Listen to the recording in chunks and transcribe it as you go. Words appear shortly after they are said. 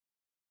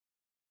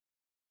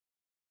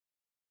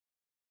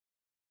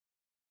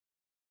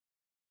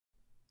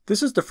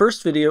This is the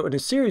first video in a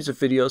series of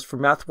videos for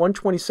Math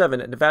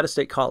 127 at Nevada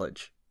State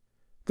College.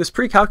 This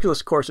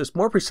pre-calculus course is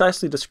more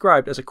precisely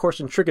described as a course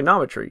in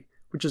trigonometry,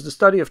 which is the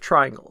study of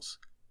triangles.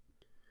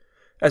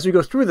 As we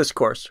go through this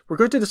course, we're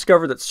going to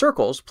discover that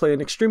circles play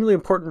an extremely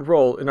important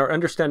role in our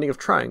understanding of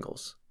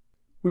triangles.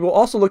 We will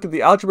also look at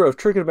the algebra of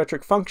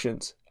trigonometric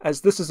functions,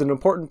 as this is an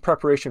important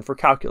preparation for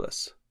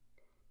calculus.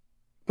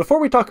 Before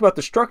we talk about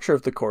the structure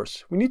of the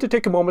course, we need to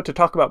take a moment to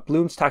talk about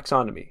Bloom's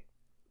taxonomy.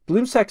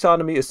 Bloom's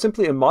taxonomy is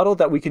simply a model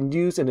that we can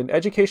use in an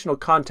educational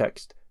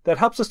context that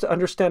helps us to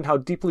understand how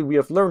deeply we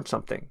have learned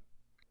something.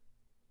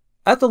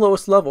 At the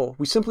lowest level,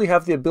 we simply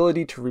have the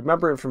ability to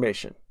remember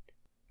information.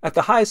 At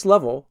the highest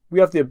level,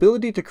 we have the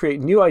ability to create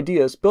new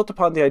ideas built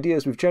upon the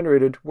ideas we've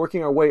generated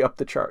working our way up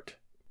the chart.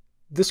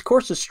 This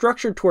course is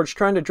structured towards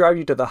trying to drive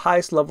you to the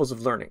highest levels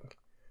of learning.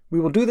 We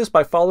will do this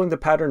by following the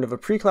pattern of a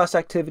pre-class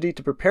activity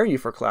to prepare you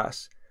for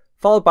class,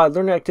 followed by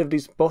learning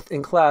activities both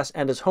in class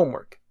and as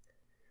homework.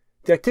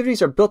 The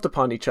activities are built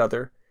upon each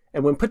other,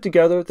 and when put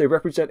together, they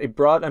represent a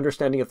broad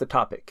understanding of the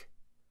topic.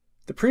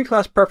 The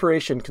pre-class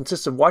preparation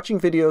consists of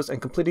watching videos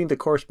and completing the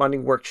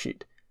corresponding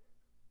worksheet.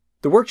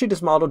 The worksheet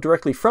is modeled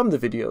directly from the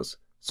videos,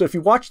 so if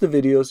you watch the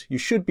videos, you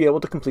should be able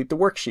to complete the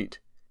worksheet.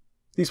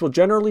 These will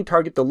generally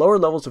target the lower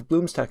levels of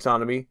Bloom's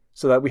taxonomy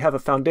so that we have a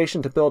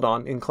foundation to build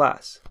on in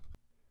class.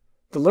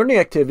 The learning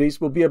activities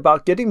will be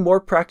about getting more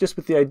practice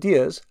with the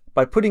ideas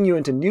by putting you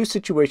into new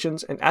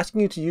situations and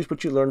asking you to use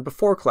what you learned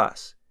before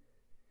class.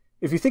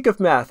 If you think of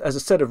math as a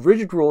set of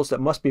rigid rules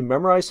that must be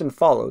memorized and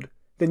followed,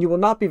 then you will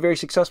not be very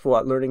successful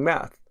at learning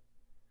math.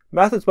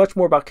 Math is much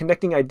more about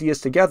connecting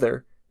ideas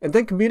together and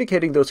then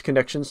communicating those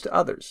connections to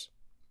others.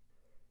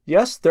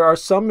 Yes, there are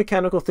some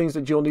mechanical things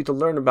that you'll need to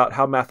learn about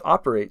how math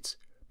operates,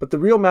 but the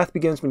real math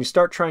begins when you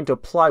start trying to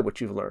apply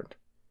what you've learned.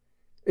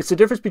 It's the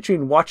difference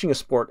between watching a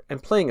sport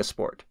and playing a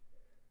sport.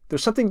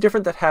 There's something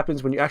different that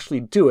happens when you actually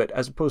do it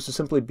as opposed to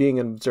simply being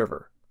an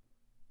observer.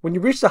 When you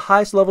reach the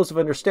highest levels of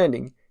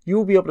understanding, you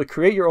will be able to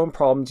create your own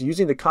problems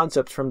using the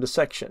concepts from this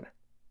section.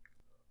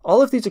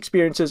 All of these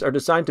experiences are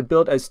designed to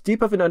build as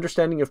deep of an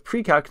understanding of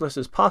pre-calculus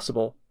as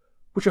possible,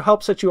 which will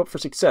help set you up for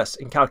success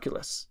in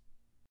calculus.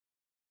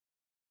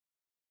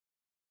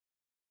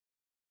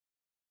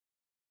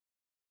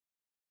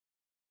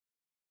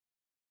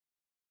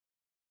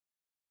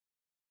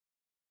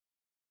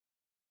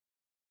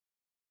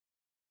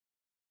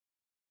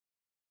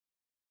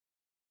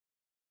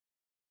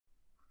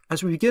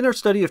 As we begin our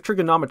study of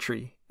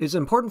trigonometry, it is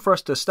important for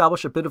us to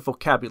establish a bit of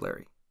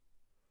vocabulary.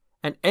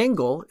 An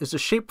angle is a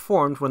shape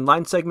formed when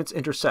line segments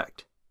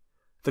intersect.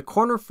 The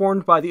corner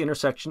formed by the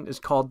intersection is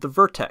called the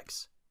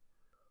vertex.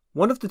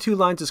 One of the two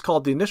lines is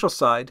called the initial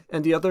side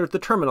and the other the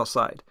terminal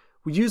side.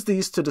 We use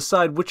these to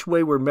decide which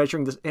way we're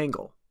measuring this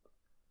angle.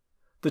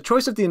 The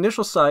choice of the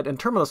initial side and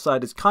terminal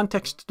side is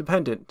context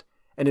dependent,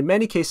 and in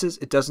many cases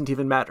it doesn't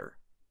even matter.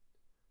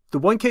 The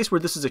one case where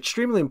this is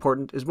extremely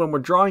important is when we're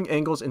drawing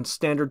angles in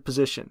standard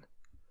position.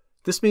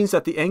 This means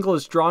that the angle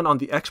is drawn on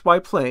the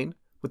xy plane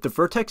with the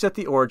vertex at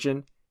the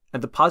origin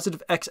and the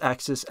positive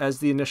x-axis as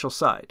the initial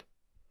side.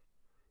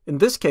 In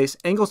this case,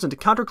 angles in the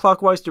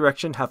counterclockwise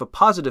direction have a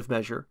positive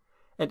measure,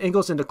 and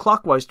angles in the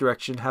clockwise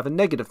direction have a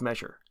negative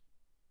measure.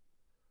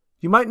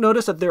 You might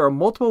notice that there are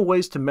multiple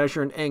ways to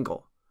measure an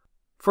angle.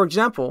 For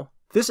example,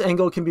 this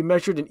angle can be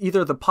measured in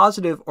either the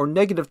positive or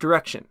negative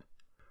direction.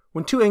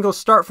 When two angles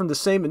start from the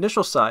same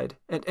initial side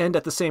and end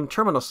at the same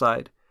terminal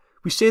side,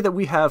 we say that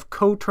we have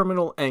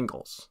coterminal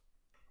angles.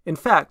 In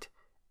fact,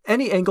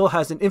 any angle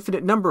has an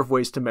infinite number of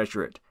ways to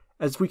measure it,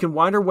 as we can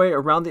wind our way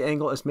around the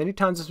angle as many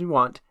times as we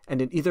want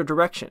and in either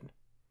direction.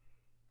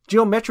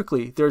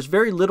 Geometrically, there is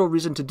very little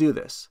reason to do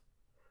this.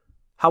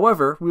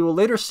 However, we will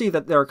later see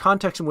that there are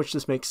contexts in which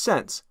this makes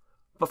sense,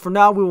 but for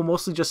now we will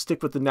mostly just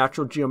stick with the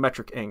natural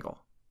geometric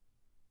angle.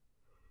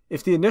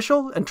 If the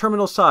initial and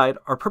terminal side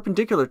are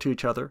perpendicular to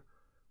each other,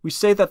 we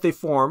say that they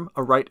form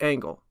a right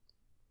angle.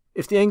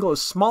 If the angle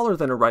is smaller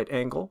than a right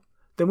angle,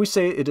 then we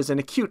say it is an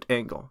acute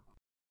angle.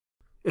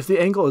 If the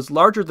angle is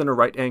larger than a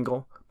right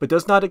angle, but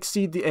does not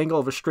exceed the angle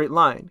of a straight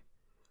line,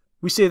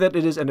 we say that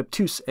it is an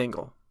obtuse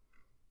angle.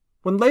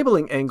 When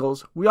labeling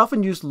angles, we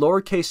often use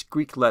lowercase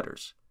Greek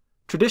letters.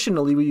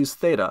 Traditionally, we use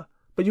theta,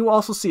 but you will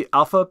also see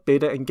alpha,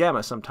 beta, and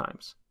gamma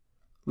sometimes.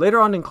 Later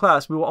on in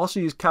class, we will also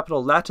use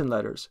capital Latin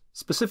letters,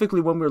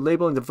 specifically when we're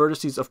labeling the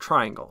vertices of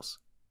triangles.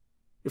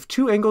 If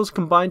two angles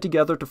combine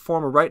together to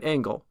form a right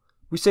angle,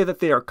 we say that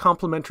they are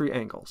complementary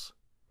angles.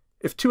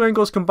 If two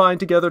angles combine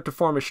together to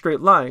form a straight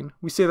line,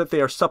 we say that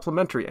they are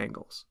supplementary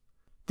angles.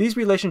 These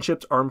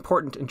relationships are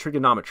important in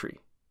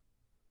trigonometry.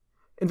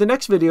 In the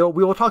next video,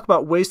 we will talk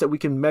about ways that we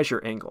can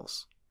measure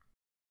angles.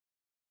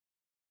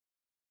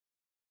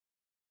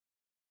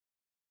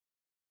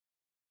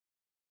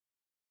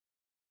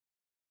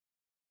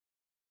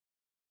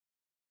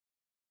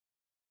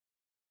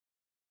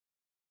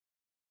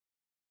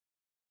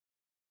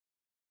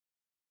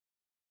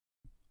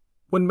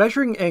 When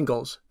measuring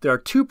angles, there are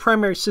two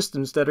primary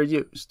systems that are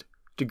used: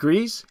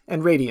 degrees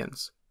and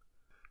radians.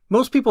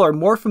 Most people are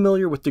more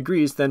familiar with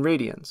degrees than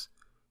radians.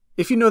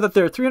 If you know that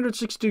there are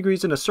 360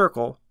 degrees in a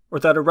circle, or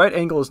that a right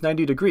angle is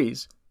 90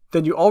 degrees,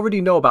 then you already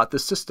know about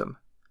this system.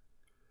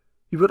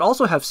 You would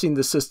also have seen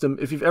this system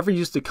if you've ever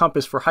used a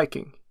compass for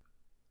hiking.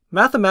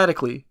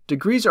 Mathematically,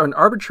 degrees are an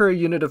arbitrary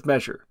unit of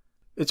measure.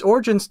 Its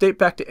origins date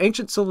back to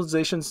ancient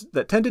civilizations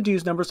that tended to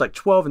use numbers like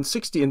 12 and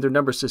 60 in their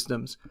number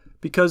systems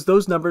because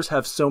those numbers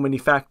have so many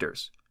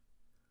factors.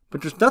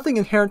 But there's nothing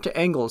inherent to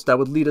angles that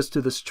would lead us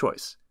to this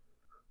choice.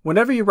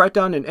 Whenever you write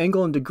down an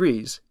angle in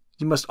degrees,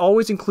 you must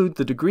always include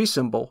the degree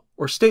symbol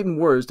or state in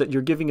words that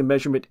you're giving a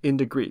measurement in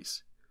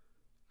degrees.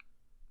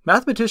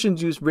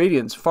 Mathematicians use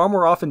radians far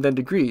more often than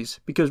degrees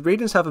because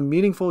radians have a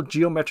meaningful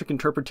geometric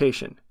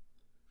interpretation.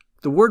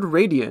 The word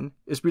radian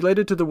is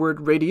related to the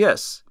word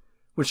radius,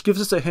 which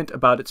gives us a hint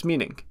about its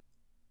meaning.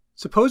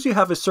 Suppose you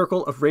have a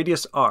circle of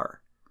radius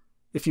r.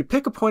 If you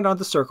pick a point on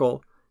the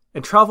circle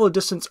and travel a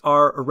distance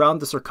r around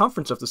the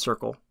circumference of the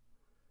circle,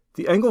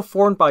 the angle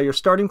formed by your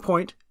starting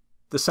point,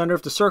 the center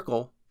of the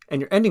circle,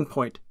 and your ending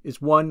point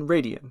is 1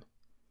 radian.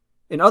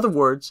 In other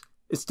words,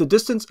 it's the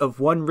distance of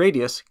 1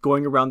 radius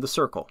going around the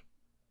circle.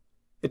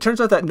 It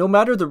turns out that no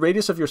matter the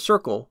radius of your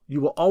circle,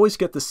 you will always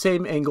get the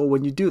same angle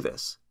when you do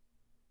this.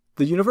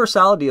 The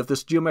universality of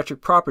this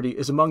geometric property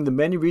is among the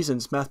many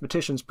reasons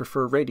mathematicians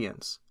prefer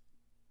radians.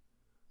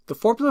 The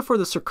formula for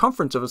the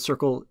circumference of a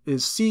circle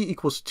is c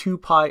equals 2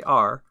 pi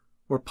r,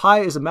 where pi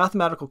is a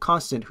mathematical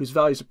constant whose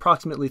value is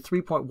approximately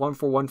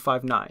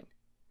 3.14159.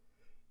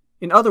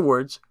 In other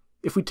words,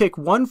 if we take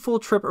one full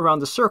trip around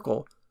the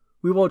circle,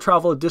 we will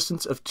travel a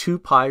distance of 2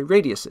 pi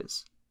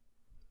radiuses.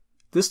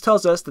 This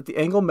tells us that the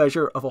angle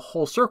measure of a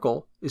whole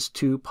circle is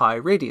 2 pi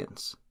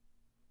radians.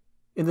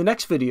 In the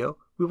next video,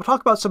 we will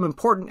talk about some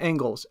important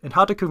angles and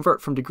how to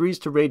convert from degrees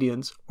to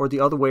radians or the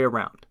other way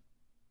around.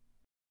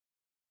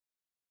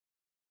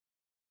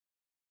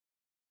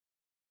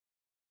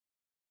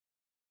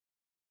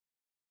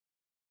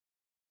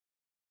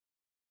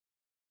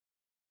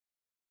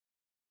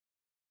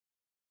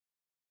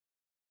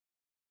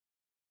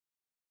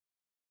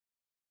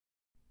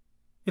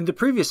 In the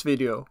previous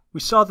video, we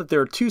saw that there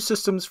are two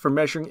systems for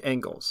measuring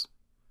angles.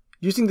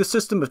 Using the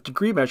system of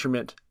degree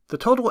measurement, the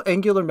total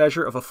angular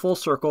measure of a full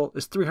circle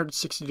is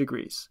 360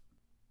 degrees.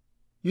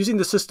 Using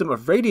the system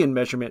of radian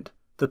measurement,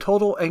 the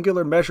total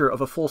angular measure of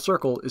a full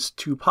circle is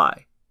 2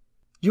 pi.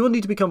 You will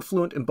need to become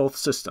fluent in both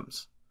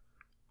systems.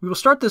 We will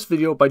start this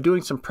video by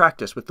doing some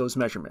practice with those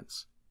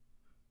measurements.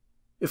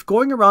 If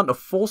going around a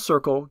full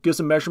circle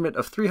gives a measurement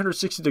of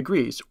 360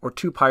 degrees, or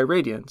 2 pi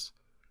radians,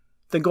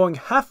 then going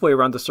halfway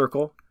around the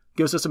circle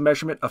gives us a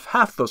measurement of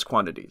half those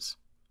quantities.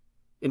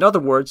 In other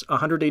words,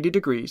 180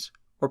 degrees,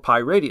 or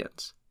pi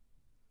radians.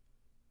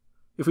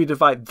 If we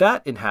divide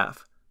that in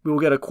half, we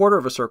will get a quarter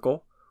of a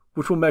circle,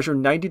 which will measure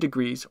 90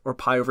 degrees, or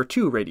pi over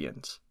 2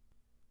 radians.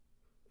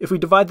 If we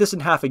divide this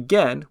in half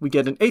again, we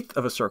get an eighth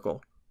of a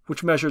circle,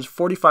 which measures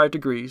 45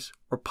 degrees,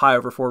 or pi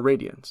over 4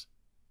 radians.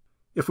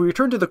 If we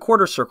return to the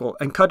quarter circle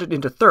and cut it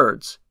into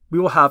thirds, we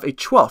will have a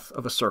twelfth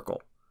of a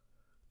circle.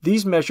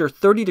 These measure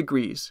 30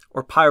 degrees,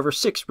 or pi over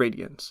 6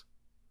 radians.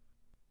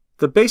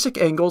 The basic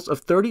angles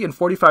of 30 and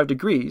 45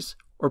 degrees,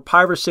 or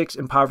pi over 6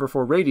 and pi over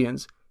 4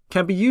 radians,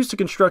 can be used to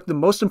construct the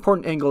most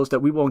important angles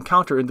that we will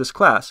encounter in this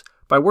class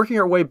by working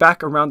our way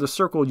back around the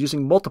circle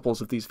using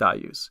multiples of these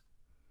values.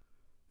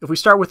 If we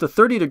start with the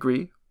 30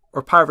 degree,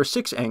 or pi over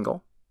 6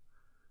 angle,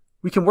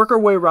 we can work our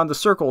way around the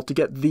circle to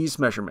get these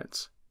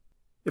measurements.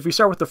 If we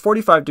start with the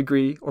 45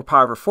 degree, or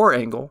pi over 4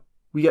 angle,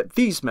 we get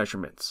these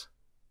measurements.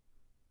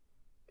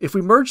 If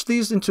we merge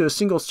these into a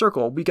single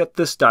circle, we get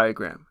this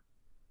diagram.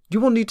 You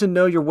will need to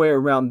know your way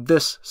around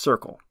this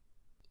circle.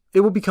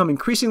 It will become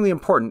increasingly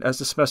important as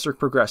the semester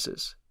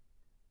progresses.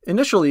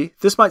 Initially,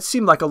 this might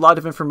seem like a lot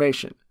of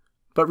information,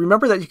 but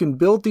remember that you can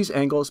build these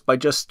angles by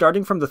just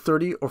starting from the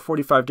 30 or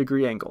 45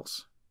 degree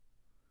angles.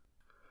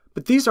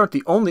 But these aren't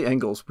the only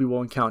angles we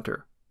will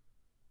encounter.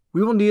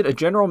 We will need a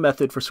general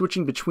method for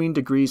switching between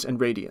degrees and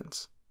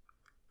radians.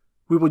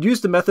 We will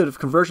use the method of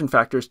conversion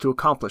factors to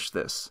accomplish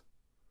this.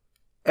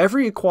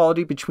 Every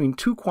equality between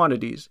two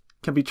quantities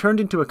can be turned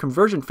into a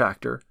conversion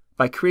factor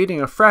by creating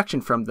a fraction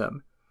from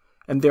them,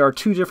 and there are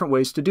two different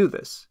ways to do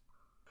this.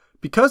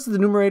 Because the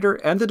numerator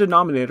and the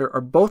denominator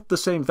are both the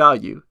same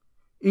value,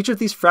 each of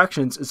these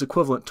fractions is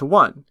equivalent to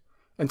 1,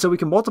 and so we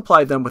can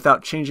multiply them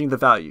without changing the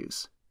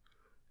values.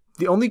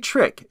 The only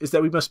trick is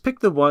that we must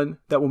pick the one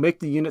that will make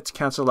the units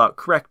cancel out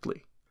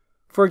correctly.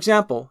 For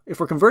example, if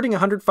we're converting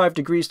 105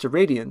 degrees to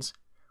radians,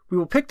 we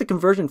will pick the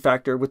conversion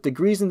factor with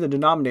degrees in the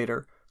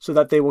denominator so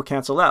that they will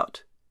cancel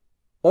out.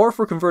 Or if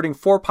we're converting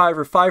 4 pi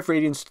over 5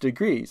 radians to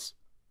degrees,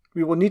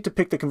 we will need to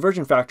pick the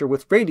conversion factor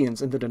with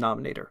radians in the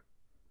denominator.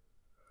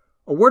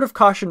 A word of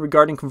caution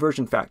regarding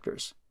conversion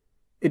factors.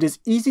 It is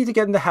easy to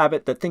get in the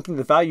habit that thinking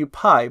the value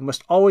pi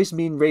must always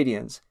mean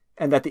radians,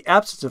 and that the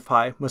absence of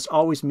pi must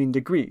always mean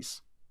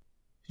degrees.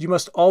 You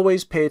must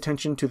always pay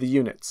attention to the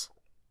units.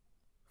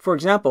 For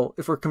example,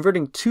 if we're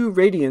converting 2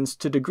 radians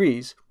to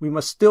degrees, we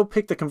must still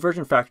pick the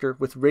conversion factor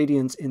with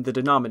radians in the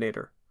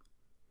denominator.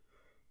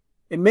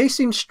 It may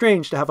seem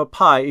strange to have a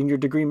pi in your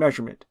degree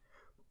measurement,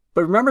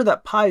 but remember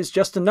that pi is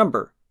just a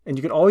number, and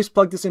you can always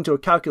plug this into a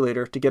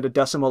calculator to get a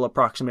decimal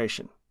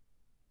approximation.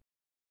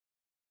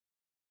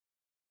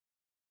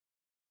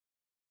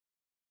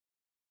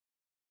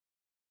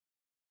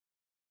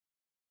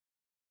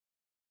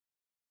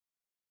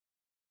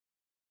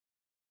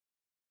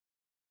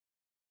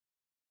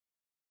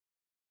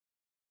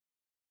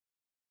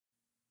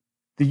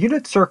 The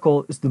unit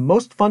circle is the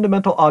most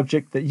fundamental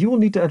object that you will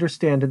need to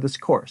understand in this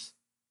course.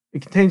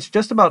 It contains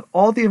just about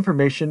all the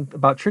information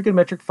about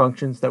trigonometric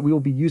functions that we will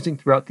be using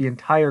throughout the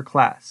entire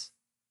class.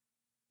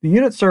 The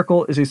unit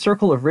circle is a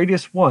circle of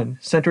radius 1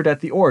 centered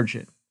at the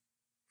origin.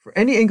 For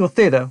any angle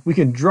theta, we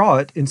can draw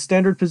it in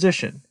standard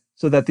position,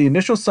 so that the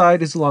initial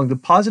side is along the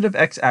positive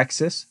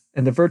x-axis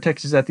and the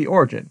vertex is at the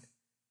origin.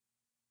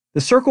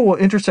 The circle will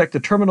intersect the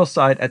terminal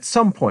side at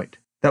some point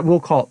that we'll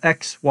call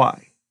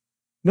xy.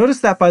 Notice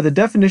that by the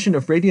definition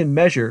of radian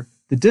measure,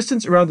 the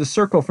distance around the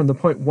circle from the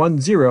point 1,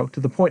 0 to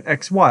the point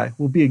xy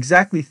will be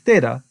exactly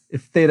theta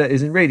if theta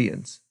is in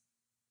radians.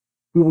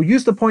 We will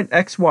use the point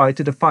xy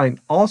to define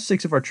all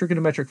 6 of our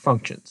trigonometric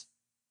functions.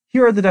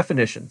 Here are the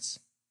definitions.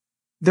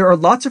 There are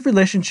lots of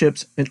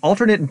relationships and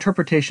alternate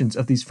interpretations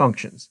of these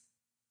functions.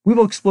 We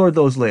will explore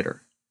those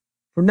later.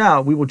 For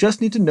now, we will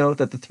just need to know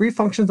that the 3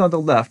 functions on the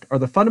left are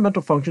the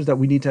fundamental functions that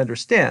we need to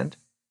understand,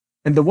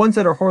 and the ones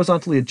that are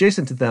horizontally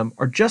adjacent to them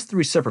are just the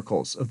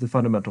reciprocals of the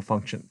fundamental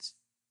functions.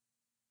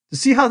 To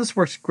see how this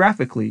works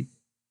graphically,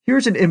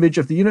 here's an image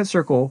of the unit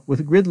circle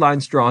with grid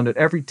lines drawn at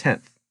every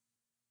tenth.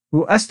 We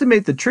will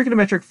estimate the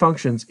trigonometric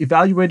functions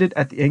evaluated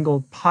at the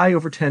angle pi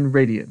over 10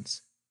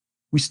 radians.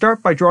 We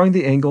start by drawing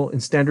the angle in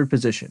standard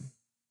position.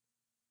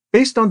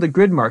 Based on the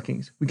grid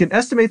markings, we can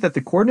estimate that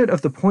the coordinate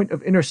of the point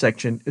of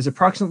intersection is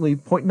approximately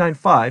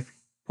 0.95,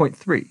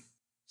 0.3,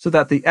 so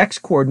that the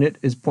x-coordinate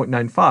is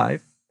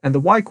 0.95 and the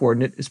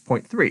y-coordinate is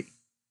 0.3.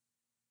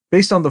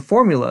 Based on the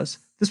formulas,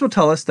 this will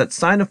tell us that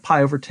sine of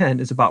pi over 10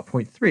 is about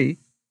 0.3,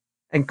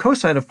 and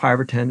cosine of pi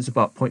over 10 is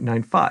about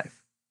 0.95.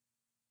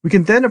 We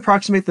can then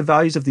approximate the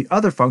values of the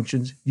other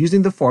functions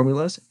using the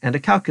formulas and a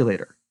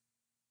calculator.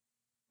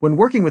 When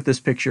working with this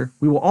picture,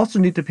 we will also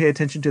need to pay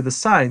attention to the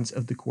signs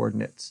of the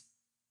coordinates.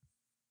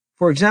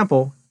 For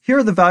example, here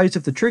are the values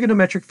of the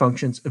trigonometric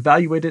functions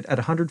evaluated at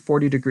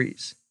 140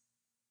 degrees.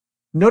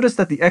 Notice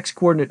that the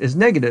x-coordinate is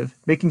negative,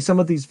 making some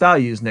of these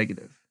values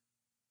negative.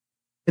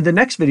 In the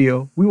next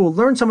video, we will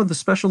learn some of the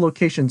special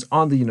locations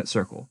on the unit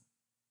circle.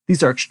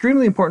 These are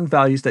extremely important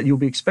values that you will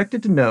be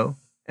expected to know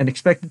and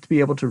expected to be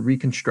able to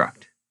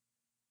reconstruct.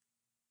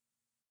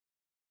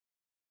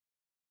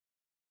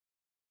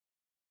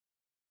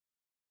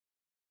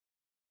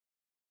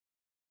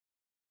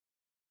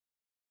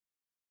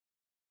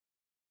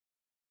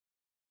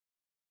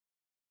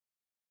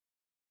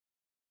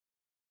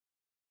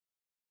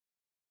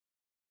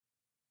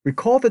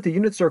 Recall that the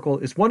unit circle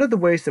is one of the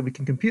ways that we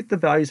can compute the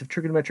values of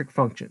trigonometric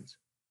functions.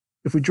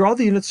 If we draw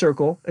the unit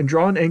circle and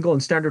draw an angle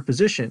in standard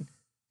position,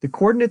 the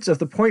coordinates of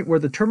the point where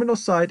the terminal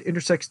side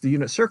intersects the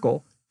unit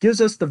circle gives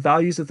us the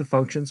values of the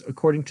functions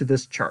according to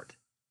this chart.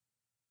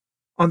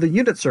 On the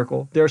unit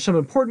circle, there are some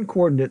important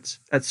coordinates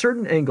at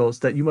certain angles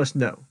that you must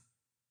know.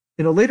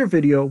 In a later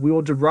video, we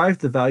will derive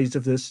the values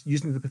of this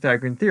using the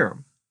Pythagorean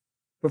theorem,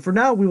 but for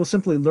now we will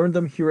simply learn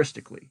them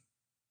heuristically.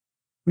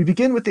 We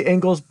begin with the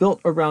angles built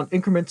around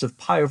increments of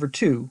pi over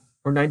 2,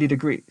 or 90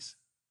 degrees.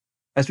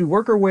 As we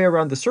work our way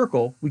around the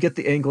circle, we get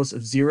the angles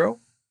of 0,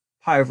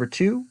 pi over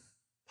 2,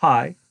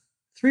 pi,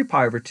 3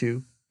 pi over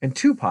 2, and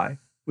 2 pi,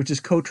 which is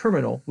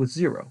coterminal with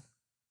 0.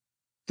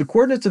 The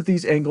coordinates of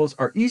these angles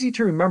are easy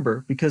to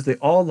remember because they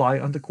all lie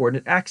on the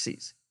coordinate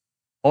axes.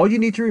 All you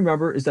need to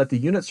remember is that the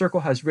unit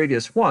circle has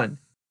radius 1,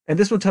 and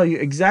this will tell you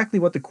exactly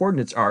what the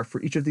coordinates are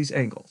for each of these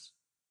angles.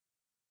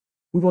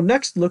 We will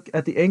next look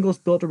at the angles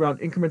built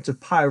around increments of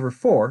pi over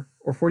 4,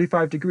 or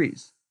 45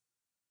 degrees.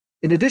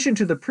 In addition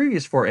to the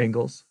previous 4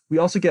 angles, we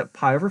also get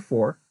pi over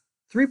 4,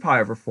 3 pi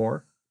over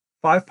 4,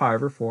 5 pi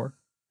over 4,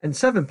 and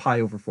 7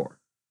 pi over 4.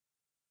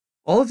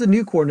 All of the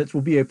new coordinates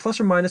will be a plus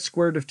or minus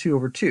square root of 2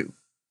 over 2.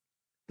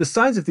 The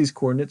signs of these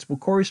coordinates will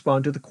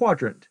correspond to the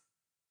quadrant.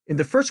 In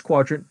the first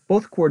quadrant,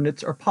 both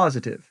coordinates are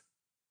positive.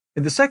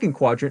 In the second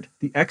quadrant,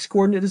 the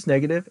x-coordinate is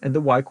negative and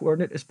the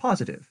y-coordinate is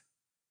positive.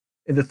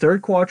 In the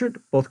third quadrant,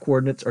 both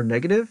coordinates are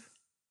negative,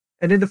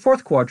 and in the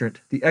fourth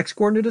quadrant, the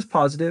x-coordinate is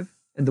positive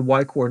and the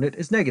y-coordinate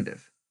is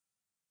negative.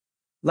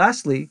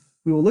 Lastly,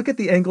 we will look at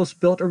the angles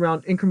built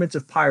around increments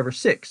of pi over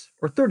 6,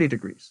 or 30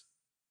 degrees.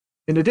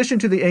 In addition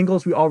to the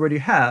angles we already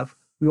have,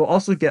 we will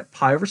also get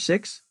pi over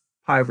 6,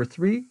 pi over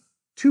 3,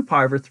 2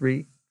 pi over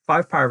 3,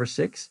 5 pi over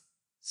 6,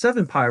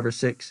 7 pi over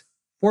 6,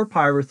 4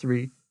 pi over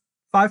 3,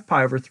 5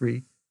 pi over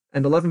 3,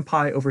 and 11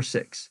 pi over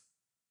 6.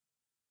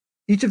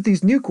 Each of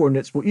these new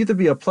coordinates will either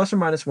be a plus or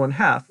minus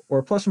 1/2 or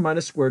a plus or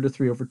minus square root of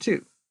 3 over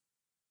 2.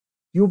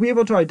 You will be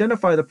able to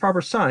identify the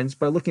proper signs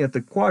by looking at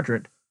the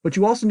quadrant, but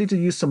you also need to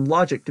use some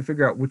logic to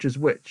figure out which is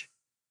which.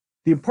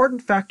 The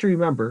important fact to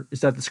remember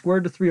is that the square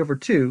root of 3 over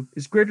 2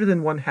 is greater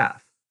than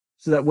 1/2,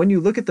 so that when you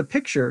look at the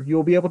picture, you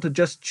will be able to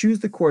just choose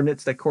the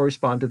coordinates that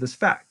correspond to this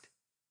fact.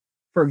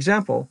 For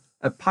example,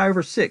 at pi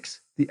over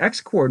 6, the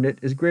x-coordinate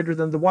is greater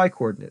than the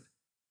y-coordinate,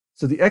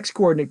 so the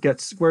x-coordinate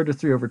gets square root of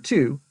 3 over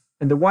 2,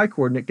 and the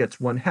y-coordinate gets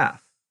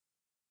 1/2.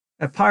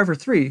 At pi over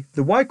 3,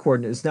 the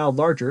y-coordinate is now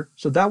larger,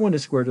 so that one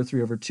is square root of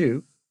 3 over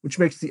 2, which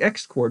makes the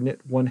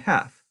x-coordinate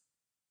 1/2.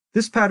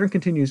 This pattern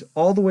continues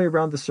all the way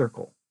around the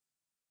circle.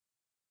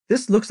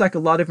 This looks like a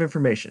lot of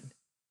information,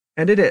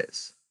 and it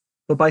is.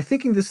 But by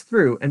thinking this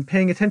through and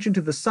paying attention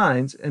to the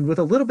signs, and with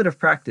a little bit of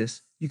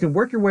practice, you can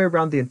work your way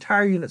around the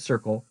entire unit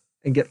circle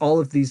and get all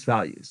of these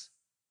values.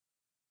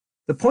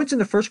 The points in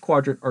the first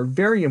quadrant are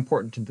very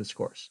important in this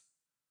course.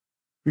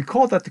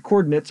 Recall that the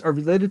coordinates are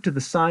related to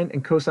the sine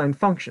and cosine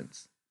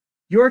functions.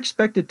 You are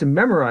expected to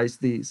memorize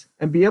these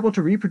and be able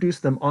to reproduce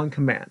them on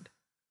command.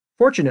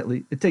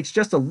 Fortunately, it takes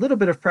just a little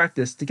bit of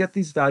practice to get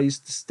these values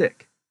to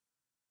stick.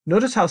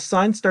 Notice how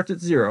sine starts at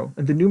 0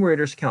 and the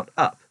numerators count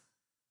up.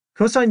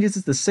 Cosine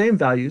uses the same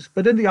values,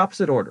 but in the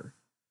opposite order.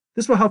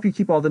 This will help you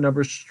keep all the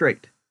numbers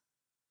straight.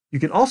 You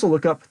can also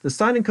look up the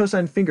sine and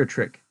cosine finger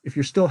trick if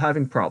you're still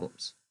having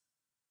problems.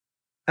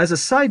 As a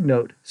side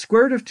note,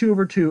 square root of 2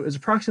 over 2 is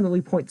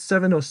approximately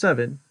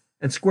 0.707,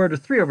 and square root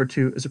of 3 over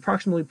 2 is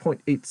approximately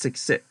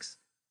 0.866.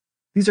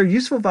 These are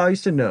useful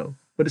values to know,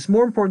 but it's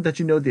more important that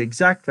you know the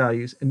exact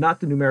values and not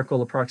the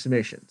numerical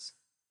approximations.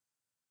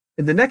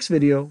 In the next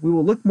video, we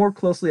will look more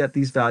closely at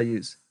these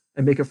values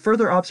and make a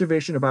further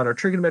observation about our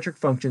trigonometric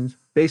functions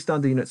based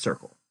on the unit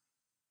circle.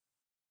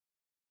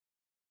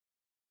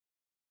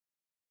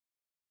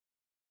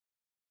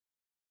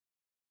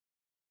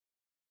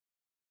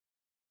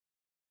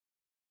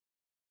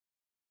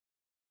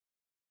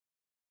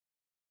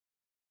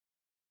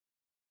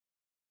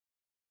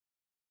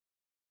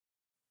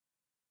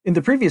 In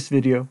the previous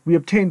video, we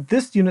obtained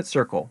this unit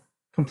circle,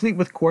 complete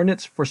with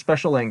coordinates for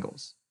special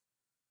angles.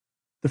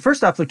 The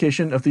first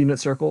application of the unit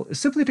circle is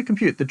simply to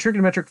compute the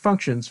trigonometric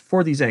functions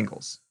for these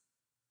angles.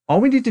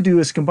 All we need to do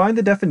is combine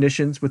the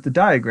definitions with the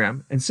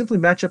diagram and simply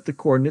match up the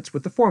coordinates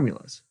with the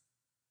formulas.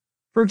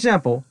 For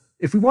example,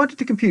 if we wanted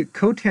to compute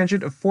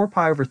cotangent of 4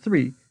 pi over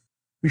 3,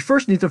 we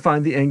first need to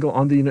find the angle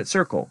on the unit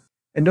circle,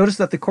 and notice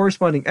that the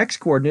corresponding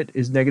x-coordinate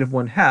is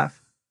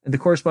 -1/2, and the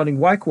corresponding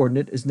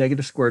y-coordinate is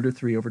negative square root of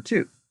 3 over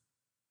 2.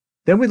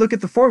 Then we look at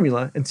the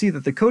formula and see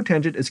that the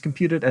cotangent is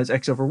computed as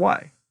x over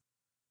y.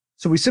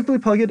 So we simply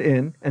plug it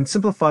in and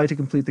simplify to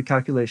complete the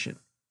calculation.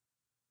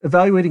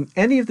 Evaluating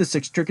any of the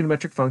 6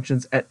 trigonometric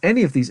functions at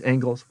any of these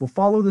angles will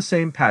follow the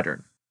same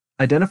pattern.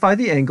 Identify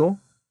the angle,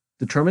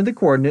 determine the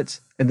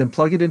coordinates, and then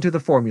plug it into the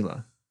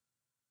formula.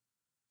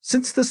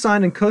 Since the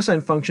sine and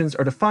cosine functions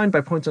are defined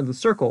by points on the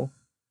circle,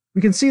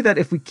 we can see that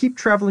if we keep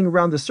traveling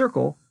around the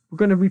circle, we're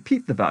going to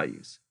repeat the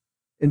values.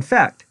 In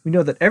fact, we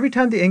know that every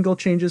time the angle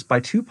changes by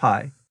 2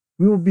 pi,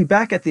 we will be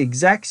back at the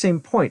exact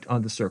same point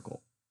on the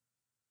circle.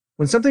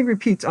 When something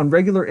repeats on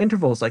regular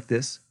intervals like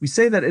this, we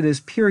say that it is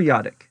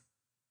periodic.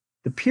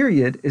 The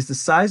period is the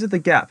size of the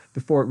gap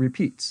before it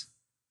repeats.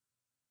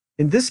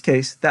 In this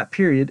case, that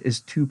period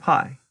is 2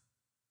 pi.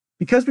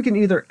 Because we can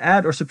either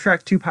add or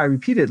subtract 2 pi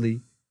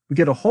repeatedly, we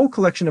get a whole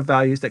collection of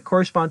values that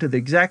correspond to the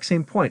exact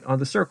same point on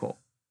the circle.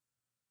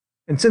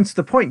 And since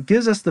the point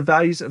gives us the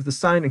values of the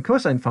sine and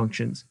cosine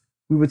functions,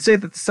 we would say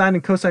that the sine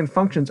and cosine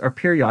functions are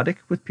periodic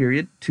with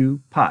period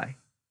 2 pi.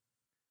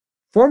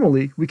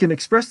 Formally, we can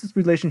express this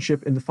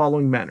relationship in the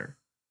following manner.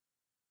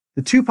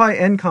 The 2 pi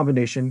n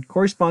combination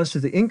corresponds to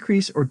the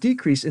increase or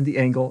decrease in the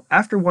angle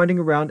after winding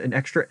around an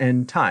extra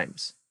n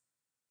times.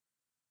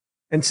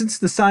 And since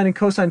the sine and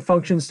cosine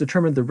functions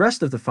determine the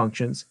rest of the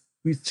functions,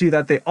 we see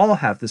that they all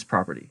have this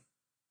property.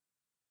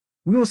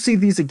 We will see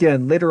these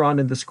again later on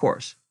in this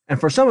course, and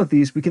for some of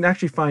these we can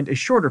actually find a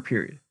shorter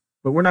period,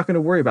 but we're not going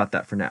to worry about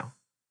that for now.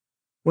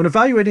 When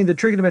evaluating the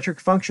trigonometric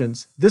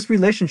functions, this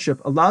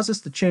relationship allows us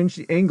to change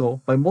the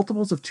angle by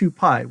multiples of 2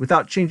 pi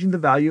without changing the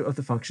value of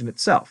the function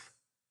itself.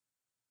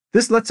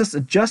 This lets us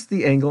adjust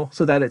the angle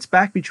so that it's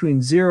back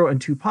between 0 and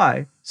 2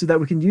 pi, so that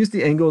we can use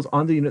the angles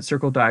on the unit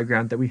circle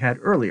diagram that we had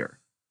earlier.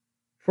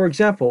 For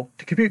example,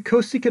 to compute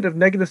cosecant of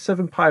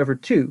 -7 pi over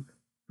 2,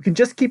 we can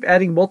just keep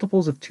adding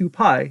multiples of 2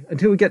 pi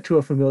until we get to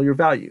a familiar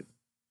value.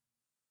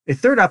 A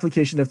third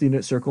application of the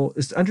unit circle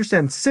is to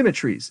understand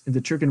symmetries in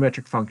the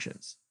trigonometric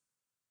functions.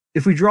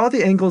 If we draw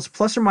the angles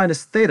plus or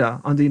minus theta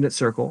on the unit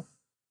circle,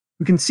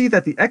 we can see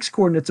that the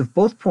x-coordinates of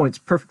both points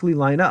perfectly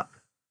line up.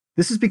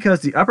 This is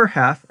because the upper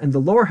half and the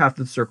lower half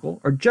of the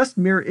circle are just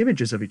mirror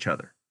images of each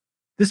other.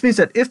 This means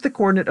that if the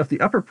coordinate of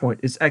the upper point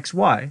is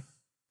xy,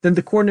 then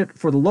the coordinate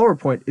for the lower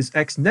point is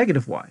x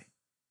negative y.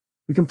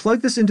 We can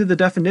plug this into the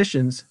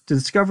definitions to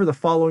discover the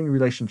following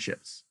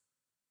relationships.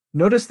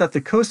 Notice that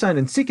the cosine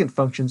and secant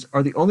functions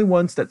are the only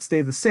ones that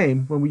stay the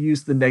same when we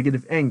use the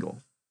negative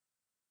angle.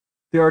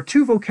 There are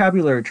 2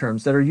 vocabulary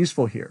terms that are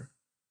useful here.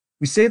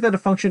 We say that a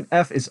function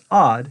f is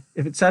odd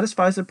if it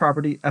satisfies the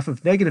property f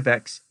of negative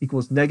x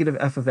equals negative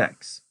f of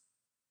x.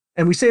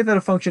 And we say that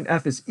a function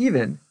f is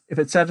even if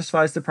it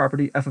satisfies the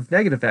property f of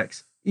negative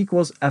x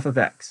equals f of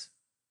x.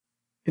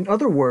 In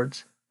other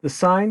words, the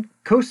sine,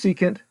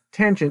 cosecant,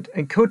 tangent,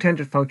 and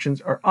cotangent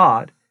functions are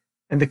odd,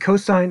 and the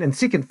cosine and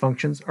secant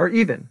functions are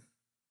even.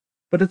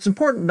 But it's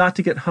important not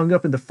to get hung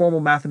up in the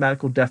formal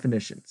mathematical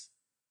definitions.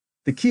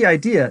 The key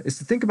idea is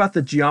to think about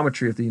the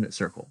geometry of the unit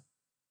circle.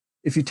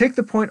 If you take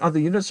the point on the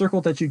unit circle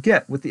that you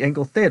get with the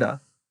angle theta,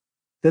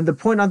 then the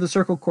point on the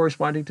circle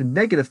corresponding to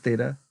negative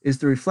theta is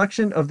the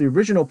reflection of the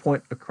original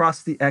point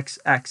across the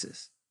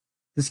x-axis.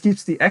 This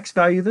keeps the x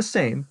value the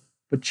same,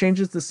 but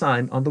changes the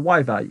sign on the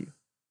y value.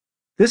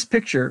 This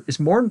picture is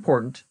more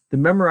important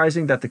than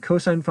memorizing that the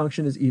cosine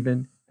function is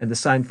even and the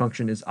sine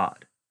function is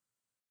odd.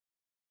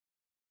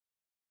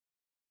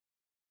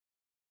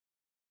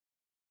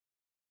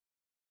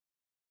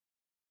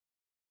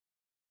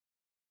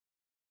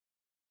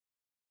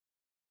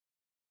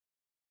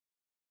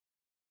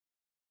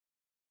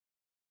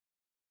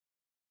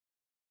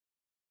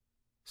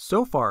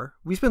 So far,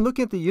 we've been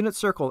looking at the unit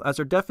circle as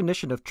our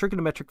definition of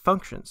trigonometric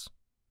functions.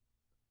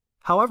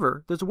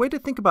 However, there's a way to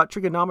think about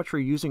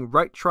trigonometry using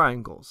right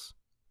triangles.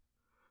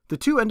 The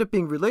two end up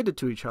being related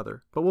to each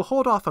other, but we'll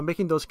hold off on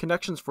making those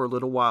connections for a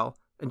little while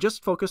and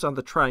just focus on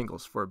the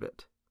triangles for a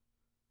bit.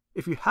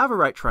 If you have a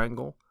right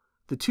triangle,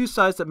 the two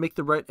sides that make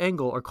the right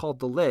angle are called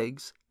the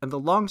legs, and the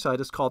long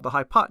side is called the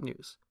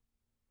hypotenuse.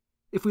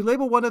 If we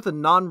label one of the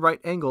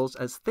non-right angles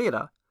as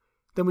theta,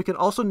 then we can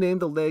also name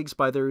the legs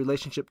by their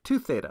relationship to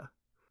theta.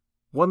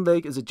 One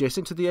leg is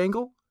adjacent to the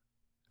angle,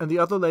 and the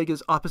other leg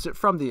is opposite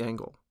from the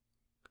angle.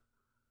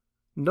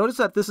 Notice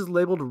that this is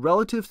labeled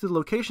relative to the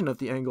location of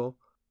the angle,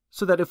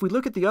 so that if we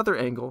look at the other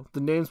angle, the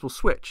names will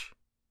switch.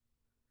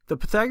 The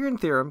Pythagorean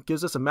theorem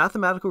gives us a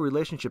mathematical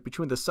relationship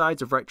between the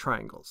sides of right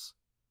triangles.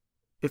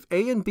 If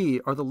a and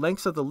b are the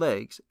lengths of the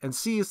legs, and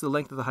c is the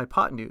length of the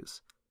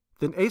hypotenuse,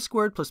 then a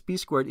squared plus b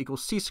squared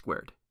equals c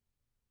squared.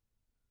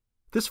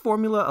 This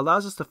formula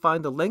allows us to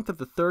find the length of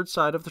the third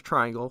side of the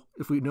triangle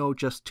if we know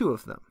just two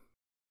of them.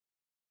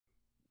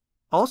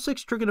 All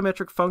 6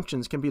 trigonometric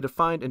functions can be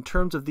defined in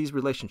terms of these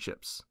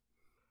relationships.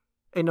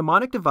 A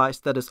mnemonic device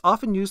that is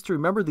often used to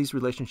remember these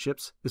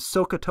relationships is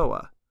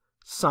SOHCAHTOA.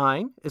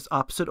 Sine is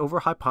opposite over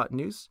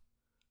hypotenuse,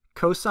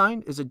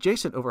 cosine is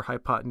adjacent over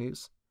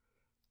hypotenuse,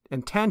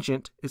 and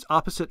tangent is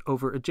opposite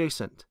over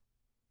adjacent.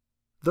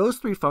 Those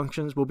 3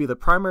 functions will be the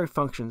primary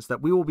functions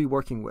that we will be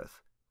working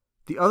with.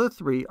 The other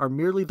 3 are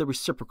merely the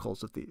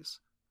reciprocals of these.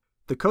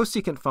 The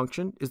cosecant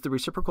function is the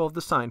reciprocal of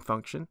the sine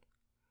function,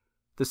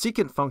 the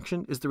secant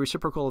function is the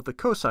reciprocal of the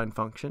cosine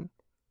function,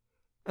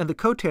 and the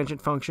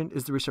cotangent function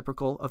is the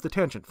reciprocal of the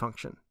tangent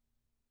function.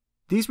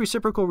 These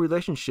reciprocal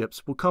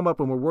relationships will come up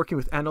when we're working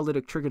with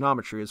analytic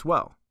trigonometry as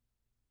well.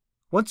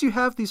 Once you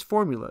have these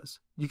formulas,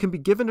 you can be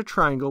given a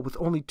triangle with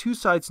only 2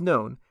 sides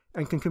known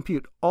and can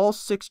compute all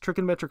 6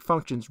 trigonometric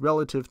functions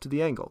relative to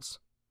the angles.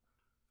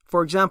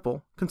 For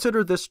example,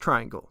 consider this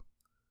triangle.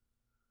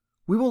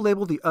 We will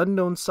label the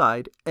unknown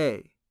side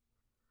A.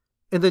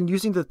 And then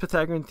using the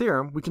Pythagorean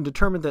theorem, we can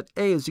determine that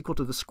a is equal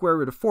to the square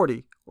root of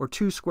 40, or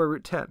 2 square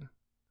root 10.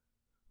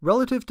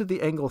 Relative to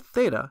the angle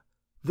theta,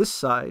 this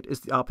side is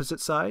the opposite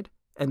side,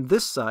 and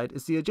this side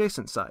is the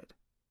adjacent side.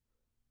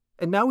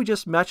 And now we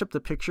just match up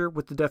the picture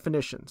with the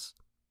definitions.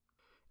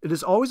 It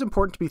is always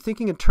important to be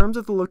thinking in terms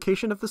of the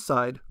location of the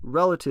side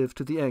relative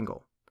to the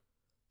angle.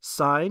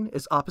 Sine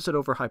is opposite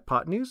over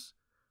hypotenuse,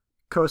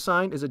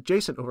 cosine is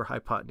adjacent over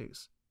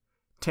hypotenuse,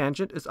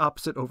 tangent is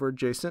opposite over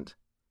adjacent,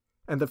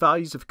 and the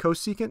values of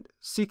cosecant,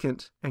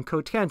 secant, and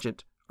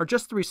cotangent are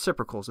just the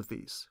reciprocals of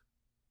these.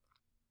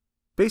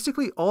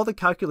 Basically, all the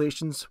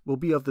calculations will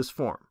be of this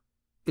form.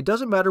 It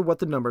doesn't matter what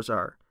the numbers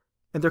are,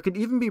 and there can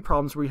even be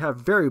problems where you have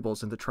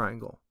variables in the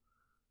triangle.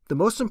 The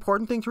most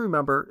important thing to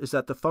remember is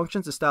that the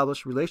functions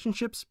establish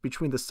relationships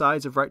between the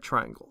sides of right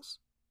triangles.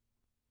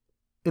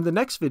 In the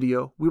next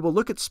video, we will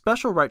look at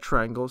special right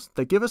triangles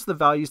that give us the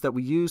values that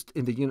we used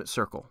in the unit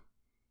circle.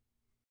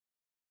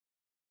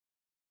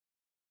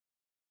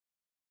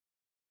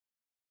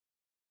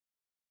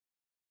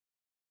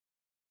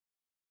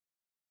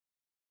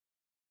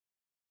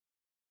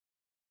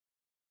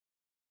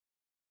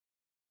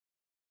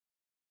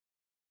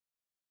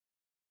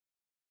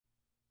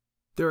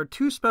 There are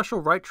 2 special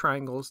right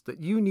triangles that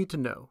you need to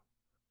know.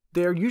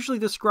 They are usually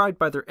described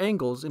by their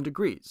angles in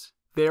degrees.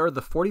 They are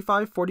the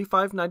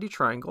 45-45-90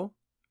 triangle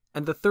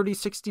and the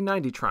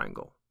 30-60-90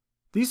 triangle.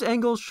 These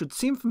angles should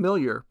seem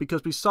familiar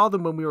because we saw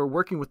them when we were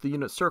working with the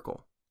unit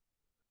circle.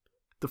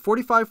 The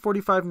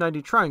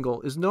 45-45-90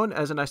 triangle is known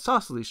as an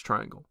isosceles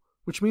triangle,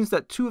 which means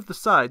that 2 of the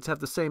sides have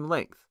the same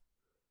length.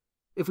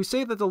 If we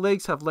say that the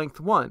legs have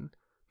length 1,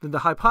 then the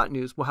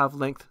hypotenuse will have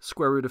length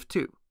square root of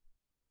 2.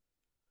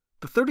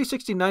 The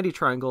 30-60-90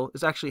 triangle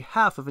is actually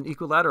half of an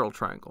equilateral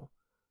triangle,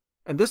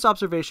 and this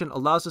observation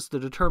allows us to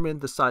determine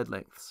the side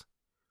lengths.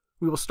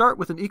 We will start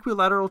with an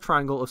equilateral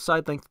triangle of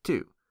side length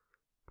 2.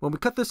 When we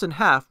cut this in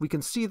half, we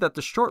can see that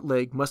the short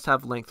leg must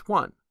have length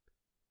 1.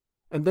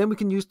 And then we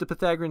can use the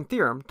Pythagorean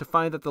theorem to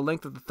find that the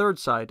length of the third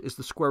side is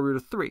the square root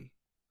of 3.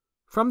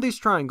 From these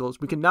triangles,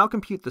 we can now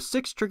compute the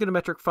 6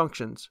 trigonometric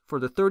functions for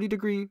the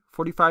 30-degree,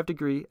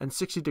 45-degree, and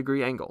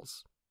 60-degree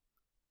angles.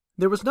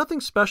 There was nothing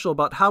special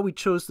about how we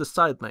chose the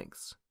side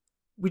lengths.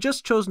 We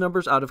just chose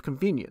numbers out of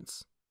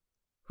convenience.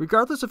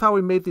 Regardless of how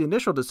we made the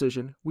initial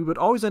decision, we would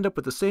always end up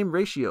with the same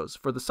ratios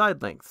for the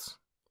side lengths.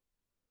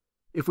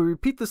 If we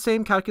repeat the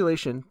same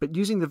calculation but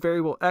using the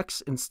variable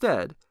x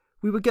instead,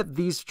 we would get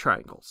these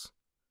triangles.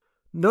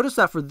 Notice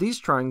that for these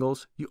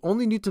triangles, you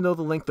only need to know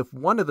the length of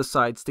one of the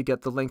sides to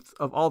get the length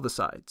of all the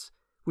sides,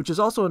 which is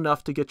also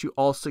enough to get you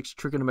all 6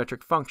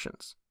 trigonometric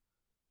functions.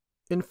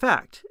 In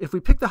fact, if we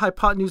pick the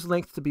hypotenuse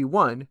length to be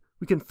 1,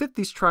 we can fit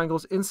these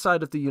triangles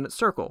inside of the unit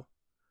circle,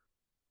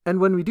 And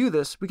when we do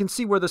this, we can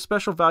see where the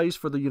special values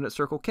for the unit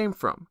circle came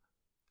from.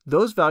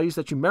 Those values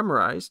that you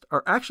memorized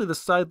are actually the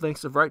side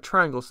lengths of right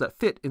triangles that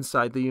fit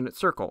inside the unit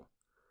circle.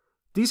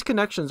 These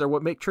connections are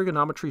what make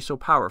trigonometry so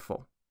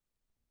powerful.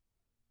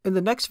 In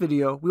the next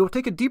video, we will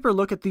take a deeper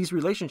look at these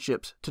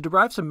relationships to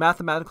derive some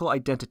mathematical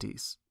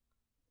identities.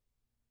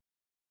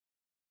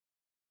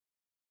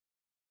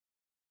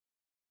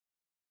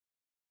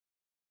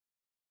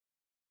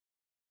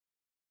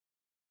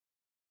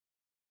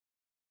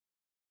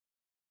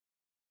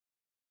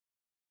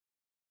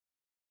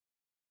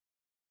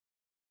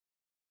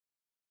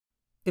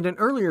 In an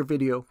earlier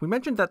video, we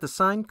mentioned that the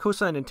sine,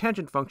 cosine, and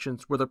tangent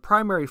functions were the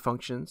primary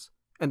functions,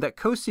 and that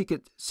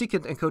cosecant,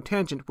 secant, and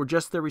cotangent were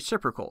just their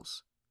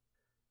reciprocals.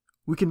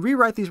 We can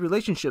rewrite these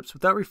relationships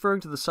without referring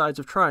to the sides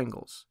of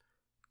triangles.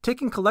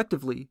 Taken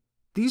collectively,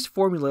 these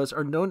formulas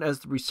are known as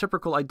the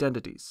reciprocal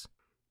identities.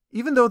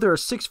 Even though there are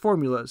 6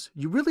 formulas,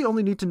 you really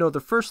only need to know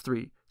the first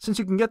 3, since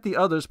you can get the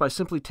others by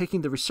simply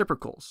taking the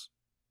reciprocals.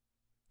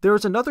 There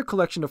is another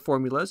collection of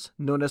formulas,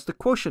 known as the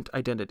quotient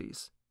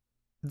identities.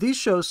 These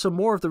show some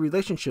more of the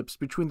relationships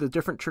between the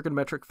different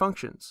trigonometric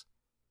functions.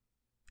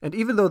 And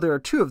even though there are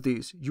 2 of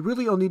these, you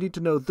really only need to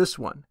know this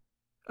one.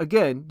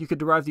 Again, you could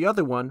derive the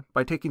other one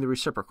by taking the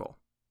reciprocal.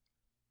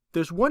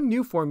 There's one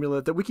new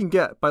formula that we can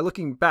get by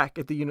looking back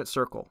at the unit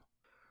circle.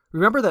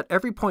 Remember that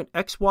every point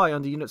xy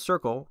on the unit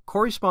circle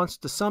corresponds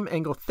to some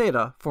angle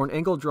theta for an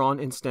angle drawn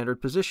in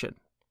standard position.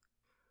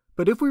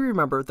 But if we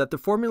remember that the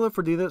formula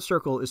for the unit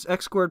circle is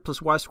x squared plus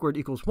y squared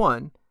equals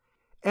 1,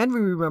 and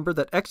we remember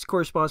that x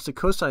corresponds to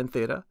cosine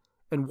theta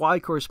and y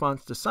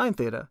corresponds to sine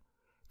theta,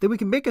 then we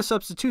can make a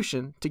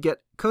substitution to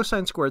get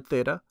cosine squared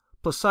theta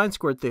plus sine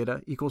squared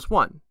theta equals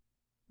 1.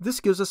 This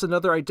gives us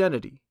another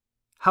identity.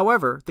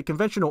 However, the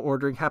conventional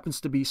ordering happens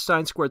to be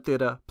sine squared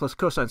theta plus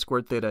cosine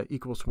squared theta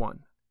equals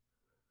 1.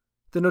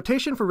 The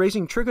notation for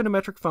raising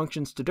trigonometric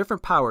functions to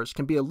different powers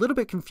can be a little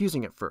bit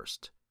confusing at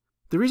first.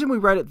 The reason we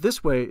write it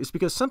this way is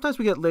because sometimes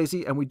we get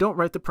lazy and we don't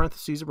write the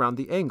parentheses around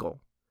the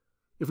angle.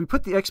 If we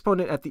put the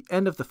exponent at the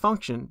end of the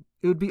function,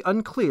 it would be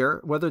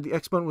unclear whether the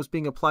exponent was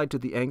being applied to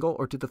the angle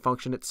or to the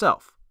function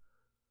itself.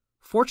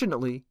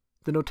 Fortunately,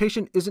 the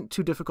notation isn't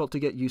too difficult to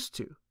get used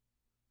to.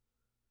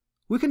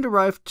 We can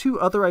derive 2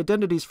 other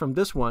identities from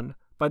this one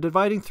by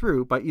dividing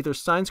through by either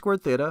sine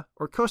squared theta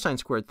or cosine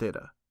squared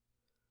theta.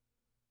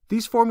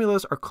 These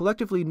formulas are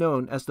collectively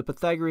known as the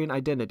Pythagorean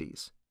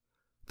identities.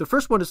 The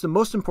first one is the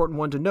most important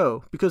one to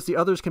know because the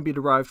others can be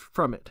derived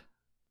from it.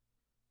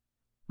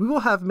 We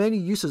will have many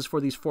uses for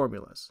these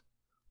formulas.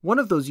 One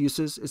of those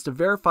uses is to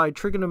verify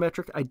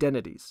trigonometric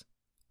identities.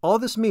 All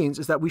this means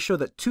is that we show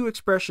that 2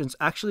 expressions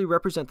actually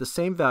represent the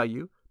same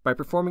value by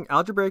performing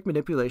algebraic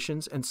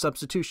manipulations and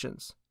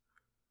substitutions.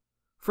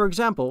 For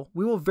example,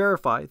 we will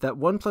verify that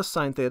 1 plus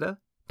sine theta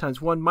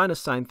times 1 minus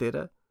sine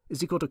theta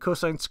is equal to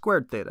cosine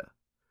squared theta.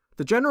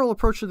 The general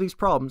approach to these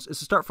problems is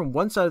to start from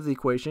one side of the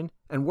equation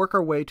and work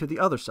our way to the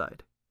other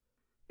side.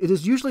 It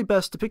is usually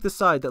best to pick the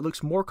side that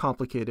looks more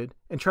complicated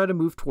and try to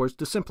move towards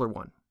the simpler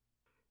one.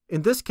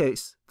 In this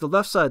case, the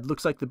left side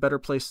looks like the better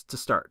place to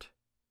start.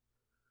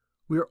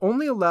 We are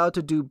only allowed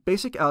to do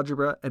basic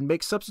algebra and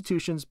make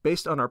substitutions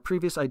based on our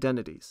previous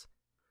identities.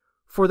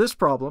 For this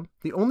problem,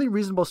 the only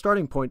reasonable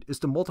starting point is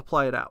to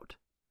multiply it out.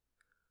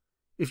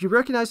 If you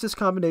recognize this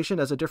combination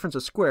as a difference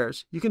of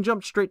squares, you can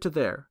jump straight to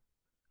there.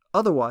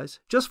 Otherwise,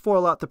 just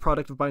FOIL out the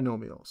product of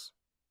binomials.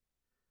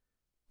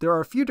 There are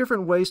a few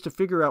different ways to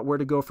figure out where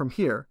to go from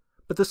here,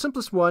 but the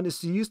simplest one is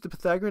to use the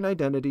Pythagorean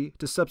identity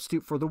to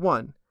substitute for the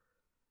 1.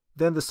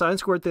 Then the sine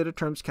squared theta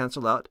terms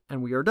cancel out,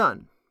 and we are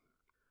done.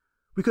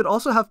 We could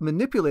also have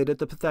manipulated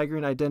the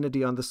Pythagorean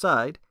identity on the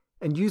side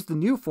and used the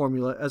new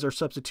formula as our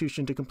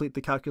substitution to complete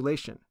the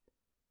calculation.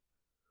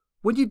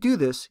 When you do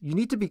this, you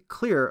need to be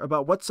clear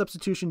about what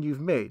substitution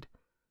you've made,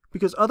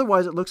 because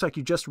otherwise it looks like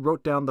you just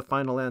wrote down the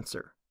final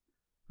answer.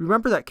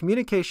 Remember that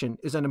communication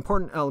is an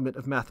important element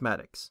of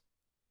mathematics.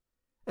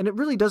 And it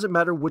really doesn't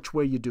matter which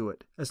way you do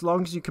it, as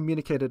long as you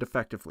communicate it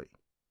effectively.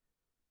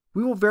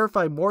 We will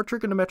verify more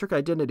trigonometric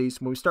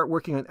identities when we start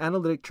working on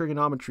analytic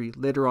trigonometry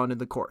later on in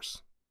the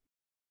course.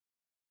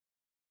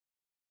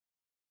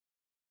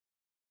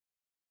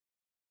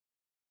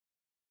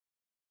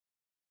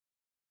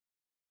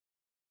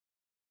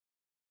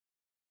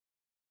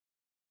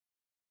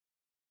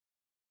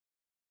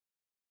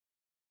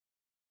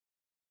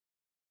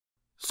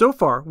 So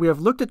far, we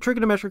have looked at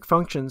trigonometric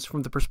functions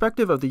from the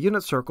perspective of the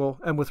unit circle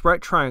and with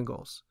right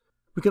triangles.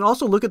 We can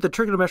also look at the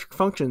trigonometric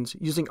functions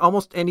using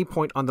almost any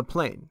point on the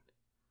plane.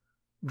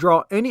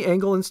 Draw any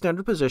angle in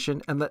standard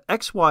position and let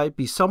xy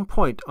be some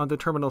point on the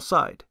terminal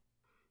side.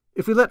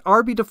 If we let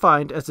r be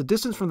defined as the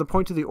distance from the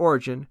point to the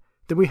origin,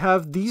 then we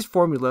have these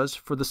formulas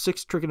for the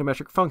 6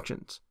 trigonometric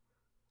functions.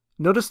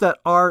 Notice that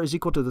r is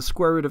equal to the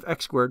square root of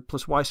x squared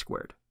plus y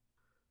squared.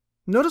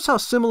 Notice how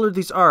similar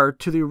these are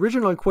to the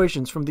original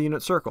equations from the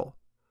unit circle.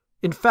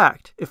 In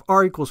fact, if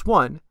r equals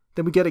 1,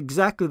 then we get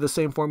exactly the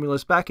same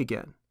formulas back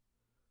again.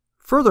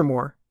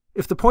 Furthermore,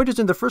 if the point is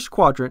in the first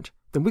quadrant,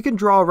 then we can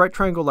draw a right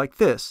triangle like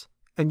this,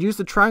 and use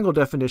the triangle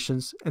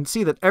definitions and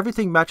see that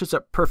everything matches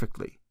up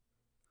perfectly.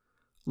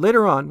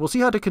 Later on, we'll see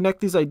how to connect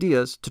these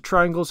ideas to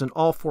triangles in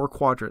all four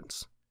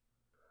quadrants.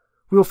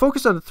 We will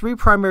focus on the three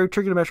primary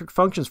trigonometric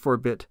functions for a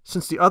bit,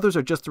 since the others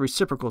are just the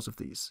reciprocals of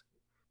these.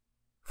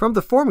 From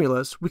the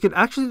formulas, we can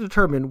actually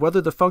determine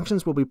whether the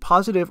functions will be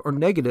positive or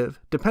negative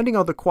depending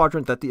on the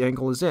quadrant that the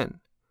angle is in.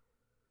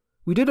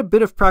 We did a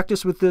bit of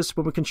practice with this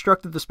when we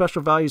constructed the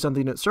special values on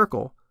the unit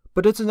circle,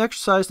 but it's an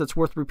exercise that's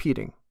worth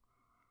repeating.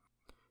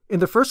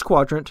 In the first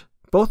quadrant,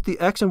 both the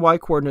x and y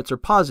coordinates are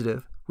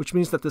positive, which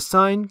means that the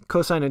sine,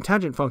 cosine, and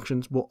tangent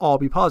functions will all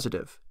be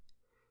positive.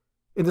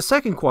 In the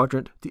second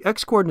quadrant, the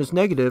x coordinate is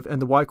negative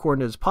and the y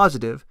coordinate is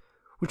positive,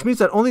 which means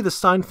that only the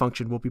sine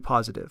function will be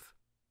positive.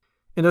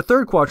 In the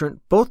third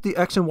quadrant, both the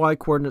x and y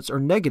coordinates are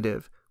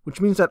negative, which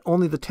means that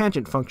only the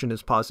tangent function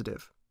is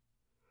positive.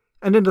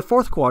 And in the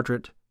fourth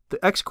quadrant,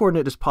 the x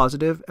coordinate is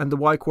positive and the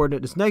y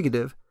coordinate is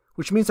negative,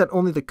 which means that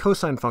only the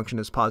cosine function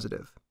is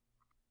positive.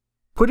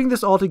 Putting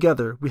this all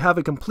together, we have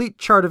a complete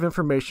chart of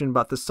information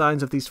about the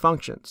signs of these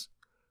functions.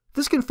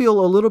 This can feel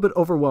a little bit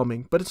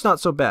overwhelming, but it's not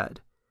so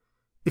bad.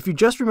 If you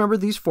just remember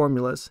these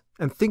formulas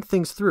and think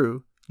things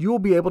through, you will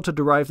be able to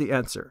derive the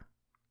answer.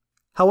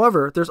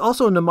 However, there's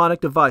also a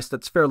mnemonic device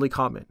that's fairly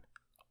common.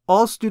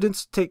 All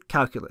students take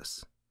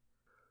calculus.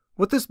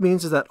 What this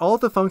means is that all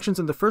of the functions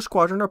in the first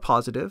quadrant are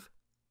positive,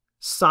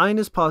 sine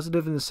is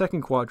positive in the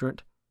second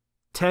quadrant,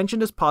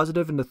 tangent is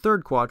positive in the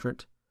third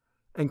quadrant,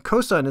 and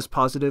cosine is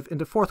positive in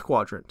the fourth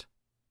quadrant.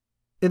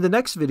 In the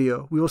next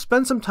video, we will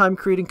spend some time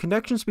creating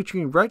connections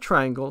between right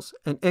triangles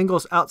and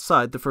angles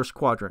outside the first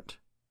quadrant.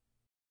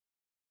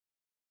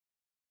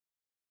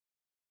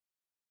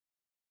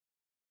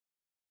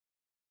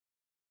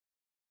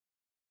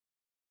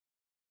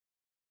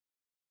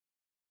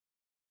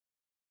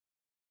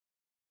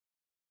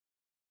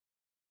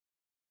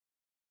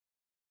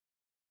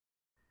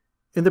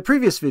 In the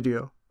previous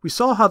video, we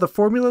saw how the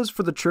formulas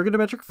for the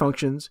trigonometric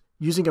functions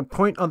using a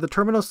point on the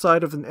terminal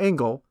side of an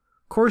angle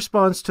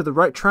corresponds to the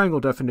right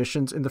triangle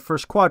definitions in the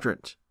first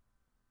quadrant.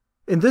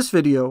 In this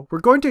video, we're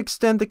going to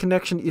extend the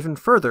connection even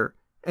further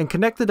and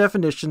connect the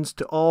definitions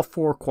to all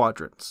four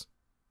quadrants.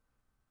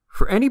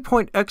 For any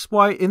point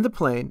xy in the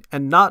plane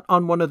and not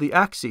on one of the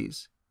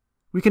axes,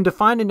 we can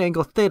define an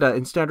angle theta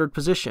in standard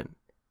position.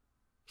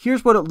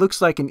 Here's what it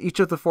looks like in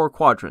each of the four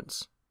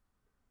quadrants.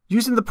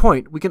 Using the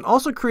point, we can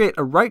also create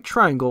a right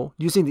triangle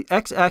using the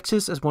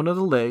x-axis as one of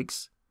the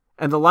legs,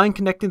 and the line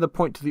connecting the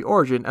point to the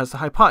origin as the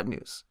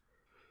hypotenuse.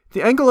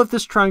 The angle of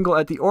this triangle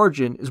at the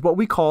origin is what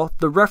we call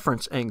the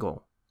reference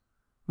angle.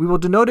 We will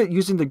denote it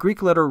using the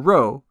Greek letter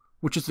rho,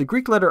 which is the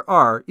Greek letter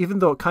r, even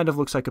though it kind of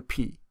looks like a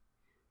p.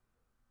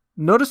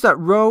 Notice that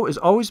rho is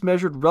always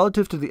measured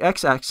relative to the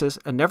x-axis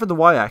and never the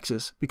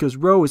y-axis, because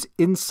rho is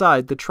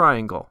inside the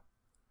triangle.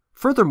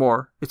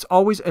 Furthermore, it's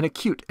always an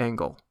acute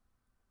angle.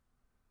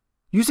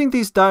 Using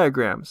these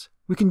diagrams,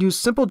 we can use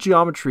simple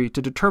geometry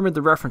to determine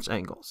the reference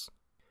angles.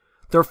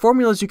 There are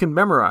formulas you can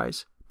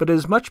memorize, but it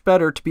is much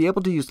better to be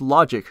able to use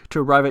logic to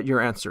arrive at your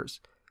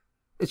answers.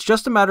 It's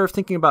just a matter of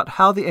thinking about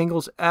how the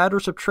angles add or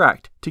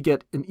subtract to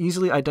get an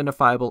easily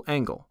identifiable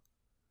angle.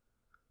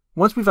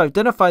 Once we've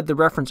identified the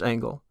reference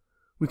angle,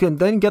 we can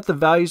then get the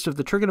values of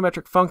the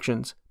trigonometric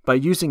functions by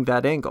using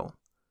that angle.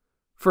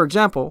 For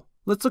example,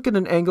 let's look at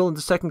an angle in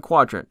the second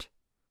quadrant.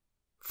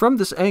 From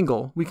this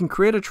angle, we can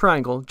create a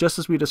triangle just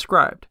as we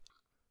described.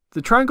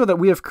 The triangle that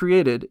we have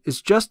created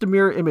is just a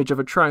mirror image of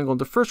a triangle in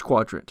the first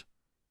quadrant.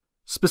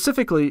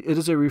 Specifically, it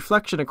is a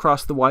reflection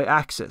across the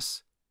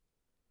y-axis.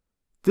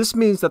 This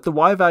means that the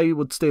y value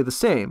would stay the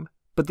same,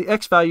 but the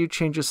x value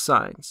changes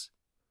signs.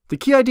 The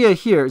key idea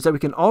here is that we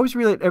can always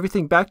relate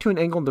everything back to an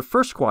angle in the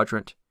first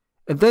quadrant,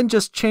 and then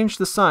just change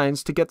the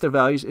signs to get the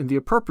values in the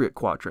appropriate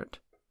quadrant.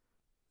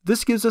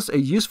 This gives us a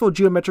useful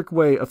geometric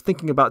way of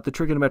thinking about the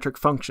trigonometric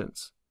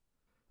functions.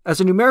 As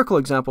a numerical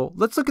example,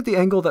 let's look at the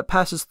angle that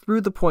passes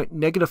through the point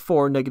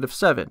 -4,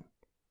 -7.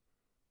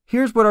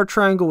 Here's what our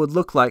triangle would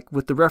look like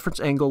with the reference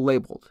angle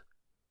labeled.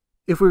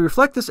 If we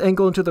reflect this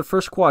angle into the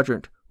first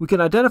quadrant, we can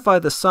identify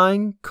the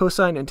sine,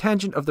 cosine, and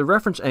tangent of the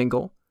reference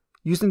angle,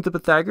 using the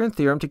Pythagorean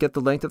theorem to get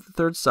the length of the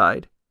third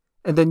side,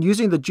 and then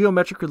using the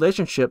geometric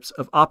relationships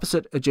of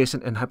opposite,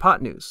 adjacent, and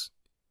hypotenuse.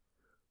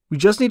 We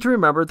just need to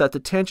remember that the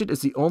tangent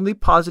is the only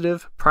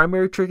positive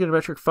primary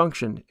trigonometric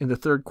function in the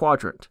third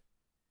quadrant.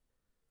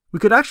 We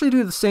could actually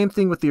do the same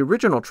thing with the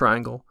original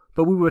triangle,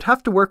 but we would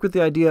have to work with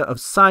the idea of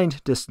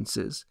signed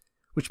distances,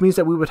 which means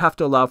that we would have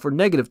to allow for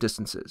negative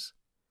distances.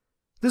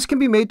 This can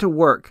be made to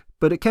work,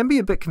 but it can be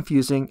a bit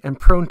confusing and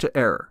prone to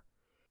error.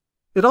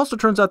 It also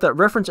turns out that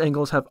reference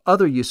angles have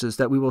other uses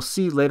that we will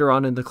see later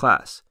on in the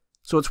class,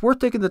 so it's worth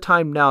taking the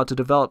time now to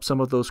develop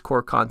some of those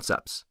core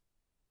concepts.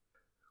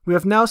 We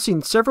have now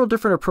seen several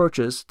different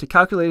approaches to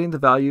calculating the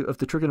value of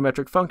the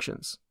trigonometric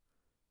functions.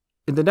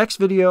 In the next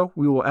video,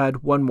 we will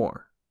add one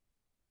more.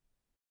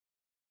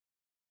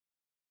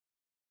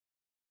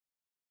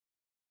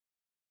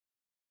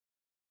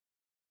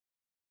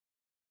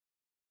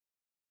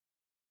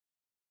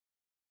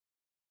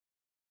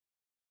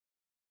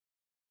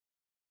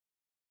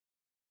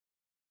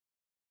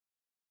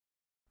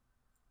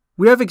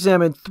 We have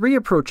examined three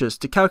approaches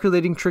to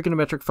calculating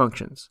trigonometric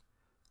functions: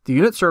 the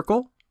unit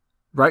circle,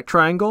 right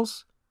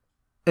triangles,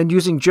 and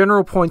using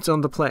general points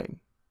on the plane.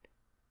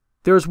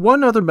 There is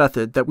one other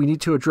method that we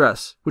need to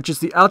address, which is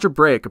the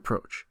algebraic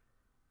approach.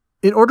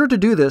 In order to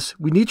do this,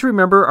 we need to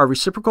remember our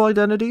reciprocal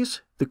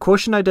identities, the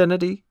quotient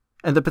identity,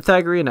 and the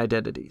Pythagorean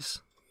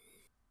identities.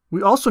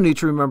 We also need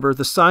to remember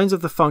the signs of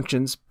the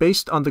functions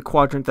based on the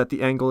quadrant that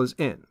the angle is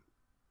in.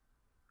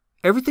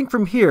 Everything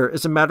from here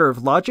is a matter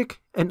of logic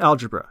and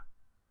algebra.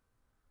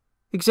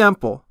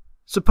 Example: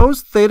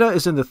 suppose theta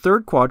is in the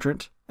third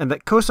quadrant and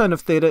that cosine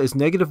of theta is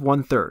negative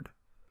 1/3.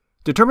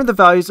 Determine the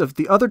values of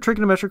the other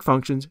trigonometric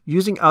functions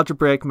using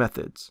algebraic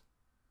methods.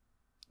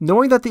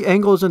 Knowing that the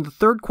angle is in the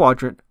third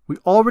quadrant, we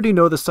already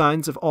know the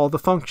signs of all the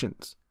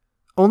functions.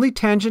 Only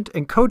tangent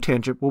and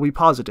cotangent will be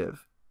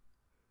positive.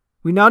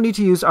 We now need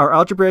to use our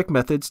algebraic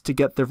methods to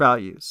get their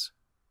values.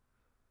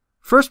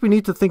 First, we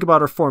need to think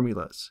about our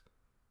formulas.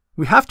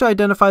 We have to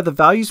identify the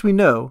values we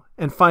know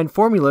and find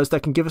formulas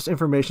that can give us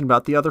information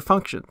about the other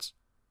functions.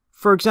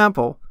 For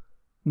example,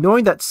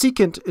 knowing that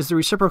secant is the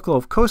reciprocal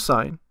of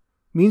cosine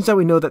means that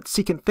we know that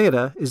secant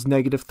theta is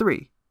negative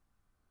 3.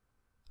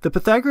 The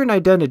Pythagorean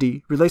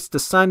identity relates the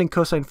sine and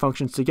cosine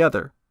functions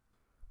together.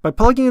 By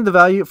plugging in the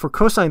value for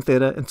cosine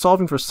theta and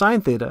solving for sine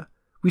theta,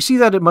 we see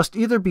that it must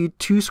either be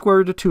 2 square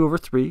root of 2 over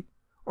 3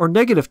 or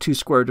negative 2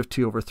 square root of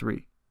 2 over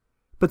 3.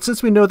 But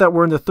since we know that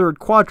we're in the third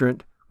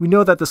quadrant, we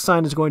know that the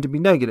sign is going to be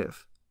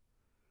negative.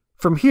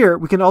 From here,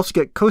 we can also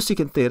get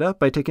cosecant theta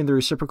by taking the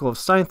reciprocal of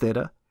sine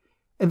theta,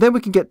 and then we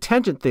can get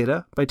tangent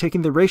theta by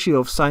taking the ratio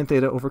of sine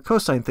theta over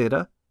cosine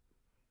theta,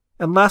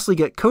 and lastly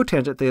get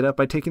cotangent theta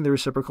by taking the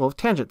reciprocal of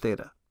tangent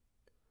theta.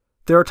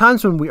 There are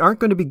times when we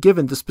aren't going to be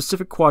given the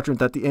specific quadrant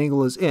that the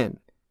angle is in.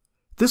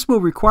 This will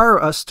require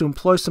us to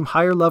employ some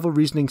higher level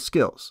reasoning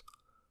skills.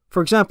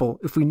 For example,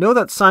 if we know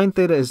that sine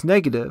theta is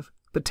negative,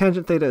 but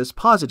tangent theta is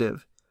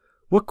positive,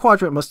 what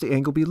quadrant must the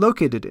angle be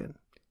located in?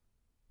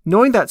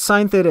 Knowing that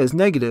sine theta is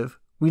negative,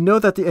 we know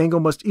that the angle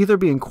must either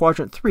be in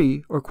quadrant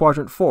 3 or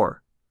quadrant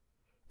 4.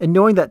 And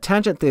knowing that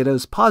tangent theta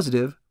is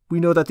positive, we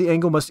know that the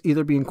angle must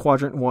either be in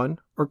quadrant 1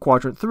 or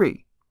quadrant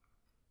 3.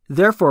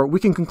 Therefore, we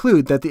can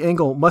conclude that the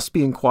angle must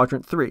be in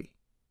quadrant 3.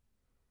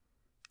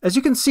 As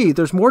you can see,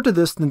 there's more to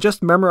this than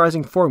just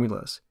memorizing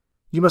formulas.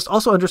 You must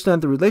also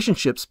understand the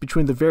relationships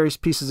between the various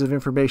pieces of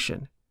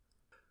information.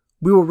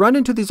 We will run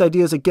into these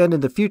ideas again in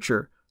the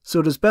future, so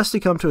it is best to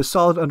come to a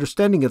solid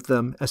understanding of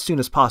them as soon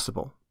as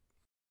possible.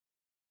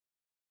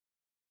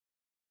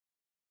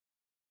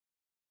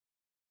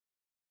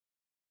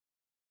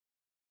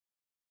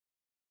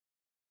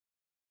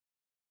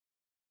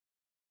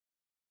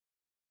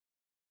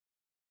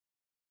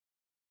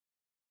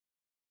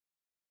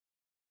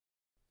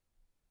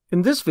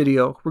 In this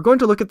video, we're going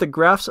to look at the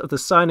graphs of the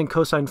sine and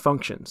cosine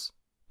functions.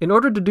 In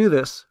order to do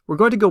this, we're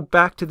going to go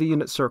back to the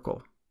unit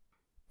circle.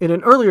 In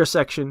an earlier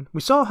section,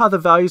 we saw how the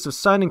values of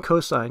sine and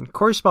cosine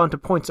correspond to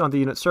points on the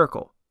unit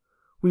circle.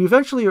 We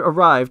eventually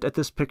arrived at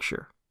this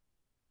picture.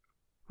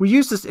 We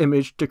used this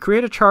image to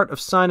create a chart of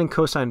sine and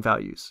cosine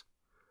values.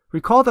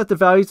 Recall that the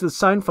values of the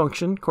sine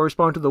function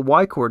correspond to the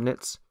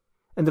y-coordinates,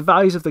 and the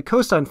values of the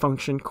cosine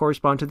function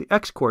correspond to the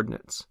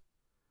x-coordinates.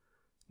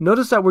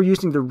 Notice that we're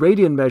using the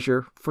radian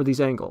measure for these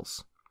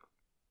angles.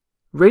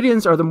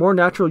 Radians are the more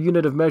natural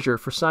unit of measure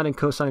for sine and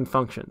cosine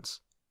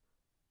functions.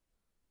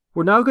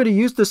 We're now going to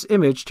use this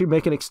image to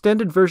make an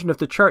extended version of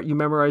the chart you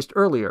memorized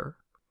earlier.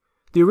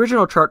 The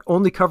original chart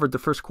only covered the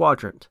first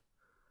quadrant.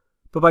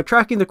 But by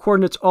tracking the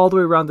coordinates all the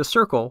way around the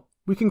circle,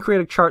 we can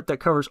create a chart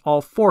that covers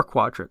all 4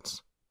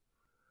 quadrants.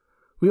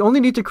 We only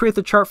need to create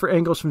the chart for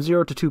angles from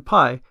 0 to 2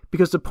 pi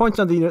because the points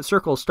on the unit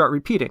circle start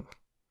repeating.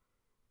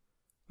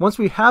 Once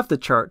we have the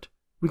chart,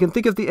 we can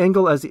think of the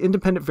angle as the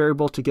independent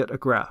variable to get a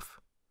graph.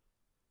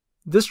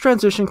 This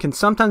transition can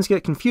sometimes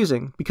get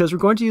confusing because we're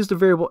going to use the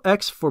variable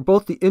x for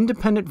both the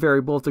independent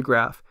variable of the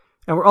graph,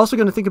 and we're also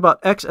going to think about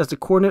x as the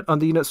coordinate on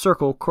the unit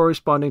circle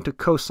corresponding to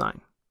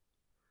cosine.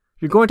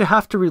 You're going to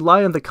have to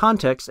rely on the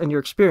context and your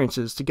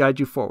experiences to guide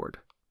you forward.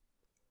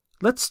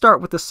 Let's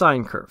start with the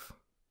sine curve.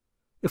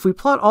 If we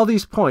plot all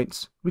these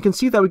points, we can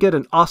see that we get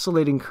an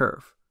oscillating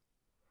curve.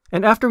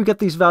 And after we get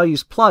these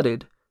values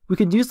plotted, we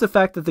can use the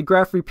fact that the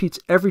graph repeats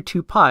every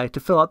 2 pi to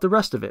fill out the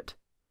rest of it.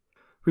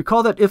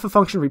 Recall that if a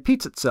function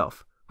repeats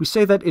itself, we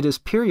say that it is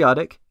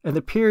periodic, and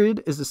the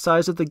period is the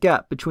size of the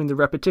gap between the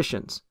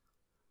repetitions.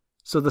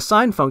 So the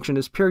sine function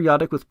is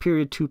periodic with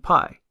period 2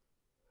 pi.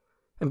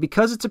 And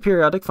because it's a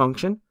periodic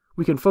function,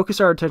 we can focus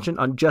our attention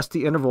on just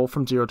the interval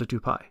from 0 to 2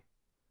 pi.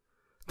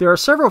 There are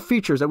several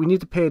features that we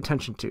need to pay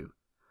attention to.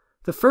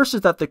 The first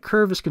is that the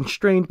curve is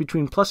constrained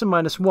between plus and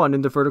minus 1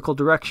 in the vertical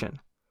direction.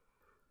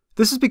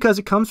 This is because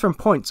it comes from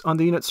points on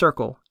the unit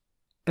circle,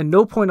 and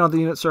no point on the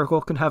unit circle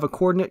can have a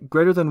coordinate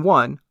greater than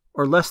 1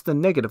 or less than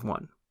negative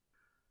 1.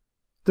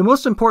 The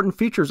most important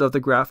features of the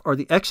graph are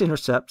the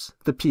x-intercepts,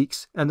 the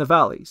peaks, and the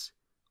valleys.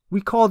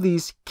 We call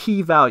these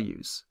key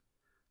values.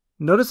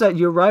 Notice that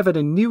you arrive at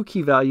a new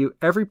key value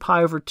every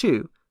pi over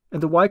 2,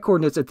 and the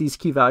y-coordinates at these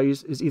key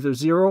values is either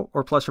 0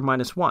 or plus or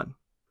minus 1.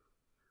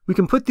 We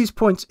can put these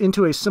points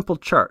into a simple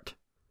chart.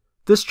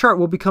 This chart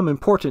will become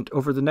important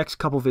over the next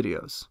couple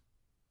videos.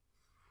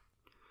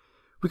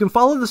 We can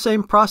follow the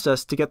same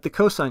process to get the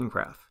cosine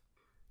graph.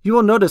 You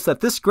will notice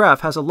that this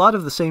graph has a lot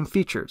of the same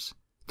features.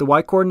 The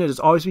y-coordinate is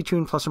always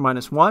between plus or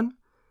minus 1.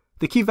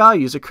 The key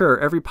values occur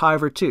every pi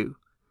over 2.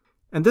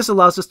 And this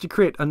allows us to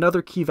create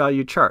another key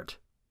value chart.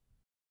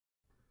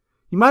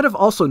 You might have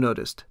also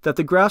noticed that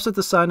the graphs of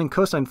the sine and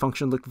cosine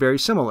function look very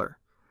similar.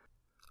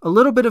 A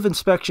little bit of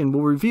inspection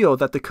will reveal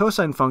that the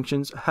cosine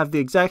functions have the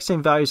exact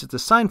same values as the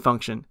sine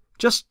function,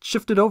 just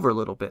shifted over a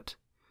little bit.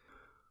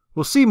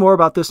 We'll see more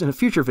about this in a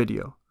future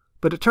video,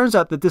 but it turns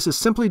out that this is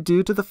simply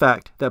due to the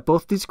fact that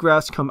both these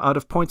graphs come out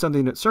of points on the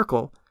unit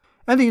circle,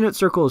 and the unit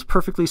circle is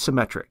perfectly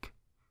symmetric.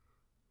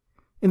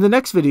 In the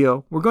next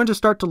video, we're going to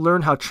start to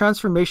learn how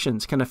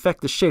transformations can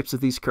affect the shapes of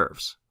these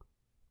curves.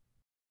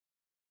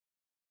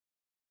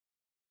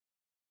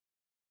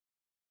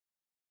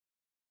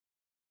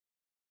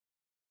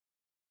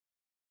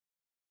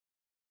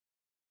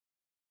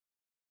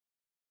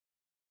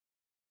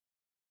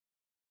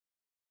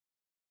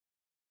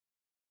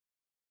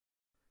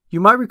 You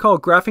might recall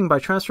graphing by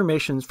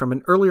transformations from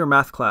an earlier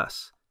math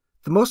class.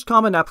 The most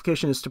common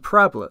application is to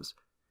parabolas,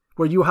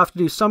 where you will have to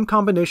do some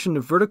combination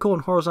of vertical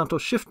and horizontal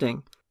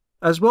shifting,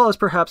 as well as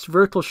perhaps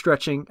vertical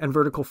stretching and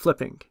vertical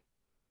flipping.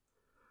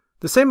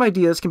 The same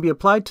ideas can be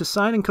applied to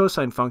sine and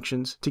cosine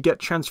functions to get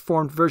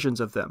transformed versions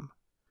of them.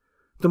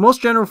 The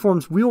most general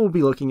forms we will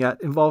be looking at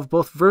involve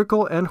both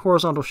vertical and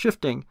horizontal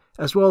shifting,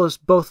 as well as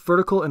both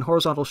vertical and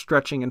horizontal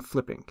stretching and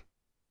flipping.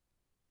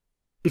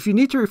 If you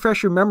need to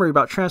refresh your memory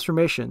about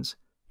transformations,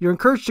 you're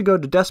encouraged to go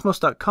to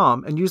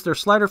Desmos.com and use their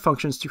slider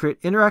functions to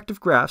create interactive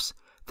graphs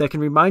that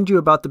can remind you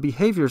about the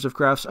behaviors of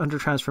graphs under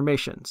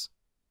transformations.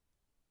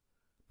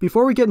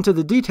 Before we get into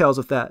the details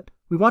of that,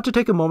 we want to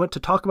take a moment to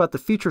talk about the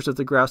features of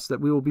the graphs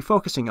that we will be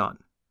focusing on.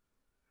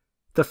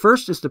 The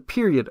first is the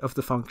period of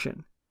the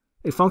function.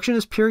 A function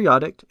is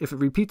periodic if it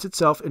repeats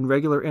itself in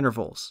regular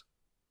intervals.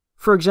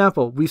 For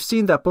example, we've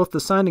seen that both the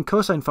sine and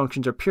cosine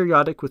functions are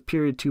periodic with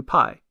period 2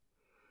 pi.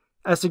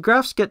 As the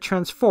graphs get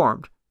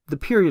transformed, the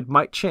period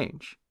might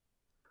change.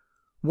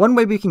 One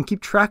way we can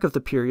keep track of the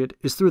period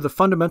is through the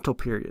fundamental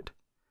period.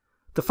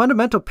 The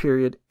fundamental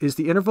period is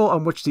the interval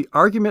on which the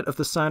argument of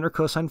the sine or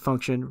cosine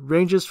function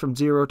ranges from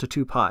 0 to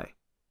 2 pi.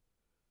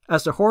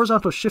 As the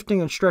horizontal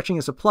shifting and stretching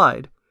is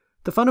applied,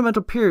 the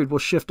fundamental period will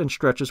shift and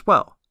stretch as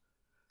well.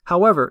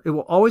 However, it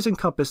will always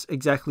encompass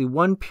exactly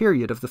one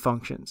period of the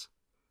functions.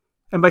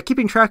 And by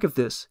keeping track of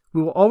this,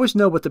 we will always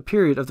know what the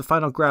period of the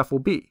final graph will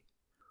be.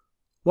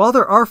 While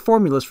there are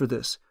formulas for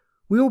this,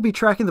 we will be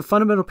tracking the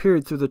fundamental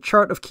period through the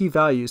chart of key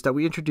values that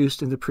we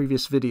introduced in the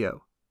previous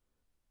video.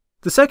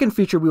 The second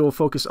feature we will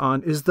focus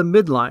on is the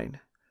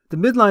midline. The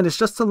midline is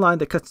just the line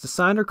that cuts the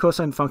sine or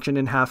cosine function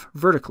in half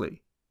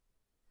vertically.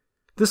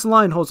 This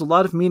line holds a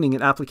lot of meaning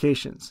in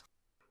applications.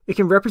 It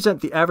can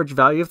represent the average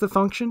value of the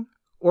function,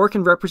 or it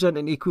can represent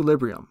an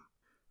equilibrium.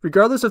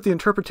 Regardless of the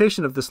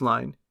interpretation of this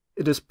line,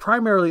 it is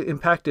primarily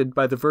impacted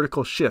by the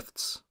vertical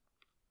shifts.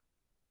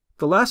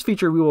 The last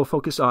feature we will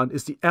focus on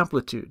is the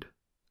amplitude.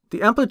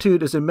 The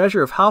amplitude is a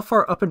measure of how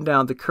far up and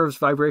down the curve's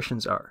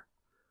vibrations are.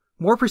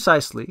 More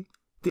precisely,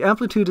 the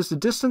amplitude is the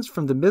distance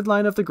from the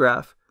midline of the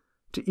graph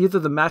to either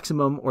the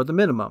maximum or the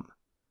minimum.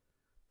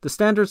 The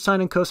standard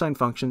sine and cosine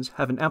functions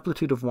have an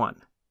amplitude of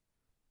 1.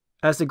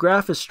 As the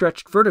graph is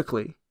stretched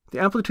vertically, the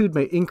amplitude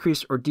may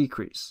increase or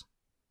decrease.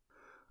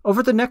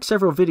 Over the next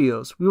several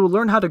videos, we will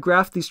learn how to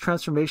graph these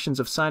transformations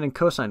of sine and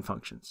cosine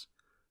functions.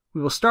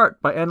 We will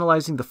start by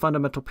analyzing the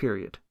fundamental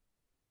period.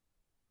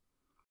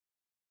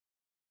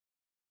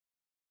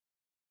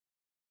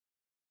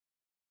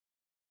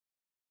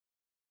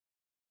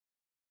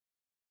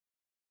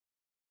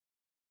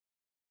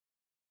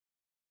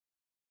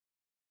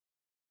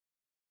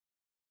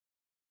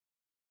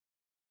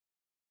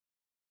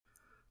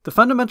 The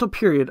fundamental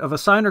period of a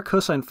sine or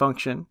cosine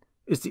function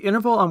is the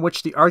interval on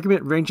which the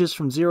argument ranges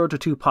from 0 to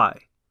 2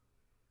 pi.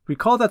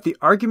 Recall that the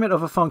argument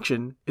of a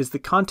function is the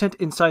content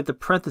inside the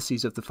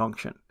parentheses of the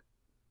function.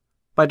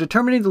 By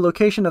determining the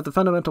location of the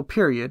fundamental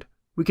period,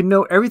 we can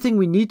know everything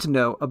we need to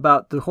know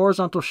about the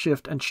horizontal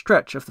shift and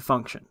stretch of the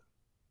function.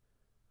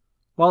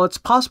 While it's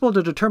possible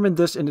to determine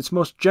this in its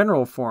most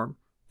general form,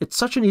 it's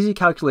such an easy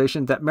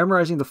calculation that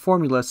memorizing the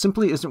formula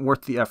simply isn't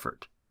worth the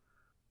effort.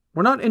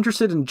 We're not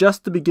interested in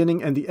just the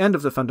beginning and the end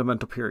of the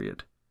fundamental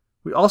period.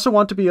 We also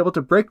want to be able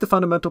to break the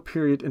fundamental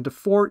period into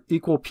 4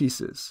 equal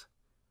pieces.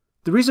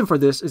 The reason for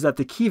this is that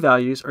the key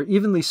values are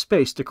evenly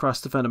spaced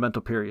across the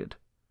fundamental period.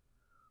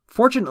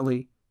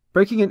 Fortunately,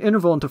 breaking an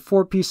interval into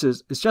 4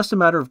 pieces is just a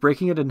matter of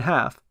breaking it in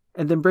half,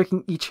 and then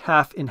breaking each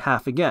half in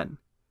half again.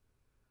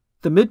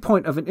 The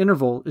midpoint of an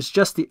interval is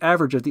just the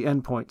average of the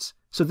endpoints,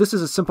 so this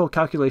is a simple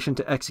calculation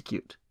to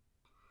execute.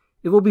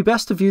 It will be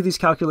best to view these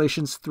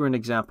calculations through an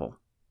example.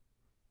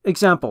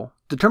 Example: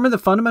 determine the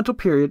fundamental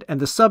period and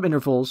the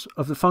subintervals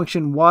of the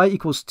function y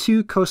equals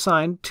 2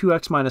 cosine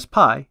 2x minus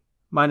pi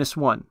minus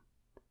 1.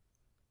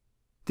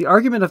 The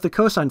argument of the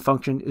cosine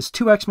function is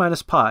 2x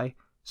minus pi,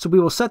 so we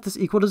will set this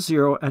equal to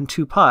 0 and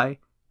 2 pi,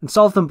 and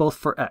solve them both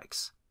for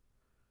x.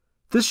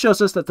 This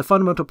shows us that the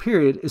fundamental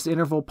period is the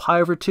interval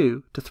pi over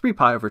 2 to 3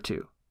 pi over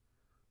 2.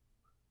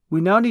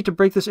 We now need to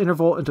break this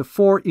interval into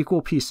 4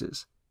 equal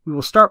pieces. We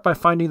will start by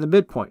finding the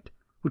midpoint,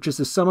 which is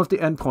the sum of the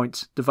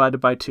endpoints divided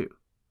by 2.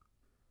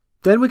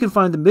 Then we can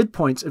find the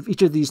midpoints of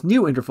each of these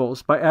new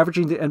intervals by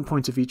averaging the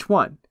endpoints of each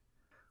one.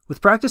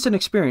 With practice and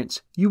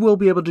experience, you will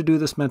be able to do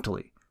this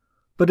mentally,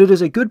 but it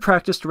is a good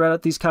practice to write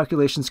out these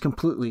calculations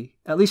completely,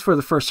 at least for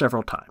the first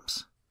several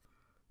times.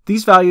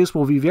 These values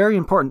will be very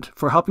important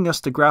for helping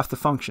us to graph the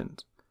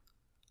functions.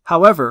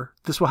 However,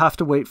 this will have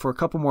to wait for a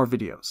couple more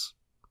videos.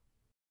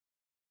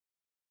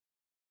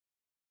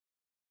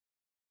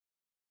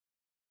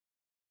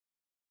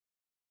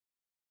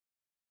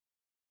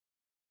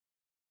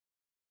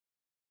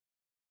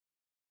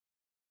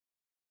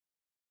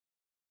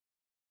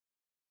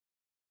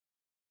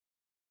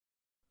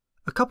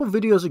 A couple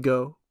videos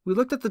ago, we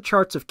looked at the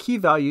charts of key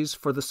values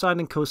for the sine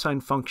and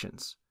cosine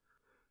functions.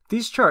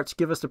 These charts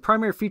give us the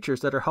primary features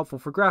that are helpful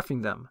for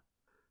graphing them.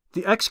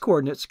 The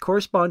x-coordinates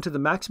correspond to the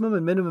maximum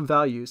and minimum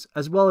values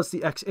as well as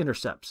the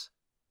x-intercepts.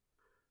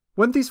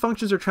 When these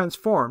functions are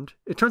transformed,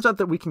 it turns out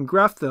that we can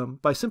graph them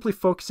by simply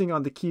focusing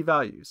on the key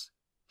values.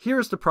 Here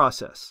is the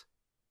process.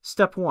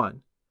 Step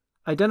 1.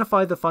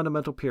 Identify the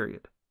fundamental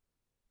period.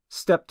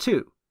 Step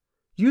 2.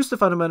 Use the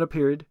fundamental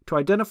period to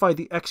identify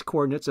the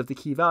x-coordinates of the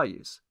key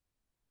values.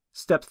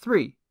 Step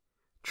 3.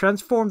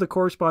 Transform the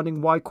corresponding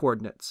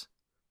y-coordinates.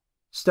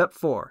 Step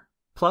 4.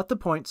 Plot the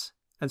points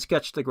and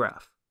sketch the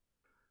graph.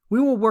 We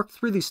will work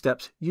through these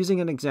steps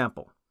using an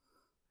example.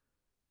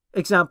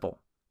 Example.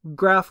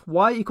 Graph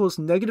y equals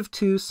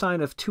 -2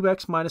 sine of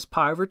 2x minus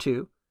pi over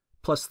 2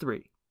 plus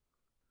 3.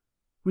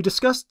 We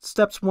discussed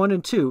steps 1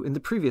 and 2 in the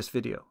previous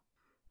video.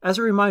 As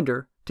a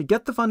reminder, to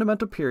get the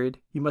fundamental period,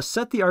 you must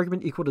set the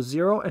argument equal to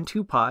 0 and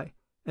 2 pi,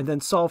 and then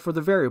solve for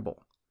the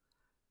variable.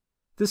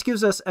 This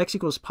gives us x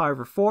equals pi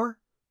over 4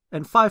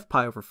 and 5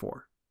 pi over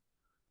 4.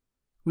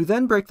 We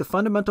then break the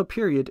fundamental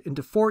period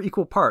into 4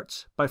 equal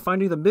parts by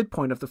finding the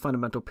midpoint of the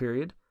fundamental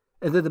period,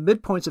 and then the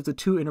midpoints of the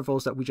two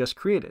intervals that we just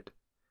created.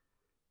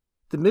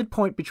 The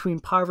midpoint between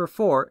pi over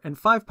 4 and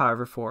 5 pi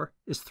over 4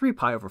 is 3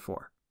 pi over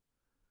 4.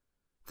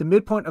 The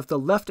midpoint of the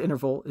left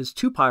interval is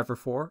 2 pi over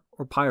 4,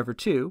 or pi over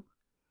 2,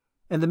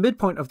 and the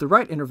midpoint of the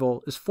right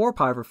interval is 4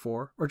 pi over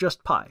 4, or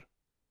just pi.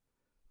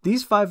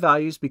 These 5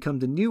 values become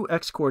the new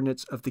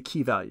x-coordinates of the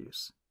key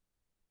values.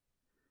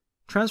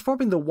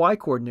 Transforming the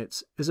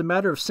y-coordinates is a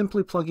matter of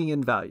simply plugging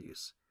in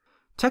values.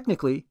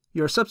 Technically,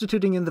 you are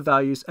substituting in the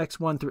values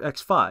x1 through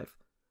x5,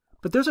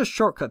 but there's a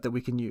shortcut that we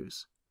can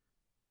use.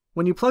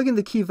 When you plug in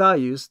the key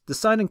values, the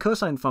sine and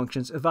cosine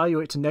functions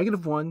evaluate to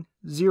 -1,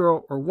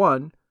 0, or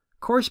 1,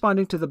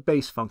 corresponding to the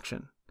base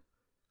function.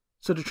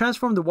 So to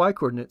transform the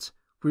y-coordinates,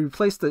 we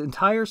replace the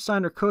entire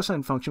sine or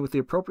cosine function with the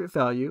appropriate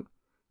value,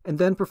 and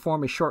then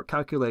perform a short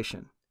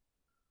calculation.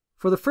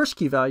 For the first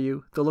key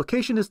value, the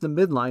location is the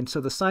midline, so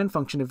the sine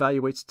function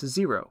evaluates to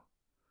 0.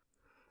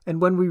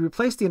 And when we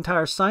replace the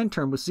entire sine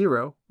term with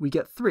 0, we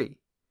get 3.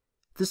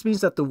 This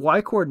means that the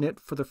y-coordinate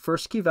for the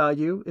first key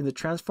value in the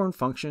transformed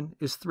function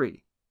is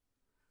 3.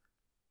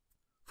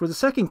 For the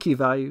second key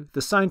value,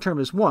 the sine term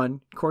is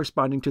 1,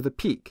 corresponding to the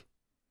peak.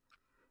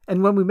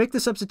 And when we make the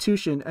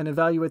substitution and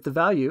evaluate the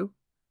value,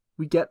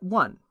 we get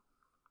 1.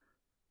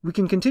 We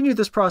can continue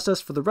this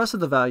process for the rest of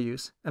the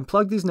values and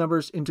plug these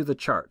numbers into the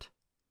chart.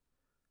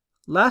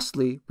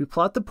 Lastly, we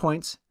plot the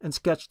points and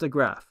sketch the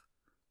graph.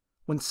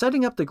 When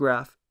setting up the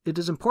graph, it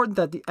is important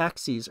that the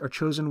axes are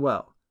chosen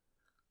well.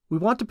 We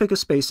want to pick a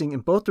spacing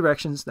in both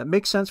directions that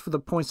makes sense for the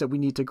points that we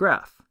need to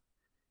graph.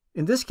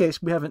 In this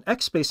case, we have an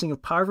x spacing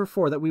of pi over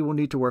 4 that we will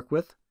need to work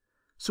with,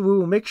 so we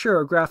will make sure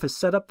our graph is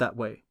set up that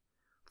way.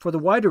 For the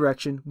y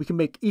direction, we can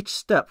make each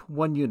step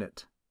 1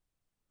 unit.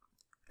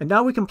 And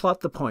now we can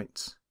plot the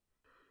points.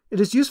 It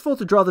is useful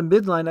to draw the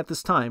midline at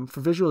this time for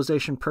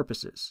visualization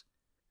purposes.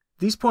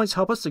 These points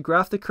help us to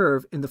graph the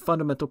curve in the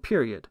fundamental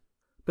period,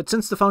 but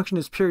since the function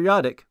is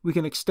periodic, we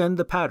can extend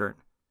the pattern.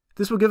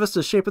 This will give us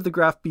the shape of the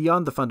graph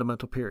beyond the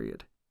fundamental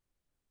period.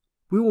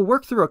 We will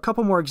work through a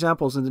couple more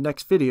examples in the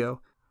next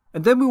video,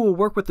 and then we will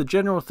work with the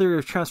general theory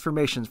of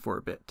transformations for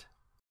a bit.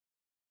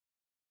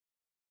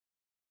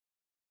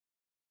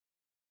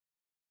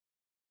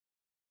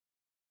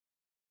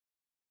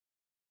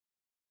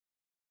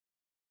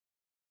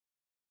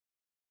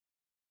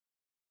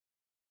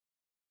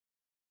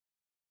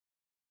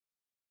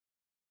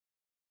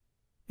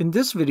 In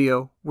this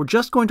video, we're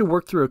just going to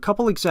work through a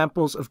couple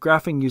examples of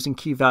graphing using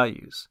key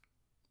values.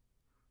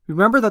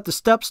 Remember that the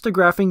steps to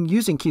graphing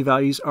using key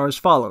values are as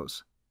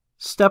follows.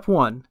 Step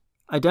 1.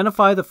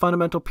 Identify the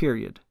fundamental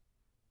period.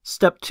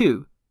 Step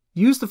 2.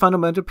 Use the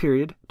fundamental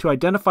period to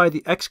identify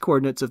the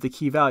x-coordinates of the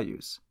key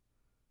values.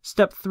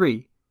 Step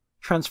 3.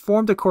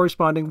 Transform the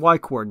corresponding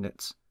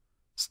y-coordinates.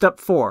 Step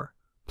 4.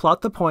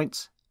 Plot the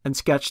points and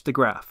sketch the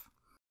graph.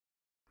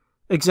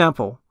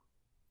 Example.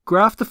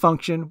 Graph the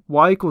function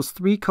y equals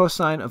 3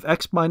 cosine of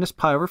x minus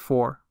pi over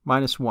 4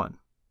 minus 1.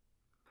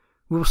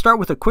 We will start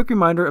with a quick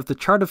reminder of the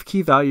chart of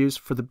key values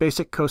for the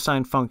basic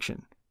cosine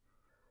function.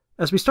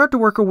 As we start to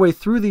work our way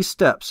through these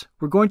steps,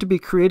 we're going to be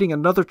creating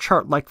another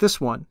chart like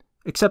this one,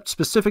 except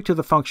specific to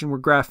the function we're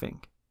graphing.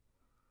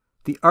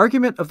 The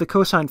argument of the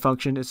cosine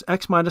function is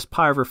x minus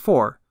pi over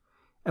 4,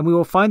 and we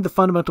will find the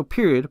fundamental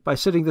period by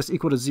setting this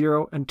equal to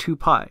 0 and 2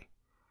 pi.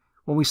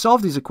 When we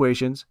solve these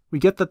equations, we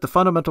get that the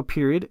fundamental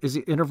period is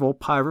the interval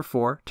pi over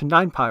 4 to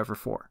 9 pi over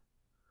 4.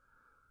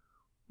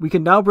 We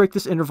can now break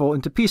this interval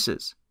into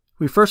pieces.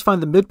 We first find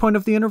the midpoint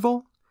of the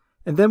interval,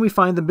 and then we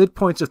find the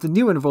midpoints of the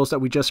new intervals that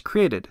we just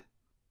created.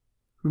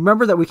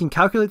 Remember that we can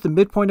calculate the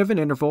midpoint of an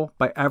interval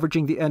by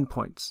averaging the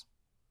endpoints.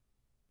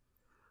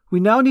 We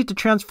now need to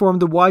transform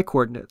the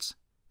y-coordinates.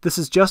 This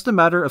is just a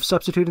matter of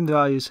substituting the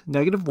values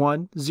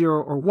 -1,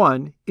 0, or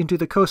 1 into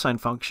the cosine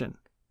function.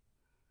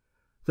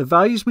 The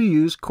values we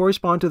use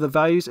correspond to the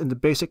values in the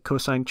basic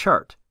cosine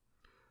chart.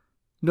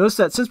 Notice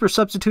that since we're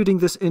substituting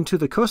this into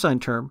the cosine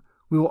term,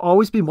 we will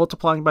always be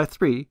multiplying by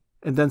 3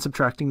 and then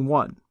subtracting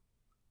 1.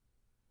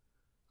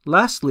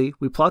 Lastly,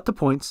 we plot the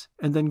points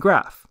and then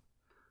graph.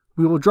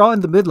 We will draw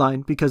in the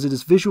midline because it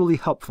is visually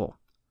helpful.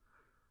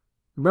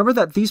 Remember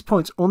that these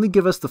points only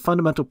give us the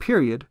fundamental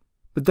period,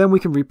 but then we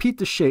can repeat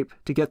the shape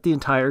to get the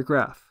entire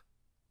graph.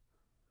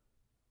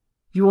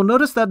 You will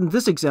notice that in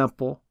this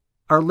example,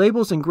 our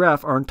labels and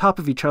graph are on top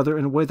of each other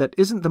in a way that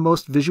isn't the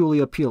most visually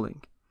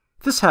appealing.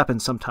 This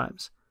happens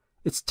sometimes.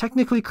 It's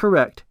technically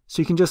correct,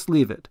 so you can just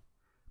leave it.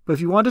 But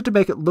if you wanted to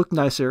make it look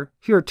nicer,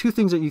 here are two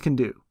things that you can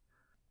do.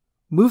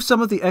 Move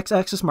some of the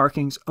x-axis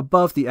markings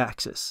above the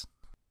axis.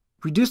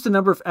 Reduce the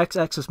number of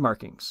x-axis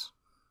markings.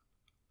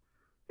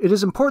 It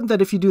is important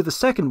that if you do the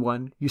second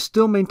one, you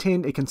still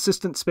maintain a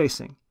consistent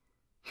spacing.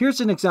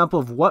 Here's an example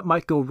of what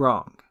might go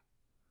wrong.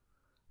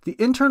 The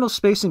internal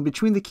spacing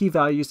between the key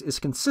values is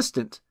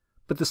consistent,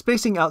 but the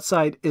spacing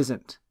outside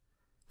isn't.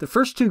 The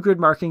first two grid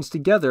markings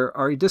together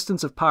are a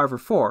distance of pi over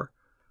 4,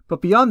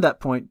 but beyond that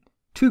point,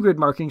 two grid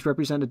markings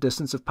represent a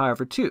distance of pi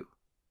over 2.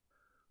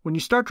 When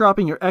you start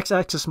dropping your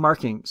x-axis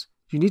markings,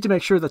 you need to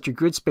make sure that your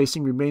grid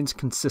spacing remains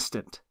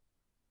consistent.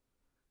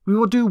 We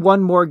will do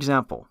one more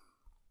example.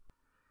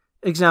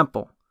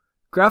 Example: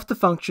 graph the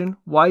function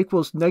y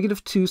equals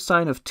 -2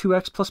 sine of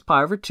 2x plus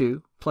pi over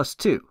 2 plus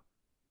 2.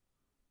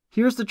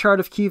 Here's the chart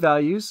of key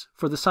values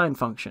for the sine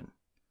function.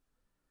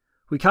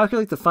 We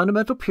calculate the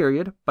fundamental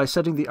period by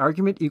setting the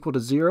argument equal to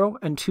 0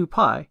 and 2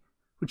 pi,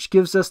 which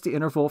gives us the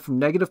interval from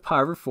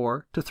 -pi over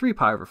 4 to 3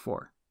 pi over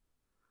 4.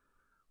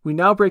 We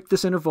now break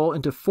this interval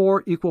into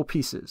 4 equal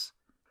pieces.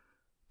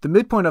 The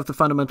midpoint of the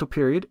fundamental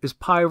period is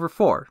pi over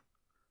 4.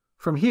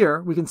 From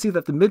here, we can see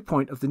that the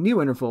midpoint of the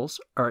new intervals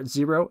are at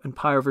 0 and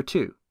pi over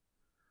 2.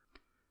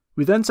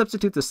 We then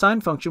substitute the sine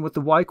function with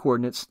the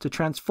y-coordinates to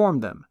transform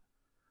them.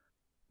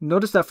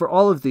 Notice that for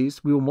all of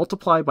these, we will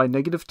multiply by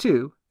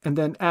 -2 and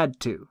then add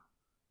 2.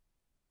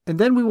 And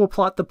then we will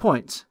plot the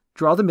points,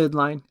 draw the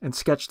midline, and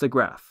sketch the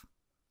graph.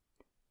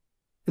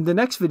 In the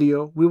next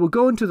video, we will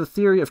go into the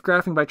theory of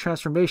graphing by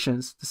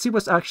transformations to see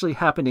what's actually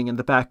happening in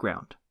the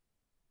background.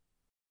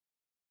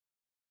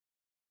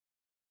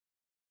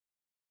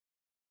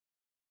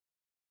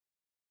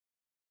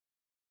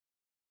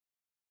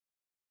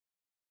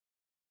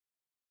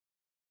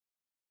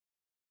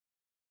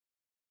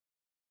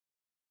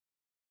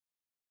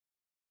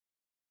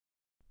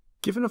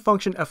 Given a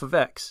function f of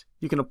x,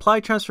 you can apply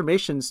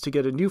transformations to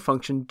get a new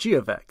function g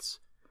of x.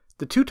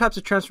 The two types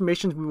of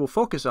transformations we will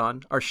focus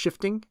on are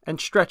shifting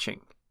and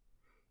stretching.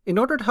 In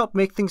order to help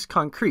make things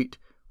concrete,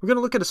 we're going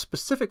to look at a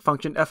specific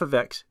function f of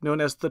x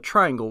known as the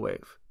triangle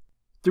wave.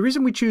 The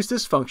reason we choose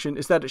this function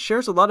is that it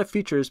shares a lot of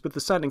features with the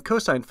sine and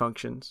cosine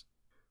functions,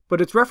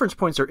 but its reference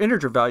points are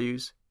integer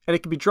values, and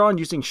it can be drawn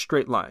using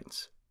straight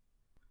lines.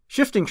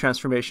 Shifting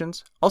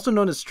transformations, also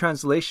known as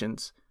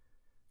translations,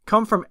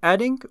 come from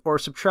adding or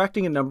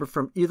subtracting a number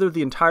from either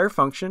the entire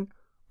function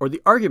or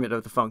the argument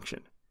of the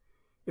function.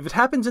 If it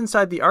happens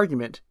inside the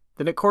argument,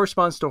 then it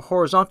corresponds to a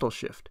horizontal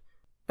shift,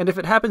 and if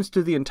it happens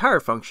to the entire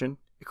function,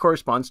 it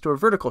corresponds to a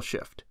vertical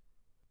shift.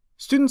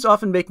 Students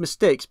often make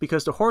mistakes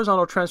because the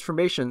horizontal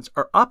transformations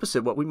are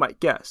opposite what we might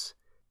guess.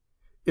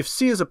 If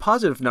c is a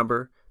positive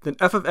number, then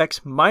f of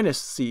x minus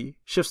c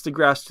shifts the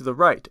graphs to the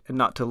right and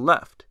not to the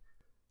left.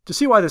 To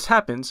see why this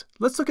happens,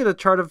 let's look at a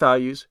chart of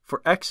values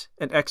for x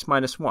and x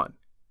minus 1.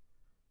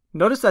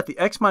 Notice that the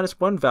x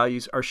minus 1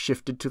 values are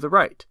shifted to the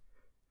right.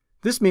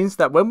 This means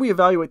that when we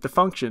evaluate the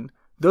function,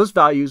 those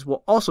values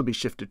will also be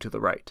shifted to the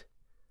right.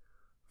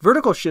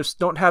 Vertical shifts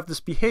don't have this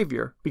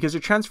behavior because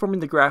you're transforming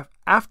the graph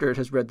after it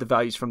has read the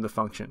values from the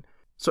function,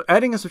 so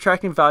adding and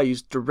subtracting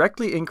values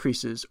directly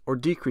increases or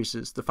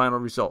decreases the final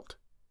result.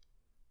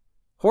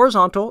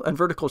 Horizontal and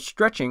vertical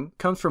stretching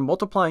comes from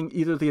multiplying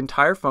either the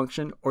entire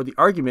function or the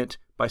argument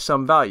by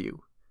some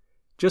value.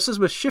 Just as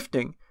with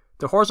shifting,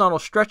 the horizontal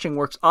stretching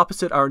works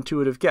opposite our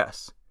intuitive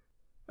guess.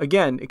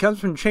 Again, it comes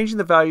from changing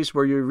the values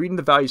where you're reading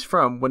the values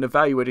from when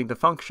evaluating the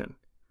function.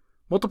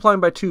 Multiplying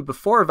by 2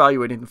 before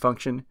evaluating the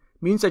function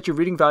means that you're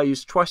reading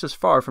values twice as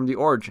far from the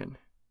origin.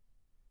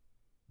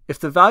 If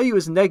the value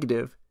is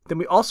negative, then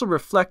we also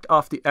reflect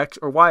off the x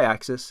or y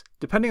axis,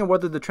 depending on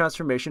whether the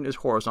transformation is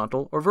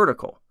horizontal or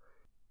vertical.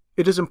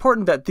 It is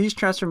important that these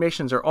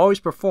transformations are always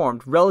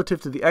performed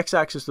relative to the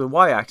x-axis or the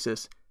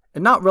y-axis,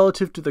 and not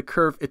relative to the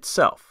curve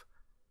itself.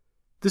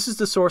 This is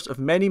the source of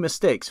many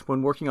mistakes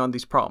when working on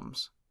these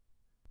problems.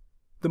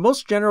 The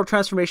most general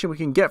transformation we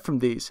can get from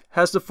these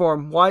has the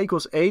form y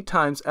equals a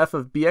times f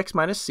of bx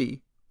minus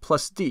c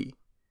plus d.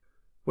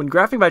 When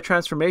graphing by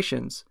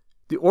transformations,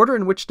 the order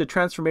in which the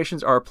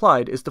transformations are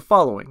applied is the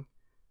following.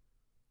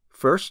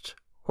 First,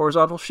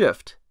 horizontal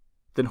shift,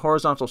 then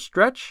horizontal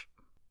stretch,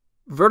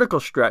 vertical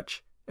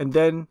stretch, and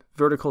then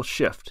vertical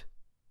shift.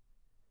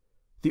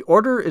 The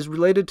order is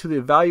related to the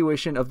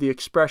evaluation of the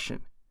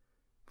expression.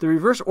 The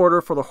reverse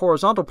order for the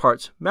horizontal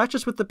parts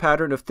matches with the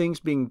pattern of things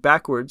being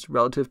backwards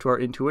relative to our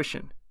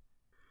intuition.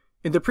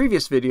 In the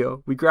previous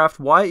video, we graphed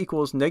y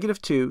equals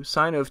negative 2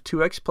 sine of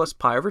 2x plus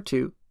pi over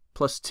 2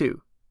 plus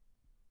 2.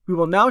 We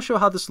will now show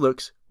how this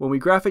looks when we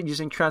graph it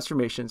using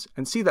transformations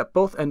and see that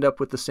both end up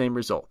with the same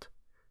result.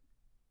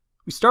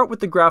 We start with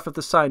the graph of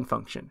the sine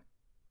function.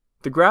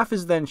 The graph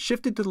is then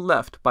shifted to the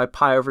left by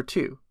pi over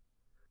 2.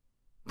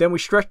 Then we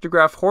stretch the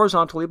graph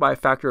horizontally by a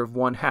factor of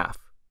 1/2.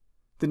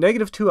 The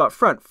negative 2 out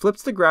front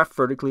flips the graph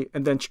vertically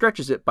and then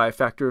stretches it by a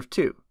factor of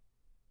 2.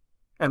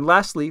 And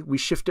lastly, we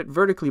shift it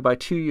vertically by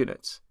 2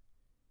 units.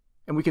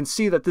 And we can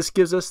see that this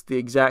gives us the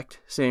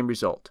exact same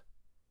result.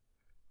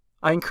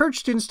 I encourage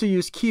students to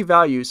use key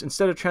values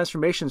instead of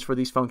transformations for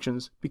these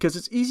functions because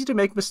it's easy to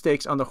make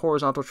mistakes on the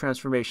horizontal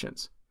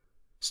transformations.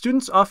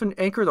 Students often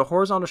anchor the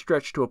horizontal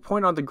stretch to a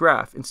point on the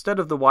graph instead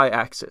of the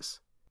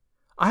y-axis.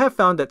 I have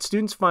found that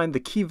students find the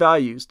key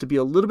values to be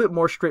a little bit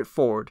more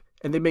straightforward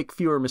and they make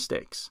fewer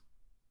mistakes.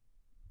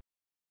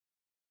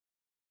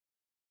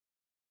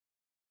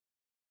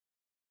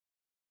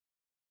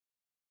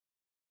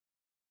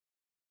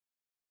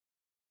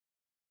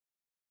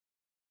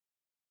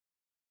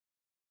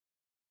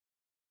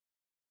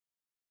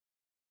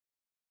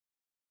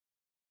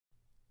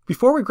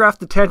 Before we graph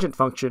the tangent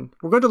function,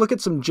 we're going to look at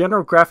some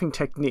general graphing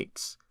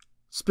techniques.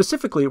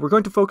 Specifically, we're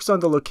going to focus on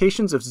the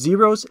locations of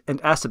zeros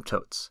and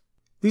asymptotes.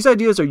 These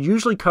ideas are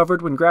usually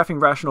covered when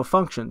graphing rational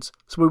functions,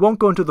 so we won't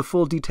go into the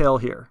full detail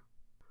here.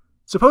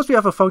 Suppose we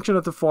have a function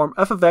of the form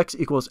f of x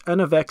equals n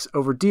of x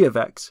over d of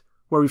x,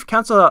 where we've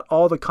cancelled out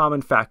all the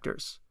common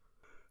factors.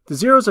 The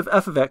zeros of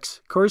f of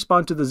x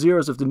correspond to the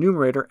zeros of the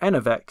numerator n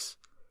of x,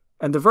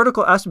 and the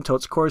vertical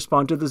asymptotes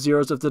correspond to the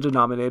zeros of the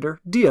denominator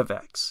d of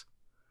x.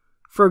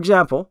 For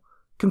example,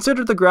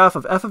 consider the graph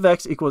of f of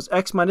x equals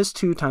x minus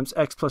 2 times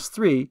x plus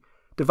 3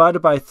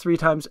 divided by 3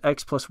 times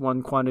x plus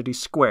 1 quantity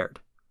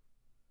squared.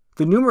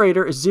 The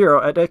numerator is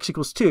 0 at x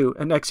equals 2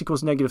 and x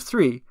equals negative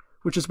 3,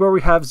 which is where we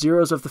have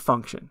zeros of the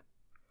function.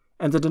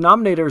 And the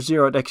denominator is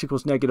 0 at x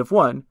equals negative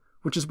 1,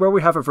 which is where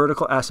we have a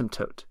vertical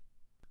asymptote.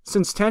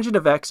 Since tangent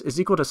of x is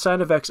equal to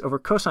sine of x over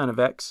cosine of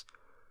x,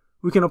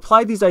 we can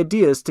apply these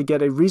ideas to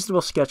get a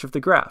reasonable sketch of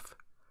the graph.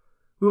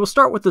 We will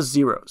start with the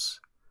zeros.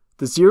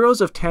 The zeros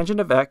of tangent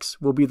of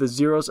x will be the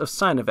zeros of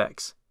sine of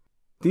x.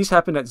 These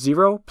happen at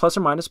 0, plus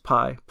or minus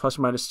pi, plus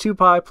or minus 2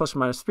 pi, plus or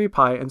minus 3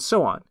 pi, and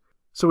so on.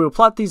 So we will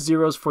plot these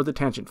zeros for the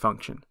tangent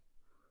function.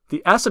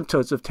 The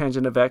asymptotes of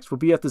tangent of x will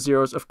be at the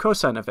zeros of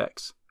cosine of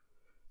x.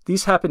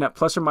 These happen at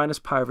plus or minus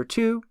pi over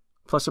 2,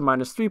 plus or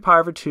minus 3 pi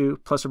over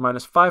 2, plus or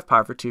minus 5 pi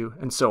over 2,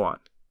 and so on.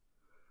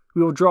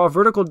 We will draw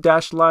vertical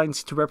dashed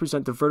lines to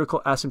represent the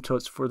vertical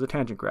asymptotes for the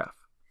tangent graph.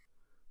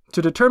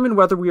 To determine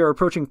whether we are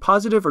approaching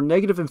positive or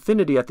negative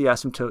infinity at the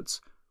asymptotes,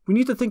 we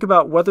need to think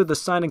about whether the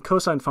sine and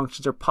cosine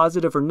functions are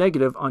positive or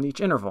negative on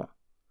each interval.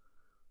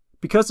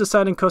 Because the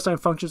sine and cosine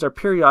functions are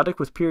periodic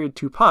with period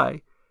 2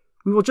 pi,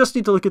 we will just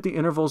need to look at the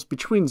intervals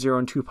between 0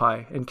 and 2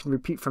 pi and can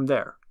repeat from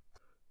there.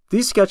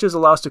 These sketches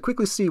allow us to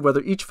quickly see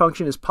whether each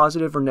function is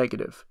positive or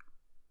negative.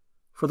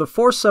 For the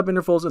 4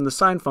 subintervals in the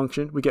sine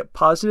function, we get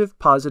positive,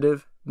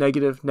 positive,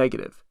 negative,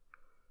 negative.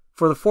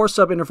 For the 4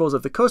 subintervals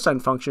of the cosine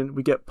function,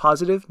 we get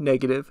positive,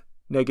 negative,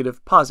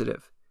 negative,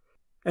 positive.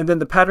 And then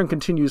the pattern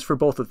continues for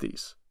both of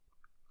these.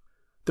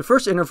 The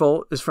first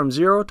interval is from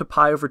 0 to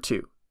pi over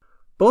 2.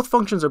 Both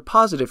functions are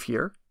positive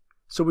here,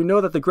 so we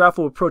know that the graph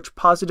will approach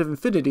positive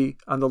infinity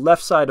on the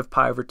left side of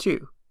pi over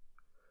 2.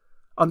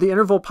 On the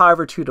interval pi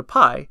over 2 to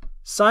pi,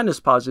 sine is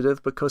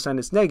positive but cosine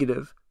is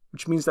negative,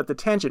 which means that the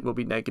tangent will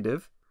be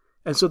negative,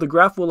 and so the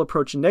graph will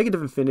approach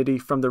negative infinity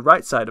from the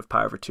right side of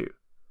pi over 2.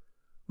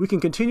 We can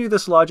continue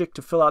this logic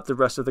to fill out the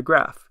rest of the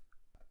graph.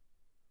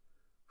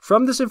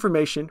 From this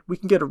information, we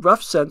can get a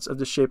rough sense of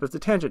the shape of the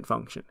tangent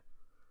function.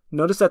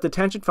 Notice that the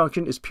tangent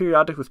function is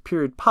periodic with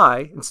period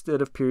pi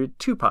instead of period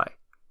 2 pi.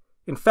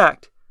 In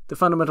fact, the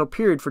fundamental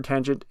period for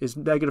tangent is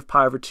negative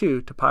pi over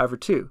 2 to pi over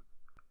 2.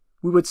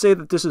 We would say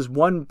that this is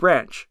one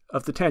branch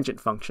of the tangent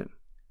function.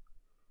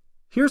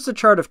 Here's the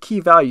chart of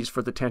key values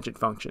for the tangent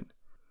function.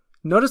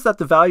 Notice that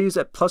the values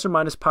at plus or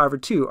minus pi over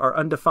 2 are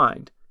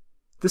undefined.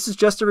 This is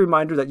just a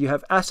reminder that you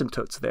have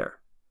asymptotes there.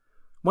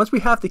 Once we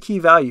have the key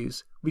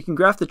values, we can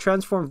graph the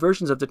transformed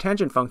versions of the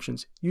tangent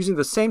functions using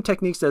the same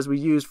techniques as we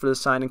used for the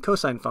sine and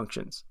cosine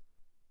functions.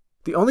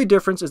 The only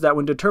difference is that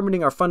when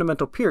determining our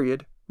fundamental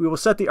period, we will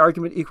set the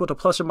argument equal to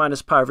plus or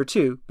minus pi over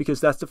 2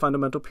 because that's the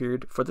fundamental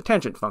period for the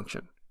tangent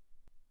function.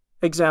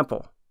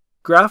 Example: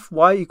 Graph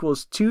y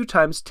equals 2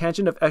 times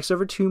tangent of x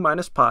over 2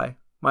 minus pi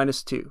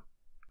minus 2.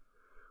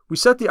 We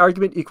set the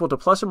argument equal to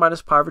plus or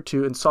minus pi over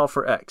 2 and solve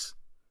for x.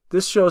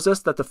 This shows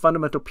us that the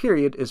fundamental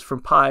period is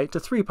from pi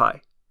to 3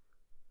 pi.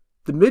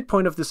 The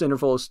midpoint of this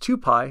interval is 2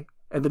 pi,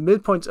 and the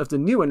midpoints of the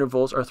new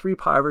intervals are 3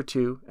 pi over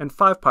 2 and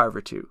 5 pi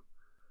over 2.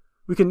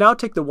 We can now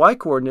take the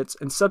y-coordinates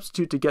and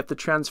substitute to get the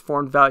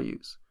transformed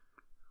values.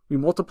 We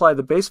multiply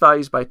the base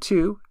values by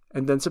 2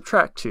 and then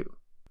subtract 2.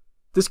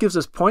 This gives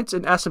us points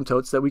and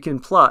asymptotes that we can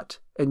plot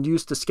and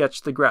use to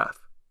sketch the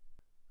graph.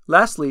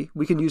 Lastly,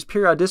 we can use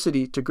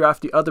periodicity to graph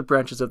the other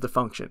branches of the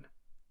function.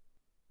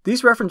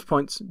 These reference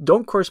points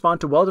don't correspond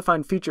to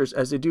well-defined features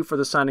as they do for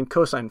the sine and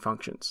cosine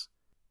functions.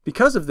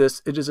 Because of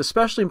this, it is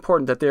especially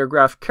important that they are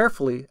graphed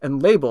carefully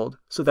and labeled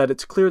so that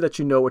it's clear that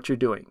you know what you're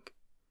doing.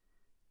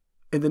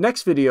 In the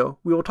next video,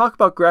 we will talk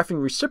about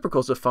graphing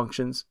reciprocals of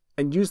functions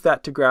and use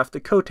that to graph the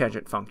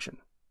cotangent function.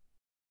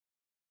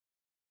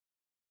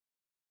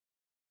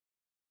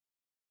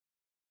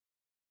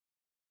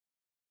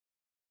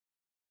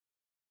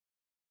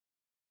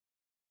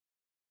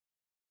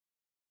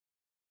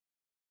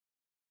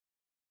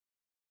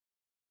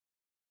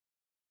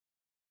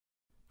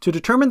 To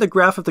determine the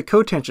graph of the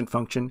cotangent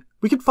function,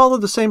 we can follow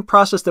the same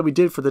process that we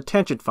did for the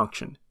tangent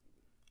function.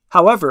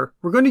 However,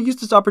 we're going to use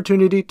this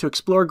opportunity to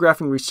explore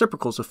graphing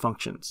reciprocals of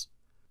functions.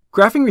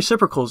 Graphing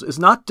reciprocals is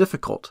not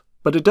difficult,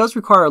 but it does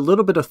require a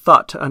little bit of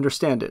thought to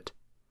understand it.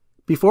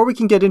 Before we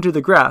can get into the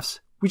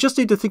graphs, we just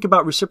need to think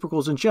about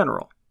reciprocals in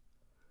general.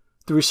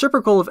 The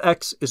reciprocal of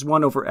x is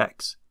 1 over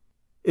x.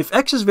 If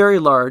x is very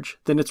large,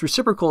 then its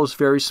reciprocal is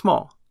very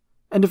small.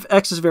 And if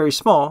x is very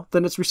small,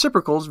 then its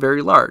reciprocal is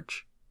very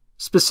large.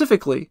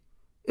 Specifically,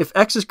 if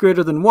x is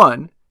greater than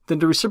 1, then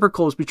the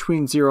reciprocal is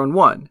between 0 and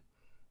 1.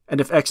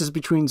 And if x is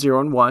between 0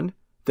 and 1,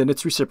 then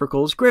its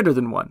reciprocal is greater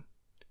than 1.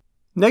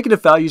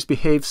 Negative values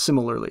behave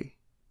similarly.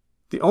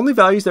 The only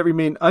values that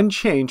remain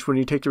unchanged when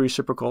you take the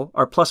reciprocal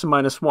are plus and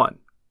minus 1.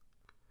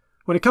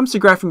 When it comes to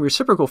graphing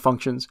reciprocal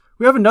functions,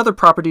 we have another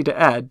property to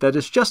add that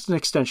is just an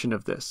extension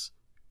of this.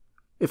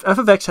 If f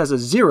of x has a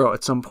 0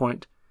 at some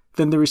point,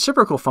 then the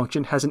reciprocal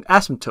function has an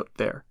asymptote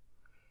there.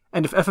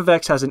 And if f of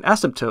x has an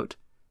asymptote,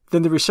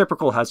 then the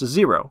reciprocal has a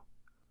 0.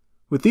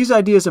 With these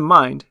ideas in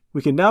mind,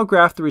 we can now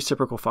graph the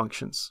reciprocal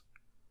functions.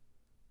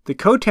 The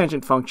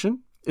cotangent function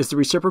is the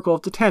reciprocal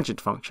of the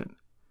tangent function,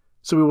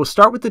 so we will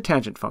start with the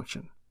tangent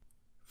function.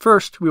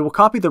 First, we will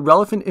copy the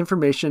relevant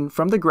information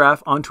from the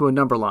graph onto a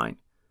number line.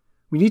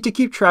 We need to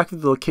keep track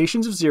of the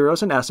locations of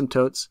zeros and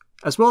asymptotes,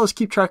 as well as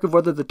keep track of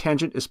whether the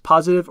tangent is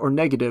positive or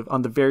negative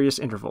on the various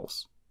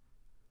intervals.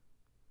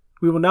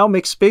 We will now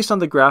make space on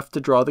the graph to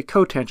draw the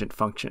cotangent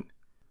function.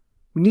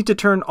 We need to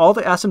turn all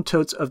the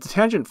asymptotes of the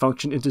tangent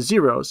function into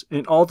zeros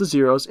and all the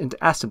zeros into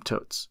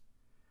asymptotes.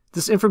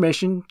 This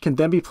information can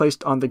then be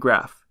placed on the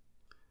graph.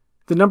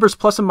 The numbers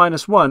plus and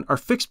minus 1 are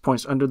fixed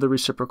points under the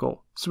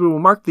reciprocal, so we will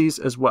mark these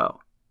as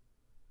well.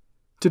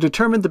 To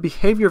determine the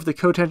behavior of the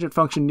cotangent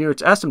function near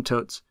its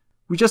asymptotes,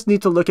 we just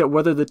need to look at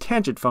whether the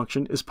tangent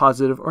function is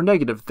positive or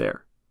negative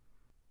there.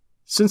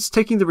 Since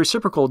taking the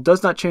reciprocal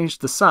does not change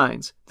the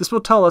signs, this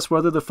will tell us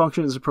whether the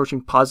function is approaching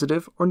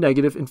positive or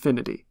negative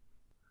infinity.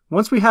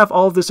 Once we have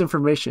all of this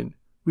information,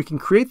 we can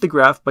create the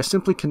graph by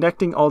simply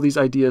connecting all these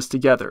ideas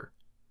together.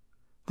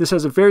 This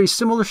has a very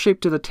similar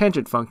shape to the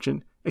tangent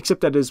function,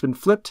 except that it has been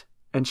flipped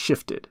and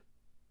shifted.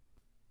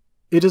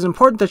 It is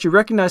important that you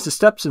recognize the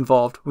steps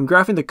involved when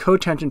graphing the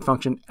cotangent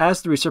function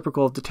as the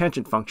reciprocal of the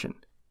tangent function.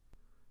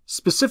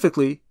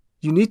 Specifically,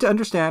 you need to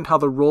understand how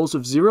the roles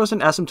of zeros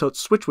and asymptotes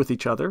switch with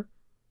each other,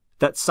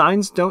 that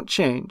signs don't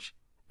change,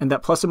 and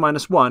that plus and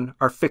minus 1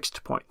 are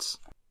fixed points.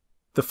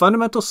 The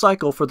fundamental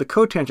cycle for the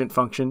cotangent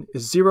function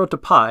is 0 to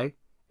pi,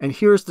 and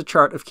here is the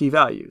chart of key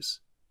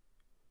values.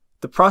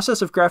 The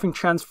process of graphing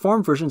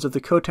transformed versions of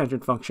the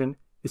cotangent function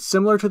is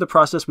similar to the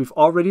process we've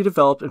already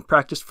developed and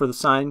practiced for the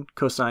sine,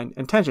 cosine,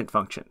 and tangent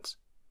functions.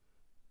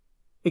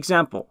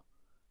 Example: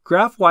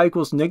 graph y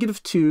equals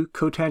 -2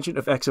 cotangent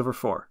of x over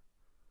 4.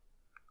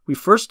 We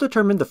first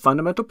determine the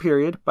fundamental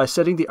period by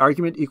setting the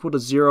argument equal to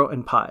 0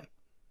 and pi.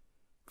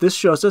 This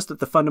shows us that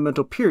the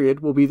fundamental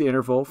period will be the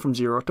interval from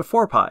 0 to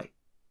 4 pi.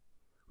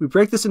 We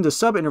break this into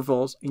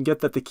subintervals and get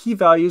that the key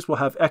values will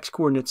have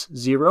x-coordinates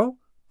 0,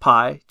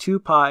 pi, 2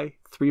 pi,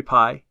 3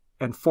 pi,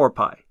 and 4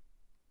 pi.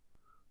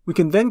 We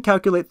can then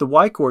calculate the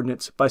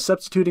y-coordinates by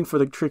substituting for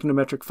the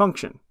trigonometric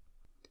function.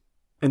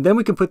 And then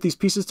we can put these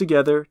pieces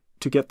together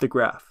to get the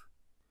graph.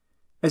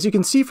 As you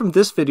can see from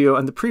this video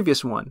and the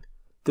previous one,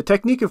 the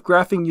technique of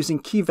graphing using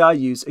key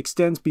values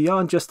extends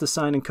beyond just the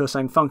sine and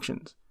cosine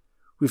functions.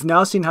 We've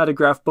now seen how to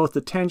graph both the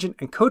tangent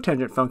and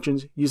cotangent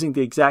functions using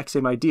the exact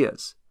same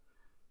ideas.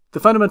 The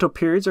fundamental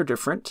periods are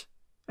different,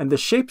 and the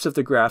shapes of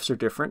the graphs are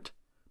different,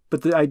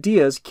 but the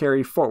ideas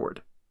carry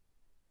forward.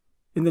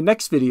 In the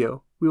next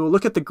video, we will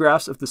look at the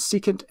graphs of the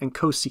secant and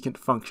cosecant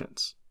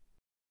functions.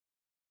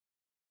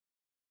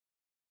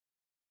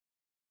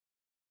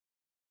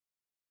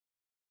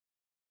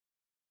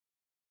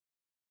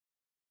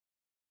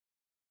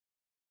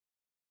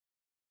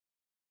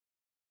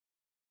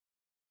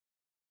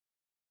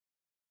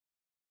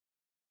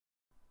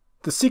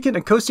 The secant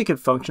and cosecant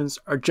functions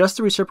are just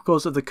the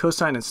reciprocals of the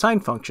cosine and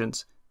sine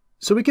functions,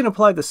 so we can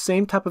apply the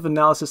same type of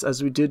analysis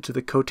as we did to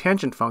the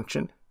cotangent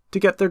function to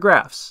get their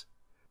graphs.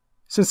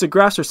 Since the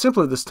graphs are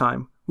simpler this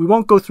time, we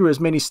won't go through as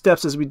many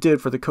steps as we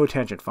did for the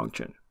cotangent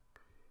function.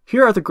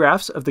 Here are the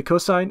graphs of the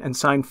cosine and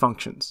sine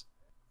functions.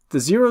 The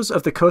zeros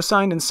of the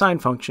cosine and sine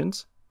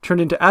functions turned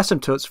into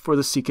asymptotes for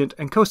the secant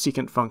and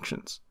cosecant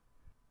functions.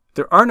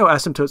 There are no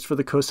asymptotes for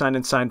the cosine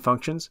and sine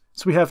functions,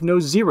 so we have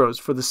no zeros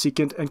for the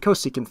secant and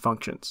cosecant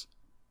functions.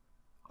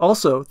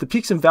 Also, the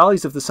peaks and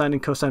valleys of the sine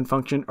and cosine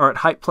function are at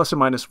height plus or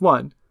minus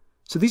 1,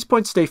 so these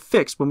points stay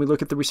fixed when we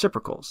look at the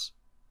reciprocals.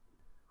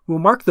 We'll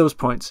mark those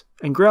points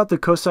and gray out the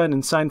cosine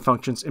and sine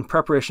functions in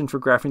preparation for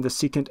graphing the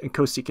secant and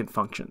cosecant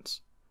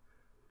functions.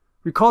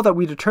 Recall that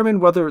we determine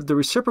whether the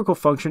reciprocal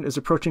function is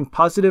approaching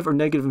positive or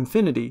negative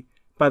infinity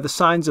by the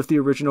signs of the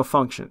original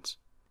functions.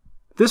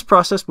 This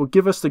process will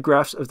give us the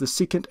graphs of the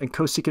secant and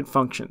cosecant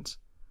functions.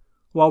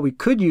 While we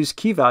could use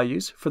key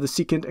values for the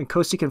secant and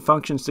cosecant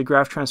functions to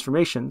graph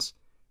transformations,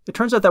 it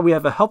turns out that we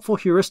have a helpful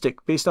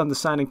heuristic based on the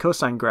sine and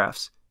cosine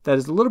graphs that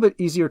is a little bit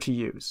easier to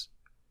use.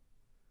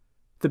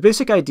 The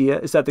basic idea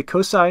is that the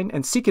cosine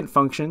and secant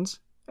functions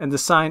and the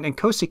sine and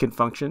cosecant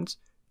functions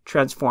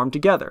transform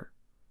together.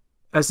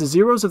 As the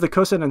zeros of the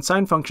cosine and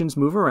sine functions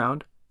move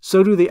around,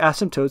 so do the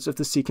asymptotes of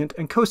the secant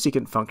and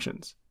cosecant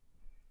functions.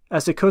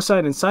 As the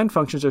cosine and sine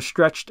functions are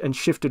stretched and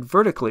shifted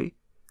vertically,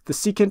 the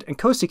secant and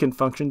cosecant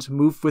functions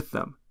move with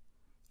them.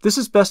 This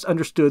is best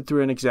understood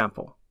through an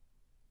example.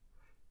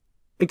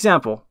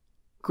 Example: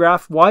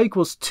 graph y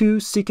equals 2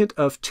 secant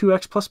of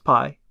 2x plus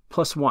pi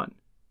plus 1.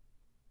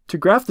 To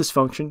graph this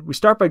function, we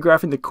start by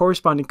graphing the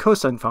corresponding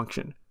cosine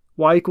function,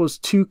 y equals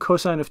 2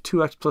 cosine of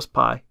 2x plus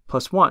pi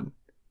plus 1.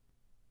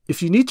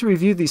 If you need to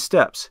review these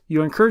steps,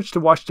 you are encouraged to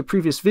watch the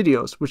previous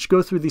videos which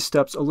go through these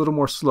steps a little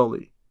more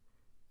slowly.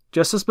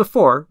 Just as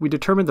before, we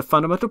determine the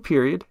fundamental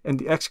period and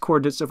the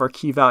x-coordinates of our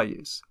key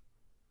values.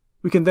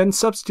 We can then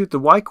substitute the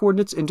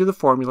y-coordinates into the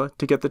formula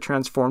to get the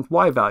transformed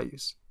y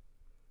values.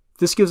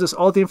 This gives us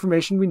all the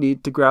information we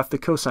need to graph the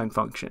cosine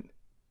function.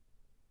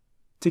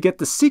 To get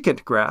the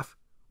secant graph,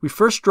 we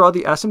first draw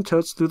the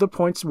asymptotes through the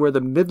points where the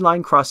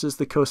midline crosses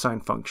the cosine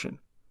function.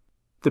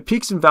 The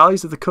peaks and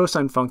valleys of the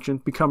cosine function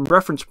become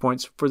reference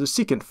points for the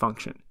secant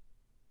function.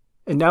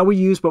 And now we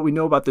use what we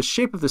know about the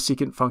shape of the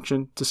secant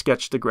function to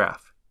sketch the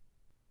graph.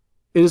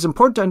 It is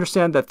important to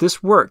understand that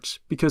this works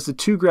because the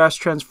two graphs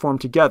transform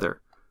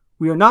together.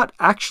 We are not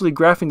actually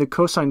graphing the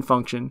cosine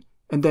function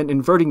and then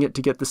inverting it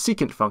to get the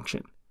secant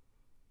function.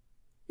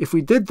 If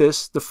we did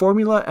this, the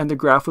formula and the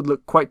graph would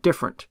look quite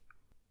different.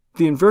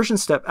 The inversion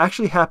step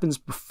actually happens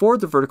before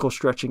the vertical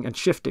stretching and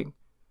shifting,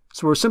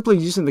 so we're simply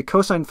using the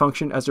cosine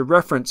function as a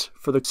reference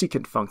for the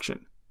secant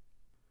function.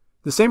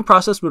 The same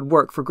process would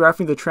work for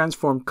graphing the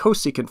transformed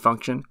cosecant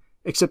function,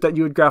 except that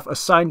you would graph a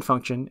sine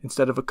function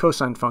instead of a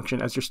cosine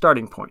function as your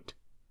starting point.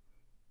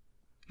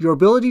 Your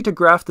ability to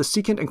graph the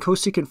secant and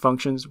cosecant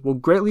functions will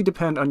greatly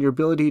depend on your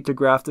ability to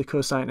graph the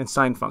cosine and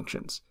sine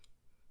functions.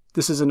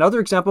 This is another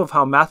example of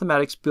how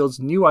mathematics builds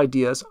new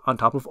ideas on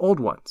top of old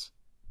ones.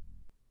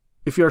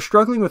 If you are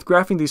struggling with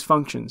graphing these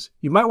functions,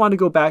 you might want to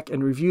go back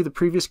and review the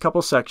previous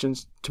couple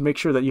sections to make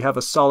sure that you have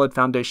a solid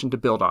foundation to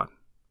build on.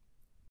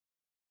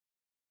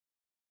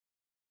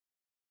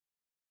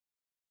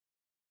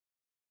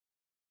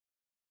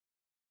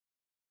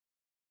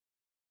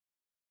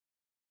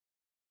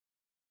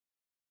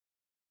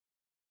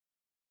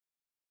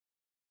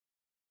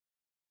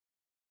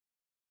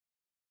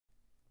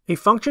 A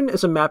function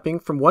is a mapping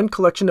from one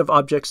collection of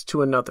objects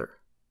to another.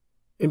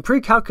 In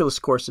pre-calculus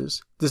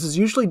courses, this is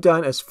usually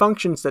done as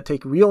functions that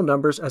take real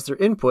numbers as their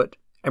input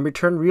and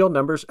return real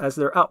numbers as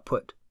their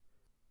output.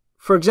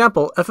 For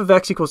example, f of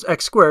x equals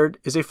x squared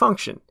is a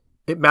function.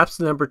 It maps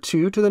the number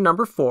 2 to the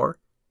number 4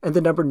 and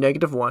the number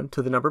 -1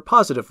 to the number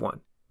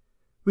 +1.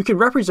 We can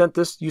represent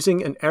this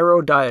using an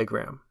arrow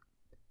diagram.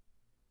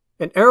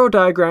 An arrow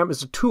diagram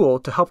is a tool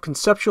to help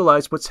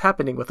conceptualize what's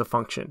happening with a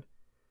function.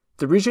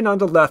 The region on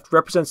the left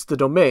represents the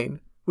domain,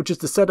 which is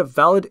the set of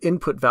valid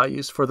input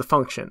values for the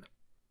function.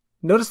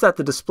 Notice that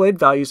the displayed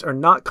values are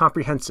not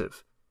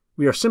comprehensive.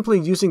 We are simply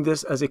using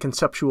this as a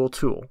conceptual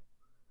tool.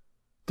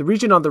 The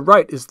region on the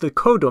right is the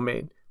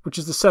codomain, which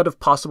is the set of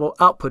possible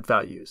output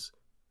values.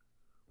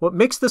 What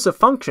makes this a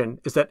function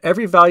is that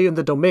every value in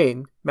the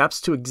domain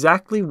maps to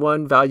exactly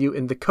one value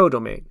in the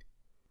codomain.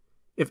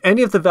 If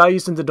any of the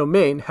values in the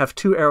domain have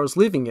two arrows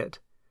leaving it,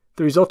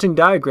 the resulting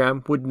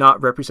diagram would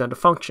not represent a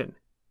function.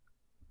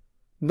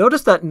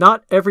 Notice that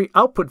not every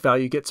output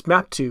value gets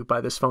mapped to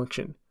by this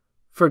function.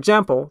 For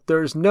example,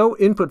 there is no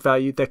input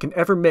value that can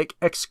ever make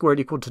x squared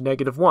equal to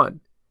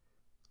 -1.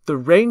 The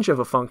range of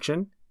a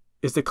function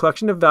is the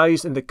collection of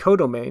values in the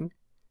codomain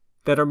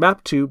that are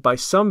mapped to by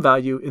some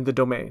value in the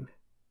domain.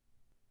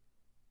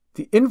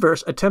 The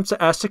inverse attempts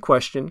to ask the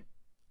question,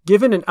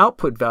 given an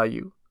output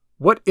value,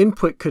 what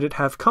input could it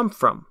have come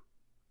from?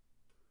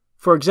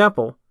 For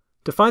example,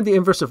 to find the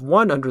inverse of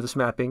 1 under this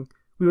mapping,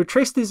 we would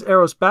trace these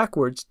arrows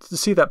backwards to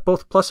see that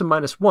both plus and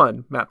minus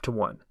 1 map to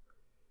 1.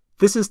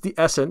 This is the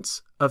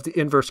essence of the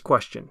inverse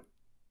question.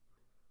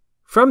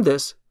 From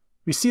this,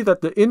 we see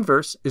that the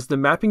inverse is the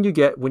mapping you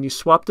get when you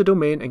swap the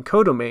domain and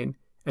codomain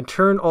and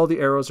turn all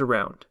the arrows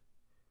around.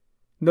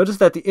 Notice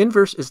that the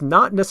inverse is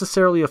not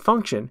necessarily a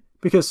function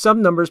because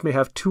some numbers may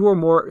have 2 or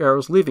more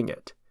arrows leaving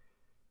it.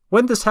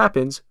 When this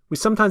happens, we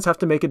sometimes have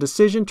to make a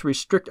decision to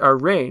restrict our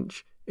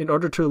range in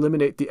order to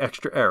eliminate the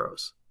extra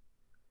arrows.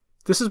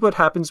 This is what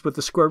happens with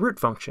the square root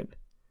function.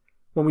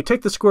 When we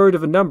take the square root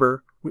of a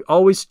number, we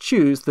always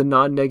choose the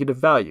non-negative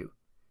value.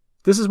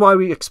 This is why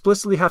we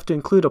explicitly have to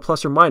include a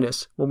plus or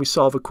minus when we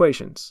solve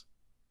equations.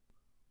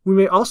 We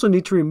may also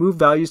need to remove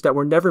values that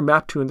were never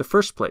mapped to in the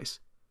first place.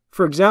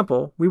 For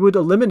example, we would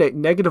eliminate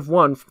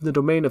 -1 from the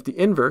domain of the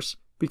inverse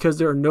because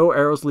there are no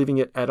arrows leaving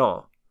it at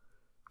all.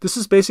 This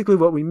is basically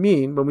what we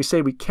mean when we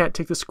say we can't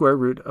take the square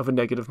root of a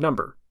negative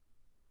number.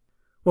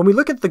 When we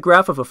look at the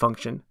graph of a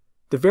function,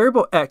 the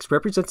variable x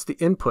represents the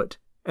input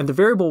and the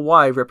variable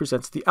y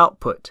represents the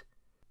output.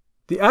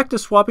 The act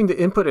of swapping the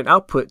input and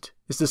output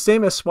is the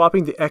same as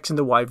swapping the x and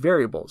the y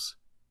variables.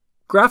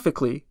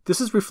 Graphically,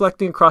 this is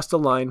reflecting across the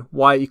line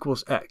y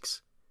equals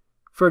x.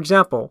 For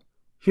example,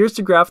 here's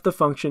the graph of the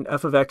function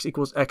f of x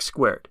equals x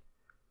squared.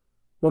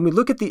 When we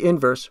look at the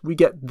inverse, we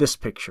get this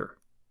picture.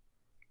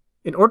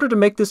 In order to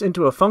make this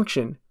into a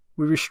function,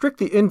 we restrict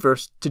the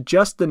inverse to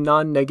just the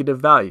non-negative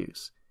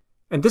values.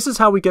 And this is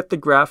how we get the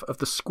graph of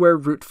the square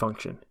root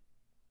function.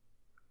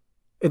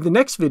 In the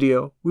next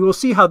video, we will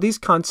see how these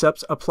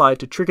concepts apply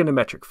to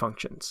trigonometric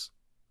functions.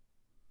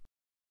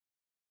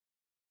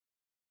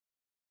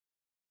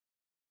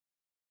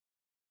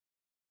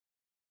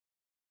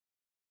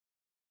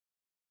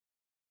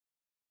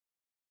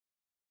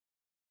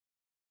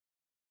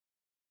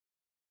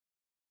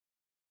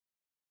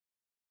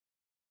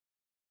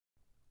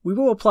 We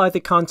will apply the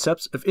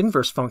concepts of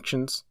inverse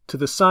functions to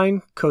the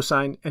sine,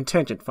 cosine, and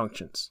tangent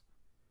functions.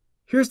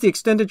 Here's the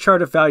extended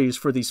chart of values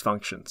for these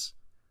functions.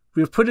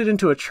 We have put it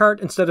into a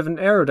chart instead of an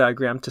arrow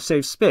diagram to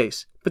save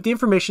space, but the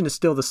information is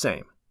still the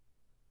same.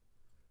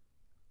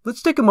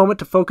 Let's take a moment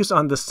to focus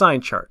on the sine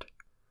chart.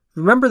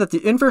 Remember that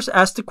the inverse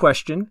asks the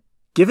question,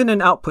 given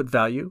an output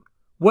value,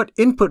 what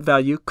input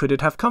value could it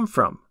have come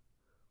from?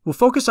 We'll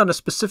focus on a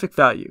specific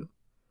value.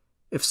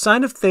 If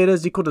sine of theta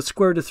is equal to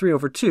square root of 3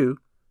 over 2,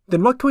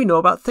 then what can we know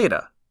about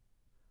theta?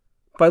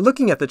 By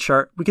looking at the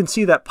chart, we can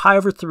see that pi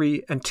over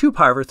 3 and 2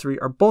 pi over 3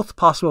 are both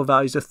possible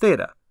values of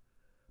theta.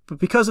 But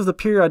because of the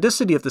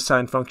periodicity of the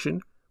sine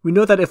function, we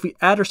know that if we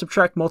add or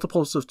subtract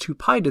multiples of 2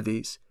 pi to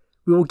these,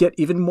 we will get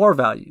even more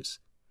values.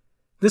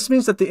 This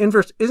means that the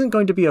inverse isn't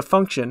going to be a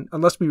function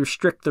unless we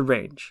restrict the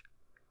range.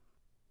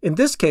 In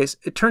this case,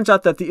 it turns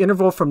out that the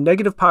interval from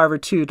negative pi over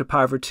 2 to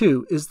pi over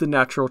 2 is the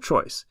natural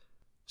choice.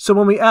 So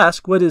when we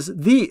ask what is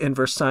the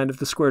inverse sine of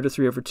the square root of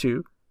 3 over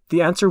 2,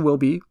 the answer will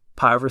be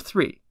pi over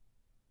 3.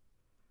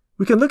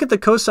 We can look at the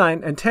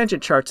cosine and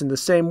tangent charts in the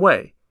same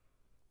way.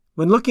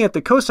 When looking at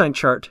the cosine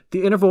chart,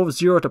 the interval of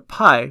 0 to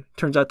pi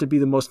turns out to be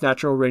the most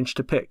natural range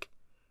to pick.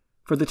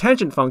 For the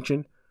tangent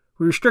function,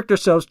 we restrict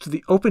ourselves to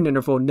the open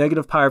interval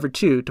negative pi over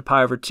 2 to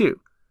pi over 2.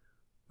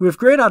 We have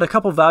grayed out a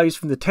couple values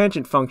from the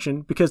tangent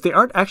function because they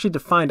aren't actually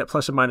defined at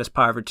plus or minus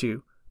pi over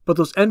 2, but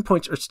those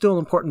endpoints are still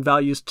important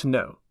values to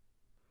know.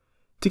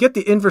 To get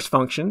the inverse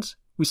functions,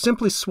 we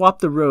simply swap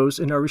the rows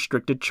in our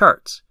restricted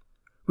charts.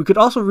 We could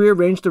also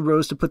rearrange the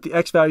rows to put the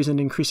x values in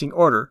increasing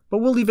order, but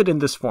we'll leave it in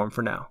this form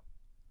for now.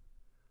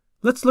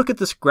 Let's look at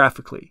this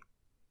graphically.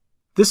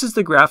 This is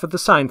the graph of the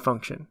sine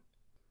function.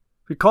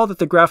 Recall that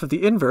the graph of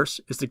the inverse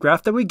is the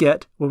graph that we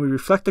get when we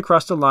reflect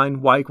across the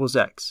line y equals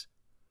x.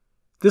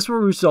 This will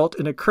result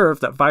in a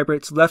curve that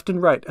vibrates left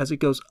and right as it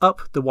goes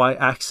up the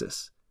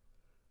y-axis.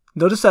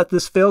 Notice that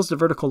this fails the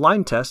vertical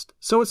line test,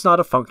 so it's not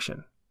a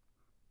function.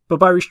 But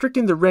by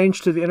restricting the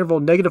range to the interval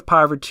negative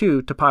pi over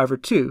 2 to pi over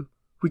 2,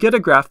 we get a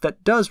graph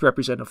that does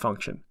represent a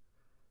function.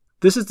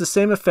 This is the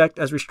same effect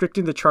as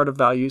restricting the chart of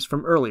values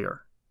from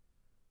earlier.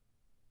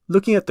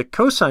 Looking at the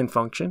cosine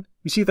function,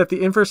 we see that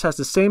the inverse has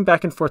the same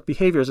back and forth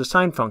behavior as a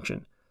sine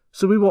function,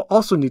 so we will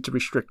also need to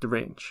restrict the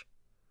range.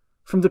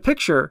 From the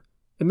picture,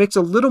 it makes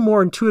a little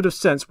more intuitive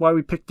sense why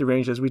we pick the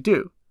range as we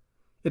do.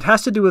 It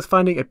has to do with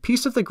finding a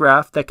piece of the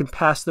graph that can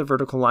pass the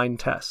vertical line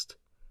test.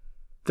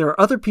 There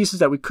are other pieces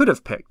that we could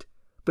have picked,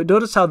 but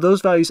notice how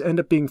those values end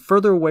up being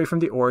further away from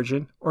the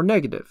origin or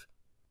negative.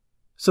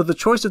 So the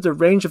choice of the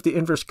range of the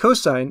inverse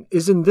cosine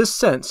is in this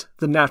sense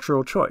the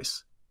natural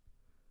choice.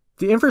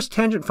 The inverse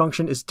tangent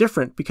function is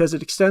different because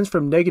it extends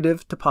from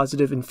negative to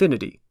positive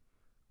infinity.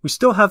 We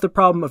still have the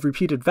problem of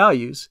repeated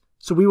values,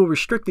 so we will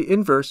restrict the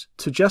inverse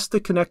to just the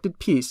connected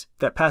piece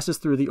that passes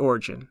through the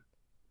origin.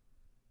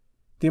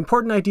 The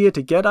important idea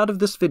to get out of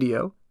this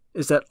video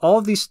is that all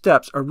of these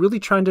steps are really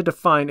trying to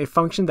define a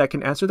function that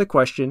can answer the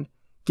question,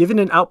 given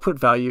an output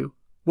value,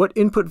 what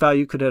input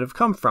value could it have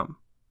come from?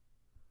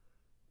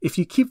 If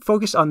you keep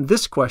focused on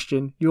this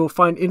question, you will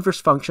find inverse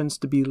functions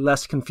to be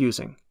less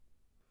confusing.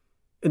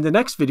 In the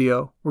next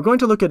video, we're going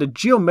to look at a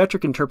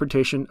geometric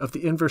interpretation of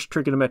the inverse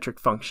trigonometric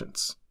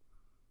functions.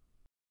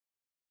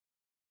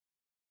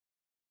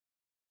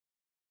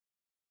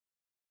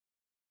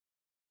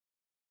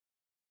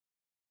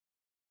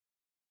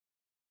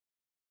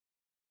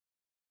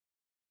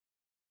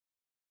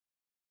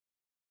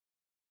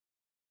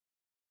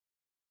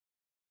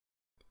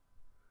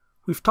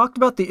 We've talked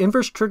about the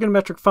inverse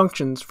trigonometric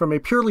functions from a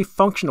purely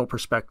functional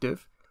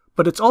perspective,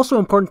 but it's also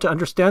important to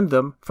understand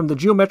them from the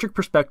geometric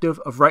perspective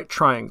of right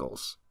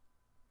triangles.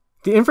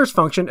 The inverse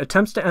function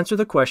attempts to answer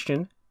the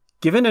question,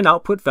 given an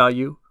output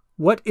value,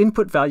 what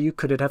input value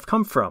could it have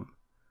come from?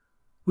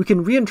 We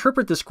can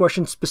reinterpret this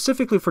question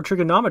specifically for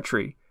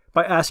trigonometry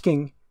by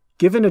asking,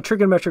 given a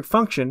trigonometric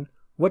function,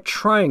 what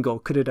triangle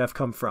could it have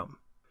come from?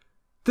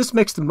 This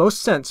makes the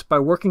most sense by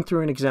working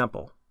through an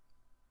example.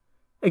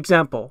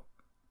 Example: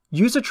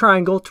 use a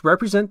triangle to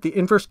represent the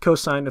inverse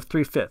cosine of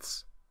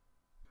 3/5.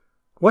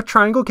 What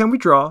triangle can we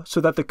draw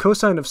so that the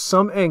cosine of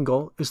some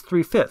angle is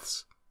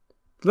 3/5?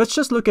 Let's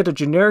just look at a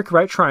generic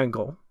right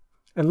triangle,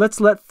 and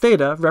let's let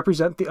theta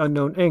represent the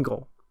unknown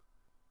angle.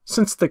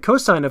 Since the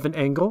cosine of an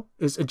angle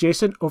is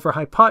adjacent over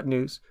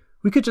hypotenuse,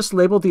 we could just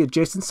label the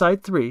adjacent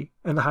side 3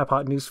 and the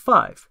hypotenuse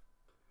 5.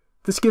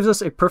 This gives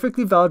us a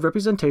perfectly valid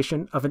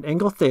representation of an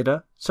angle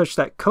theta such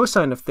that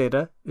cosine of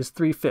theta is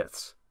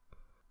 3/5.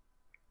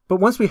 But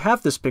once we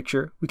have this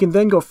picture, we can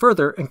then go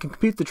further and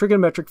compute the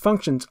trigonometric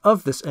functions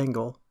of this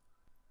angle.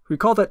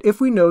 Recall that if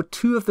we know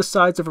two of the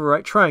sides of a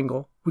right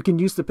triangle, we can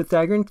use the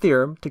Pythagorean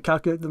theorem to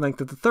calculate the length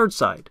of the third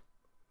side.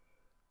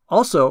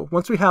 Also,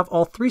 once we have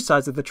all three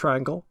sides of the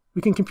triangle,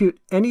 we can compute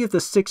any of the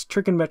 6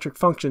 trigonometric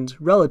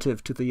functions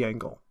relative to the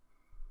angle.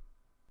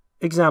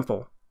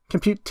 Example: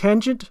 compute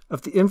tangent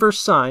of the inverse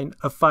sine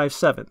of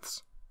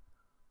 5/7.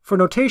 For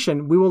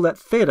notation, we will let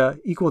theta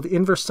equal the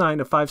inverse sine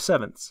of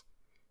 5/7.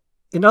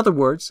 In other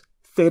words,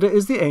 theta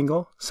is the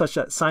angle such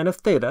that sine of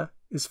theta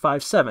is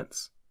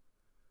 5/7.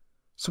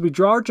 So we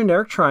draw our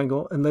generic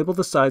triangle and label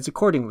the sides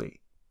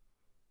accordingly.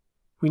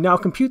 We now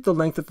compute the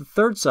length of the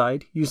third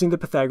side using the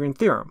Pythagorean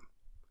theorem.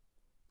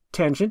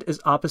 Tangent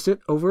is opposite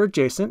over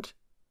adjacent,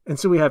 and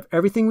so we have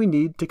everything we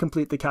need to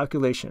complete the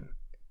calculation.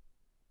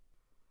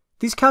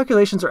 These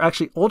calculations are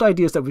actually old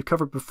ideas that we've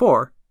covered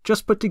before,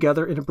 just put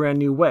together in a brand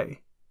new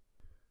way.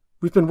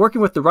 We've been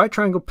working with the right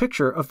triangle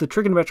picture of the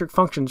trigonometric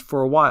functions for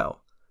a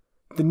while.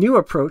 The new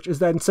approach is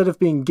that instead of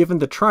being given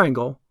the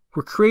triangle,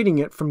 we're creating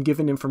it from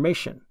given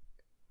information.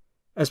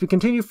 As we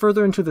continue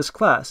further into this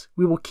class,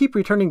 we will keep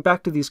returning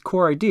back to these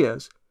core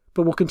ideas,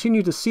 but we'll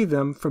continue to see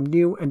them from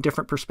new and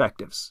different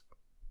perspectives.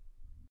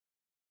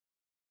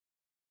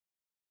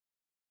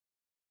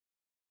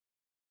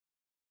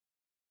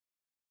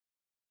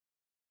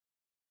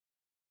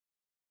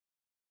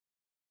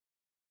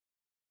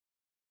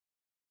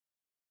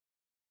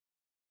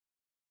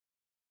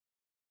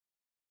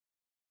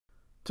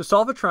 To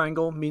solve a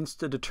triangle means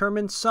to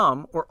determine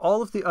some or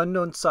all of the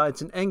unknown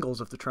sides and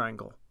angles of the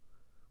triangle.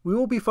 We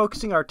will be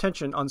focusing our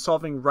attention on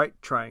solving right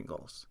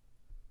triangles.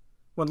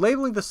 When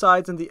labeling the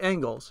sides and the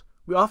angles,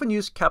 we often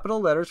use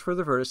capital letters for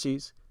the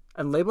vertices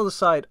and label the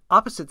side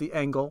opposite the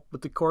angle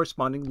with the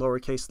corresponding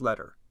lowercase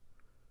letter.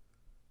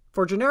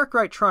 For a generic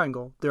right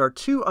triangle, there are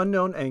 2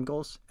 unknown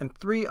angles and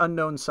 3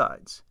 unknown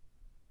sides.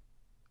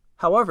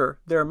 However,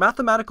 there are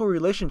mathematical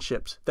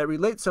relationships that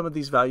relate some of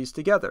these values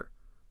together.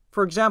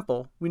 For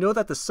example, we know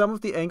that the sum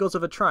of the angles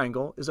of a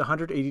triangle is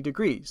 180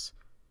 degrees,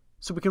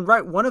 so we can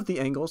write one of the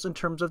angles in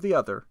terms of the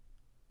other.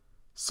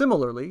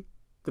 Similarly,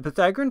 the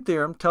Pythagorean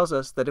theorem tells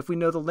us that if we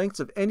know the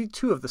lengths of any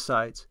 2 of the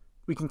sides,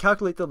 we can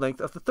calculate the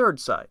length of the third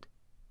side.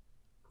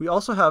 We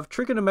also have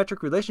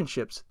trigonometric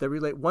relationships that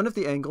relate one of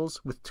the angles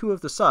with 2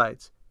 of the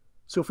sides,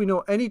 so if we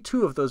know any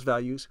 2 of those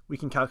values, we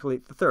can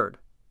calculate the third.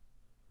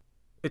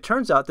 It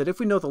turns out that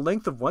if we know the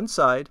length of one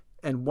side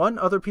and one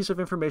other piece of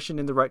information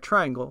in the right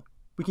triangle,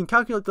 we can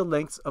calculate the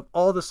lengths of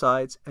all the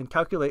sides and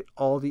calculate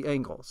all the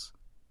angles.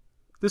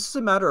 This is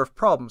a matter of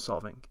problem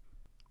solving.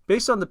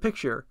 Based on the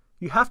picture,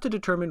 you have to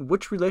determine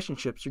which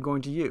relationships you're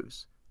going to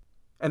use.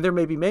 And there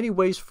may be many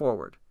ways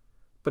forward,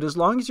 but as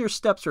long as your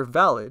steps are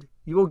valid,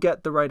 you will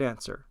get the right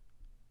answer.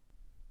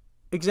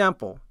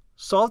 Example: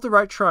 solve the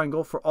right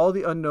triangle for all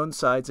the unknown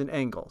sides and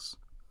angles.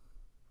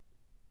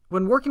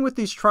 When working with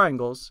these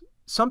triangles,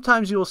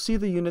 sometimes you will see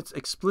the units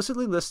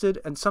explicitly listed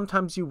and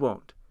sometimes you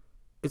won't.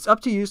 It's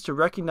up to you to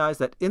recognize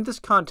that in this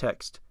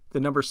context, the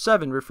number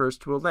 7 refers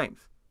to a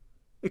length.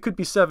 It could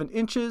be 7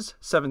 inches,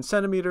 7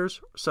 centimeters,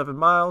 7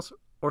 miles,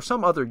 or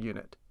some other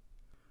unit.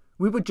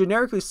 We would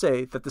generically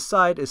say that the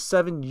side is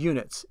 7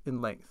 units in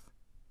length.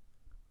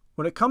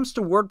 When it comes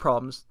to word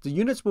problems, the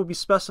units will be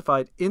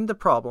specified in the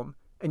problem,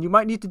 and you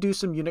might need to do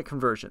some unit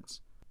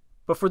conversions.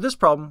 But for this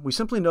problem, we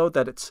simply know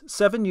that it's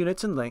 7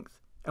 units in length,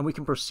 and we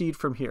can proceed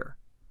from here.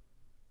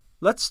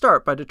 Let's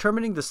start by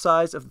determining the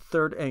size of the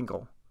third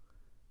angle.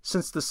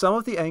 Since the sum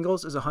of the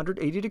angles is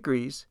 180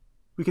 degrees,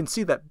 we can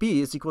see that B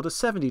is equal to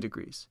 70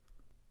 degrees.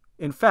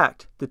 In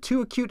fact, the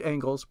 2 acute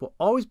angles will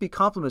always be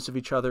complements of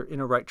each other in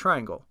a right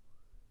triangle.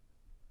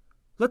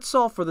 Let's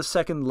solve for the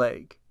second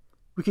leg.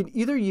 We can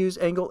either use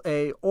angle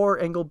A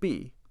or angle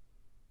B.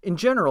 In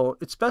general,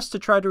 it's best to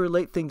try to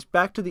relate things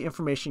back to the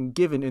information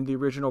given in the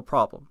original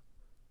problem.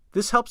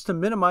 This helps to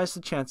minimize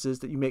the chances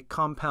that you make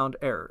compound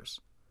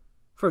errors.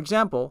 For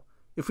example,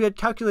 if we had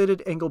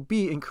calculated angle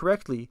B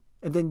incorrectly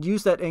and then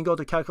used that angle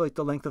to calculate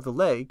the length of the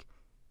leg,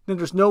 then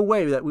there's no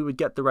way that we would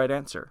get the right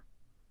answer.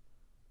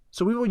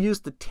 so we will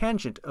use the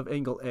tangent of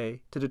angle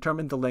A to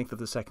determine the length of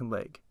the second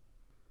leg.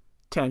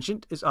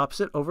 Tangent is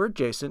opposite over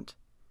adjacent,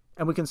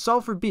 and we can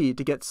solve for b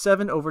to get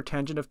 7 over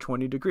tangent of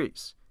 20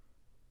 degrees.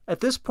 At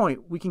this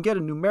point, we can get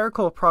a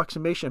numerical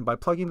approximation by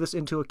plugging this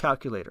into a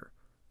calculator.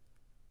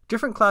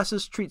 Different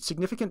classes treat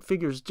significant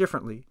figures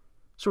differently,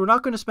 so we're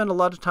not going to spend a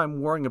lot of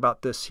time worrying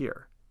about this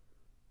here.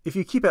 If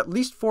you keep at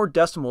least 4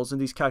 decimals in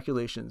these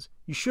calculations,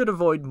 you should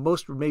avoid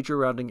most major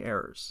rounding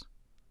errors.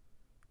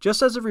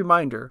 Just as a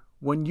reminder,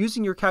 when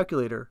using your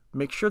calculator,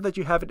 make sure that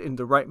you have it in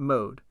the right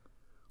mode.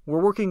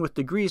 We're working with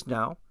degrees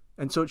now,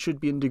 and so it should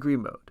be in degree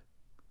mode.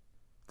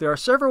 There are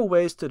several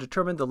ways to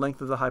determine the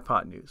length of the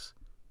hypotenuse.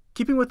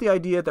 Keeping with the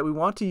idea that we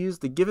want to use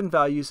the given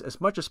values as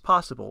much as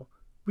possible,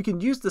 we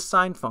can use the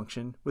sine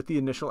function with the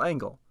initial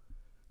angle.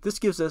 This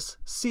gives us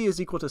c is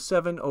equal to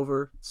 7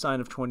 over sine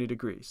of 20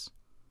 degrees.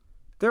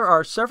 There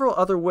are several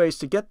other ways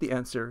to get the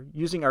answer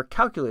using our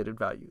calculated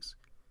values.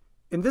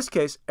 In this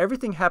case,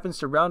 everything happens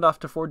to round off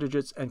to 4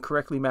 digits and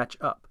correctly match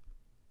up.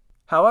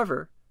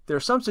 However, there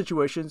are some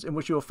situations in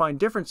which you will find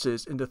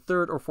differences in the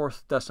third or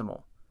fourth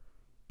decimal.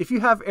 If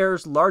you have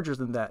errors larger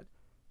than that,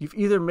 you've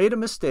either made a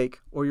mistake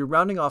or you're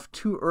rounding off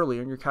too early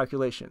in your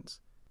calculations.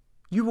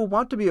 You will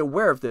want to be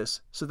aware of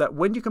this so that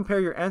when you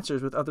compare your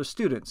answers with other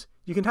students,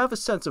 you can have a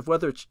sense of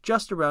whether it's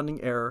just a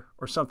rounding error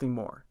or something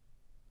more.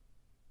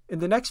 In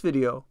the next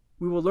video,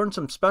 we will learn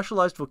some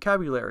specialized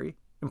vocabulary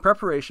in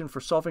preparation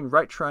for solving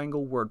right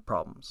triangle word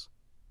problems.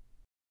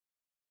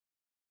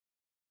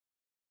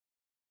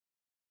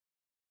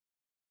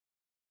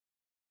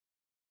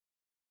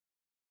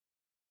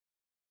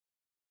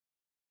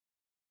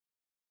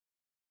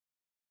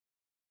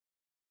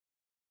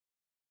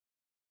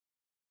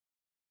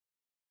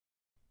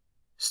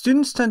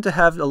 Students tend to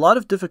have a lot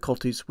of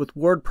difficulties with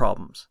word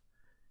problems.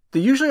 They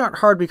usually aren't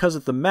hard because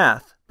of the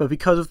math, but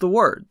because of the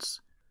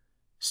words.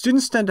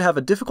 Students tend to have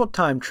a difficult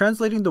time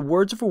translating the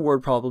words of a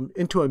word problem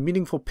into a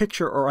meaningful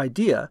picture or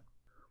idea,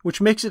 which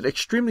makes it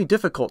extremely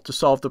difficult to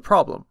solve the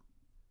problem.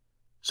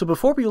 So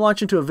before we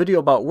launch into a video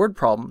about word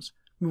problems,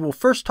 we will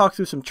first talk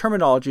through some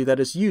terminology that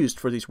is used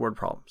for these word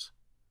problems.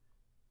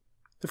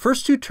 The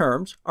first 2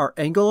 terms are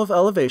angle of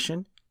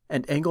elevation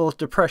and angle of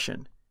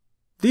depression.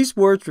 These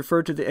words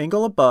refer to the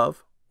angle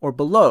above or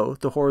below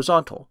the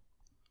horizontal.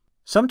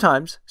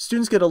 Sometimes,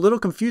 students get a little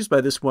confused by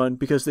this one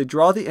because they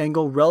draw the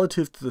angle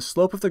relative to the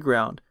slope of the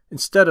ground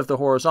instead of the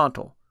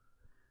horizontal.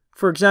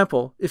 For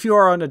example, if you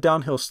are on a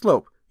downhill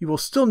slope, you will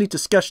still need to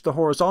sketch the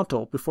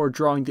horizontal before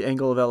drawing the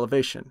angle of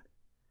elevation.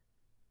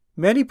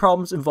 Many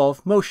problems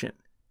involve motion.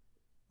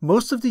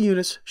 Most of the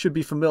units should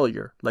be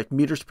familiar, like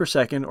meters per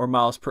second or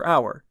miles per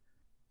hour.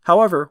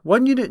 However,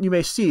 one unit you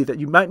may see that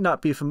you might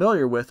not be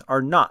familiar with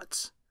are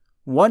knots.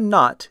 1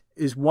 knot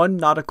is 1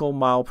 nautical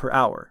mile per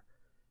hour.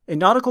 A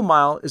nautical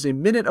mile is a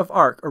minute of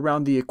arc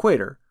around the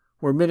equator,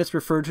 where minutes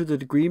refer to the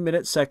degree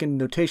minute second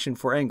notation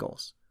for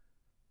angles.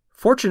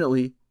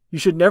 Fortunately, you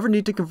should never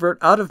need to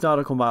convert out of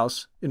nautical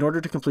miles in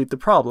order to complete the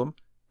problem,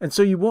 and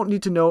so you won't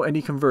need to know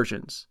any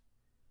conversions.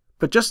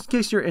 But just in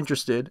case you're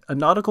interested, a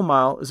nautical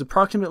mile is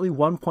approximately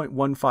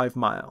 1.15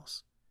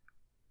 miles.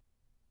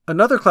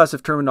 Another class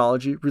of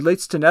terminology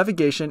relates to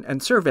navigation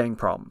and surveying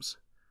problems.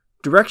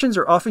 Directions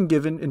are often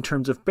given in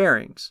terms of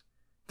bearings.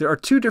 There are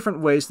 2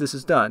 different ways this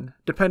is done,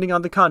 depending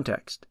on the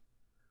context.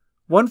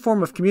 One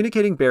form of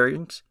communicating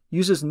bearings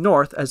uses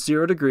north as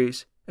 0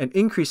 degrees and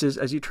increases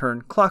as you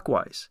turn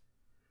clockwise.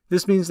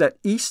 This means that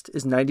east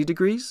is 90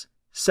 degrees,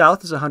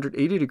 south is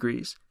 180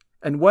 degrees,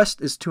 and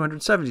west is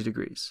 270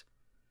 degrees.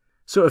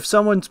 So if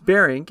someone's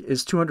bearing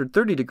is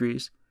 230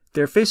 degrees,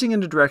 they're facing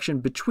in a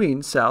direction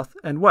between south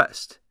and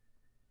west.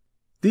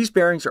 These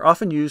bearings are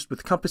often used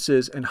with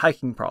compasses and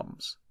hiking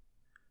problems.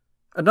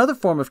 Another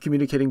form of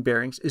communicating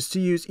bearings is to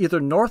use either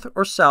north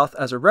or south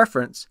as a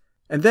reference,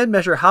 and then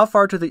measure how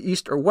far to the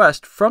east or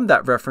west from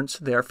that reference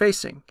they are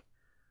facing.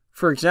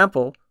 For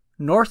example,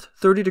 north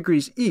 30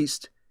 degrees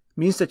east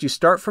means that you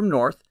start from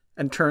north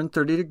and turn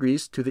 30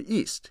 degrees to the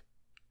east.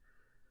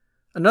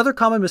 Another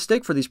common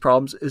mistake for these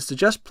problems is to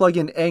just plug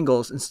in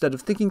angles instead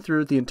of thinking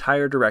through the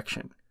entire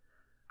direction.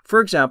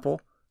 For example,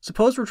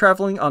 suppose we're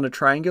traveling on a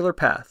triangular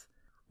path.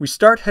 We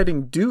start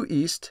heading due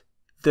east,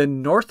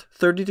 then north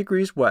 30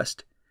 degrees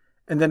west,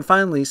 and then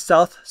finally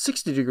south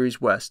 60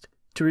 degrees west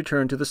to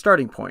return to the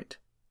starting point.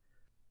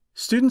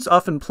 Students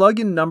often plug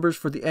in numbers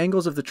for the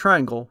angles of the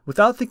triangle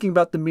without thinking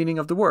about the meaning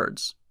of the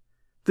words.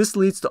 This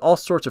leads to all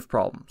sorts of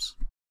problems.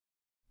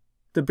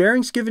 The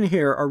bearings given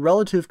here are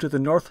relative to the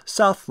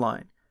north-south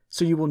line,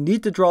 so you will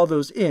need to draw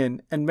those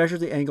in and measure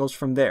the angles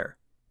from there.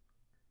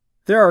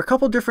 There are a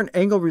couple different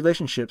angle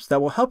relationships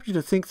that will help you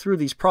to think through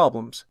these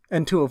problems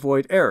and to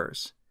avoid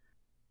errors.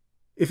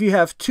 If you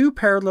have 2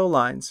 parallel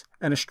lines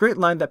and a straight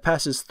line that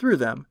passes through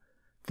them,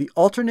 the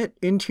alternate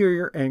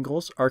interior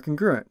angles are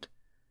congruent.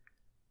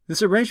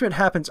 This arrangement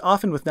happens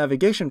often with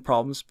navigation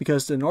problems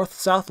because the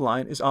north-south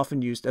line is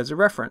often used as a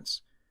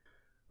reference.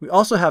 We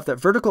also have that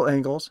vertical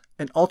angles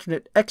and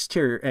alternate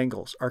exterior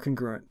angles are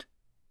congruent.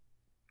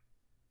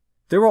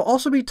 There will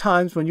also be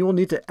times when you will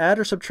need to add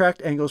or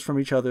subtract angles from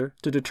each other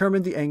to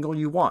determine the angle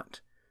you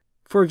want.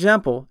 For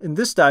example, in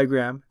this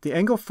diagram, the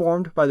angle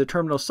formed by the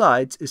terminal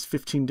sides is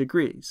 15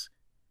 degrees.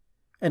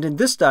 And in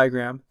this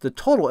diagram, the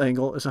total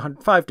angle is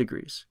 105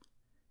 degrees.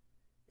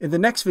 In the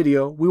next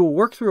video, we will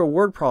work through a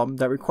word problem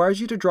that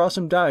requires you to draw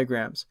some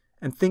diagrams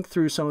and think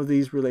through some of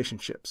these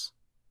relationships.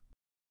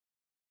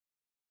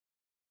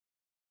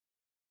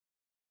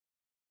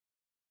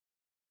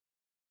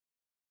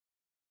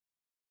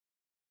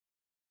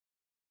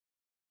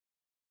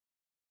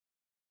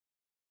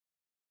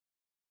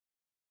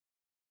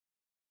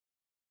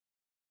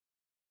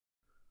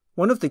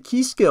 One of the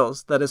key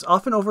skills that is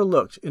often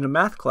overlooked in a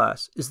math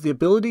class is the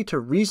ability to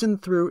reason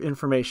through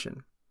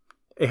information.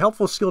 A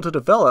helpful skill to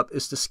develop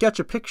is to sketch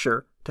a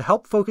picture to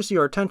help focus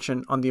your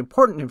attention on the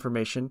important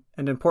information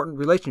and important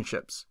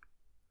relationships.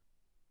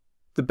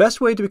 The best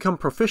way to become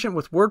proficient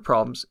with word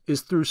problems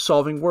is through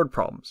solving word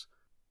problems.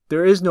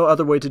 There is no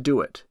other way to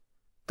do it.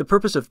 The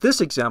purpose of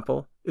this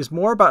example is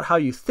more about how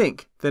you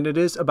think than it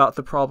is about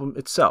the problem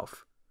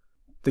itself.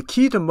 The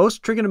key to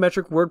most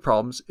trigonometric word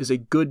problems is a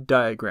good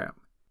diagram.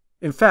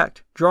 In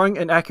fact, drawing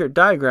an accurate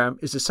diagram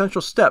is an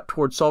essential step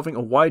toward solving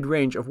a wide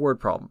range of word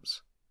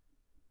problems.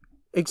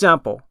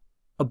 Example: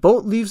 a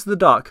boat leaves the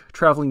dock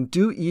traveling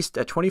due east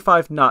at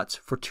 25 knots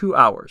for 2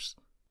 hours.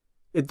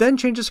 It then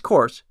changes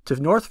course to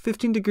north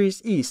 15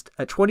 degrees east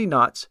at 20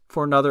 knots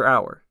for another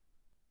hour.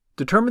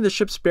 Determine the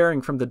ship's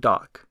bearing from the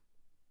dock.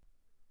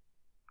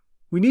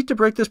 We need to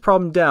break this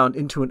problem down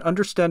into an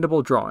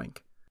understandable drawing.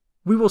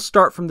 We will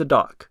start from the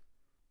dock.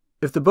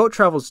 If the boat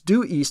travels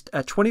due east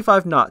at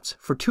 25 knots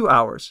for 2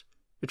 hours,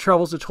 it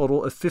travels a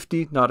total of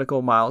 50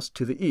 nautical miles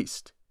to the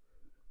east.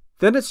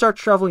 Then it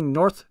starts traveling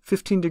north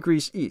 15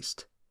 degrees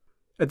east.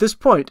 At this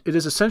point, it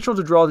is essential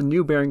to draw the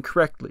new bearing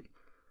correctly.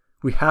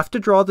 We have to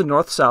draw the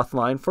north-south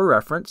line for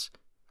reference,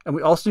 and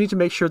we also need to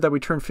make sure that we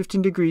turn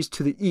 15 degrees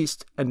to the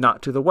east and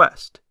not to the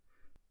west.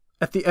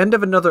 At the end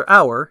of another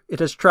hour, it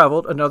has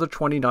traveled another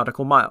 20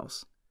 nautical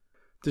miles.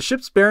 The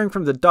ship's bearing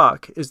from the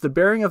dock is the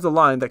bearing of the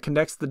line that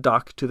connects the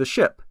dock to the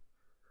ship.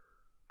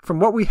 From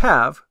what we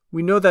have,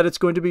 we know that it's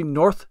going to be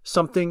north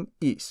something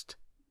east.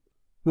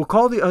 We'll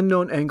call the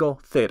unknown angle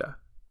theta.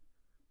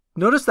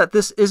 Notice that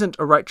this isn't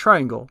a right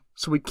triangle,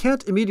 so we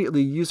can't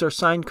immediately use our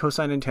sine,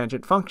 cosine, and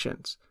tangent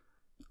functions.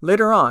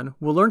 Later on,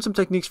 we'll learn some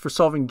techniques for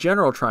solving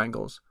general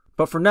triangles,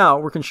 but for now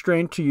we're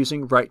constrained to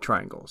using right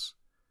triangles.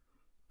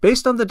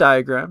 Based on the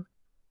diagram,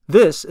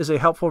 this is a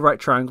helpful right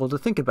triangle to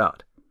think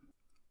about.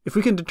 If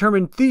we can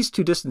determine these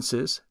two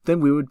distances,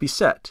 then we would be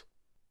set.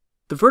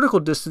 The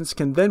vertical distance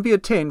can then be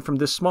attained from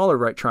this smaller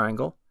right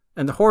triangle,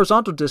 and the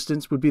horizontal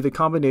distance would be the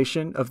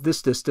combination of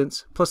this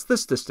distance plus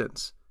this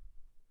distance.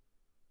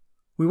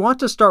 We want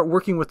to start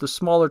working with the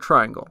smaller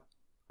triangle.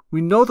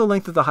 We know the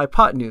length of the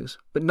hypotenuse,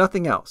 but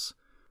nothing else.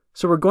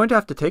 So we're going to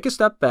have to take a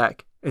step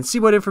back and see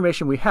what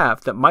information we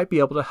have that might be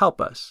able to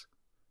help us.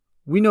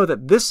 We know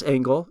that this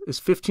angle is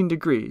 15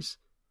 degrees,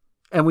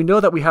 and we know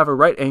that we have a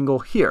right angle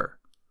here.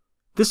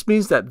 This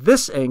means that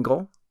this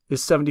angle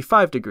is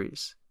 75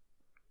 degrees.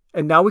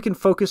 And now we can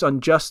focus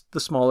on just the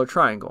smaller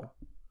triangle.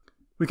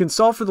 We can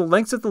solve for the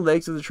lengths of the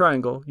legs of the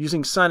triangle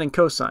using sine and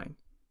cosine.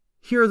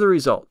 Here are the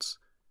results.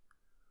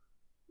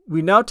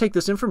 We now take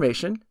this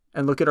information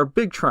and look at our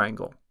big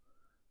triangle.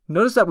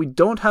 Notice that we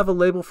don't have a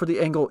label for the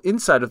angle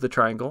inside of the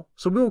triangle,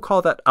 so we will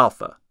call that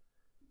alpha.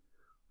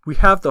 We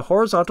have the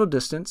horizontal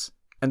distance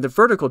and the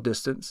vertical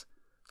distance,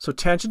 so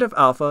tangent of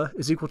alpha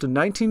is equal to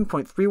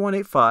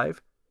 19.3185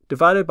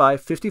 divided by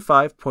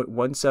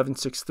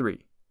 55.1763.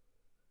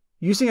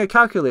 Using a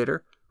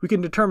calculator, we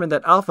can determine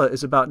that alpha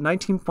is about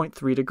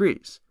 19.3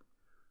 degrees.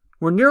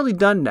 We're nearly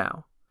done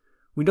now.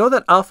 We know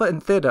that alpha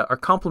and theta are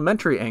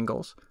complementary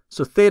angles,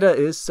 so theta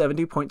is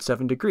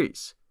 70.7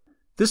 degrees.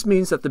 This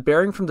means that the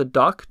bearing from the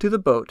dock to the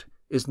boat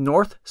is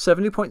north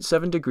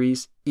 70.7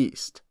 degrees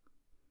east.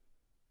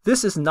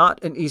 This is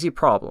not an easy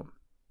problem.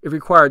 It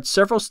required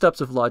several steps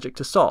of logic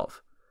to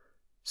solve.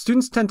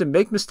 Students tend to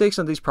make mistakes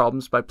on these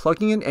problems by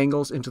plugging in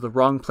angles into the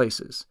wrong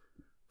places.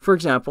 For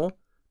example,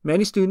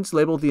 many students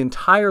label the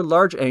entire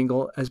large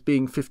angle as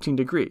being 15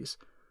 degrees,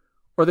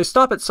 or they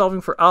stop at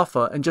solving for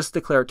alpha and just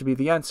declare it to be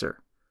the answer.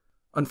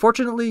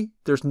 Unfortunately,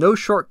 there's no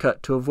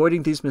shortcut to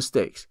avoiding these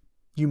mistakes.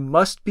 You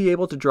must be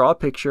able to draw a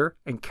picture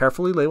and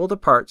carefully label the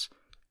parts,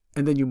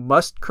 and then you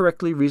must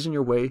correctly reason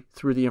your way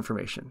through the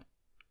information.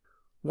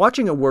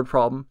 Watching a word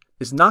problem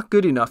is not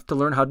good enough to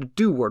learn how to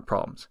do word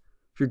problems.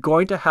 You're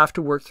going to have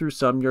to work through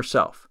some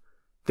yourself.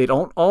 They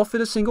don't all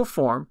fit a single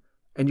form,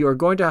 and you are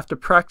going to have to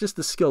practice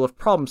the skill of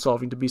problem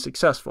solving to be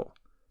successful.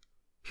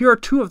 Here are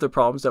two of the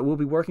problems that we'll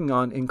be working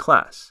on in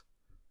class.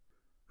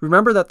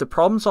 Remember that the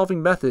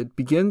problem-solving method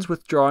begins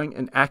with drawing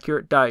an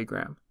accurate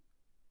diagram.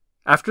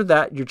 After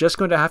that, you're just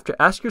going to have to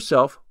ask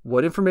yourself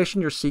what information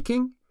you're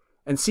seeking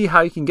and see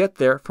how you can get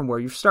there from where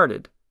you've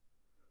started.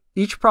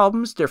 Each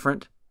problem is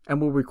different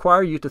and will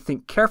require you to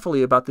think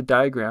carefully about the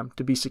diagram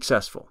to be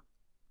successful.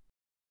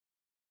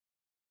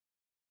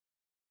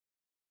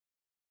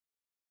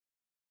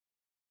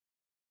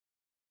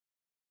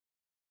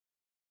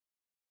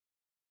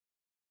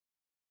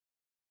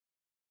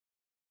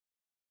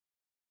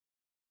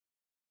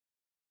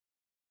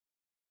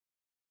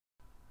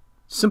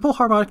 Simple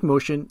harmonic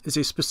motion is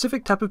a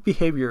specific type of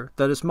behavior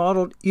that is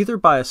modeled either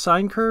by a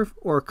sine curve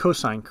or a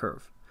cosine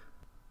curve.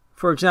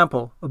 For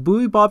example, a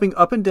buoy bobbing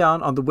up and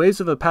down on the waves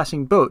of a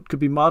passing boat could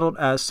be modeled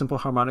as simple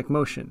harmonic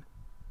motion.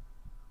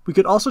 We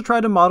could also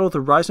try to model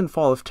the rise and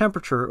fall of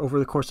temperature over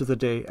the course of the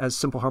day as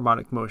simple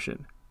harmonic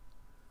motion.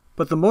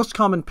 But the most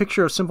common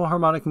picture of simple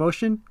harmonic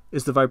motion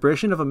is the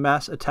vibration of a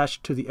mass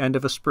attached to the end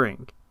of a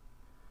spring.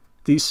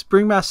 These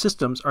spring mass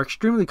systems are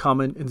extremely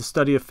common in the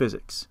study of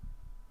physics.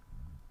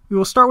 We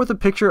will start with a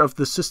picture of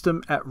the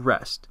system at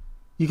rest.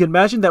 You can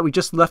imagine that we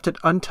just left it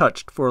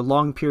untouched for a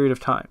long period of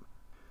time.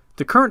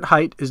 The current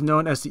height is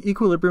known as the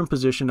equilibrium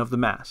position of the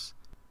mass.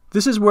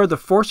 This is where the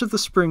force of the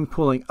spring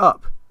pulling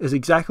up is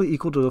exactly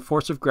equal to the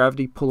force of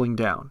gravity pulling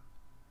down.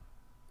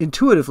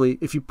 Intuitively,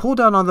 if you pull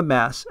down on the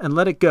mass and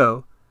let it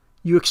go,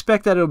 you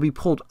expect that it will be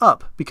pulled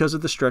up because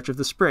of the stretch of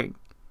the spring.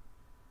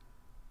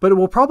 But it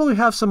will probably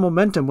have some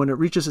momentum when it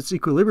reaches its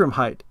equilibrium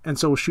height, and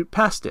so will shoot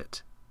past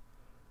it.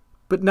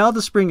 But now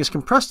the spring is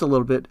compressed a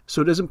little bit,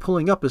 so it isn't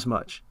pulling up as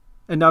much,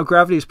 and now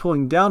gravity is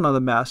pulling down on the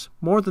mass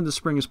more than the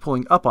spring is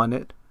pulling up on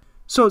it,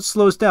 so it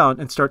slows down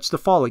and starts to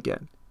fall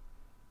again.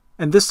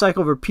 And this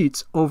cycle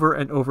repeats over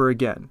and over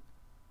again.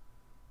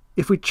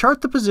 If we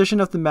chart the position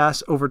of the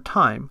mass over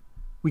time,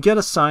 we get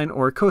a sine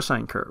or a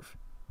cosine curve.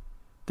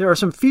 There are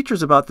some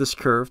features about this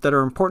curve that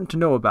are important to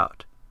know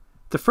about.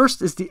 The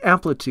first is the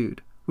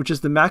amplitude, which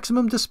is the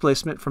maximum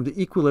displacement from the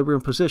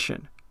equilibrium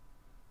position.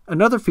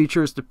 Another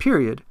feature is the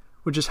period,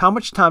 which is how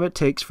much time it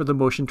takes for the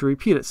motion to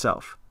repeat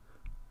itself.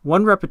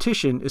 One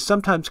repetition is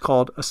sometimes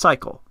called a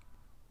cycle.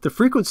 The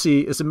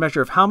frequency is a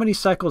measure of how many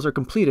cycles are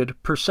completed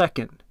per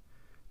second.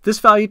 This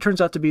value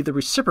turns out to be the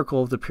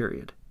reciprocal of the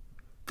period.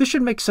 This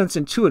should make sense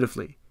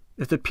intuitively.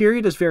 If the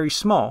period is very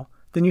small,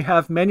 then you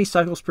have many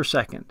cycles per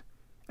second.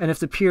 And if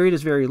the period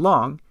is very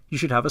long, you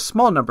should have a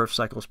small number of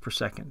cycles per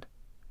second.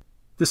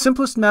 The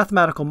simplest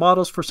mathematical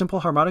models for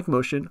simple harmonic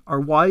motion are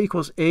y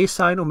equals a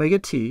sine omega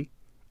t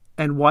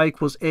and y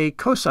equals a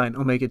cosine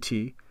omega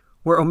t,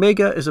 where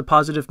omega is a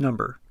positive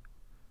number.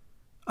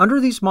 Under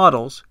these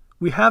models,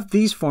 we have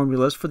these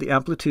formulas for the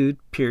amplitude,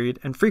 period,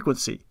 and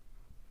frequency.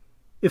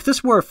 If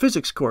this were a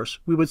physics course,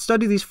 we would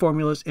study these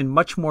formulas in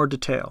much more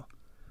detail.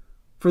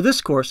 For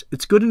this course,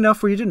 it's good enough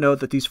for you to know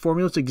that these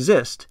formulas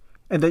exist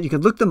and that you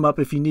can look them up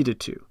if you needed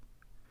to.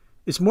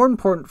 It's more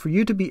important for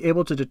you to be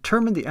able to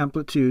determine the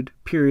amplitude,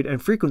 period,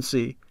 and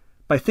frequency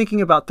by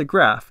thinking about the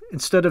graph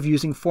instead of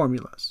using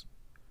formulas.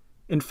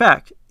 In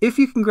fact, if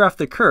you can graph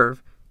the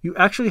curve, you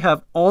actually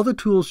have all the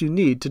tools you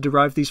need to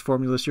derive these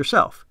formulas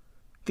yourself.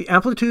 The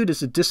amplitude is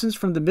the distance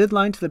from the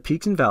midline to the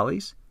peaks and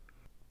valleys,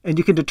 and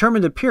you can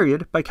determine the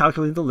period by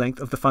calculating the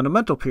length of the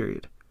fundamental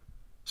period.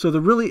 So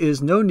there really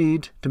is no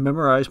need to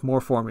memorize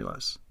more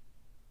formulas.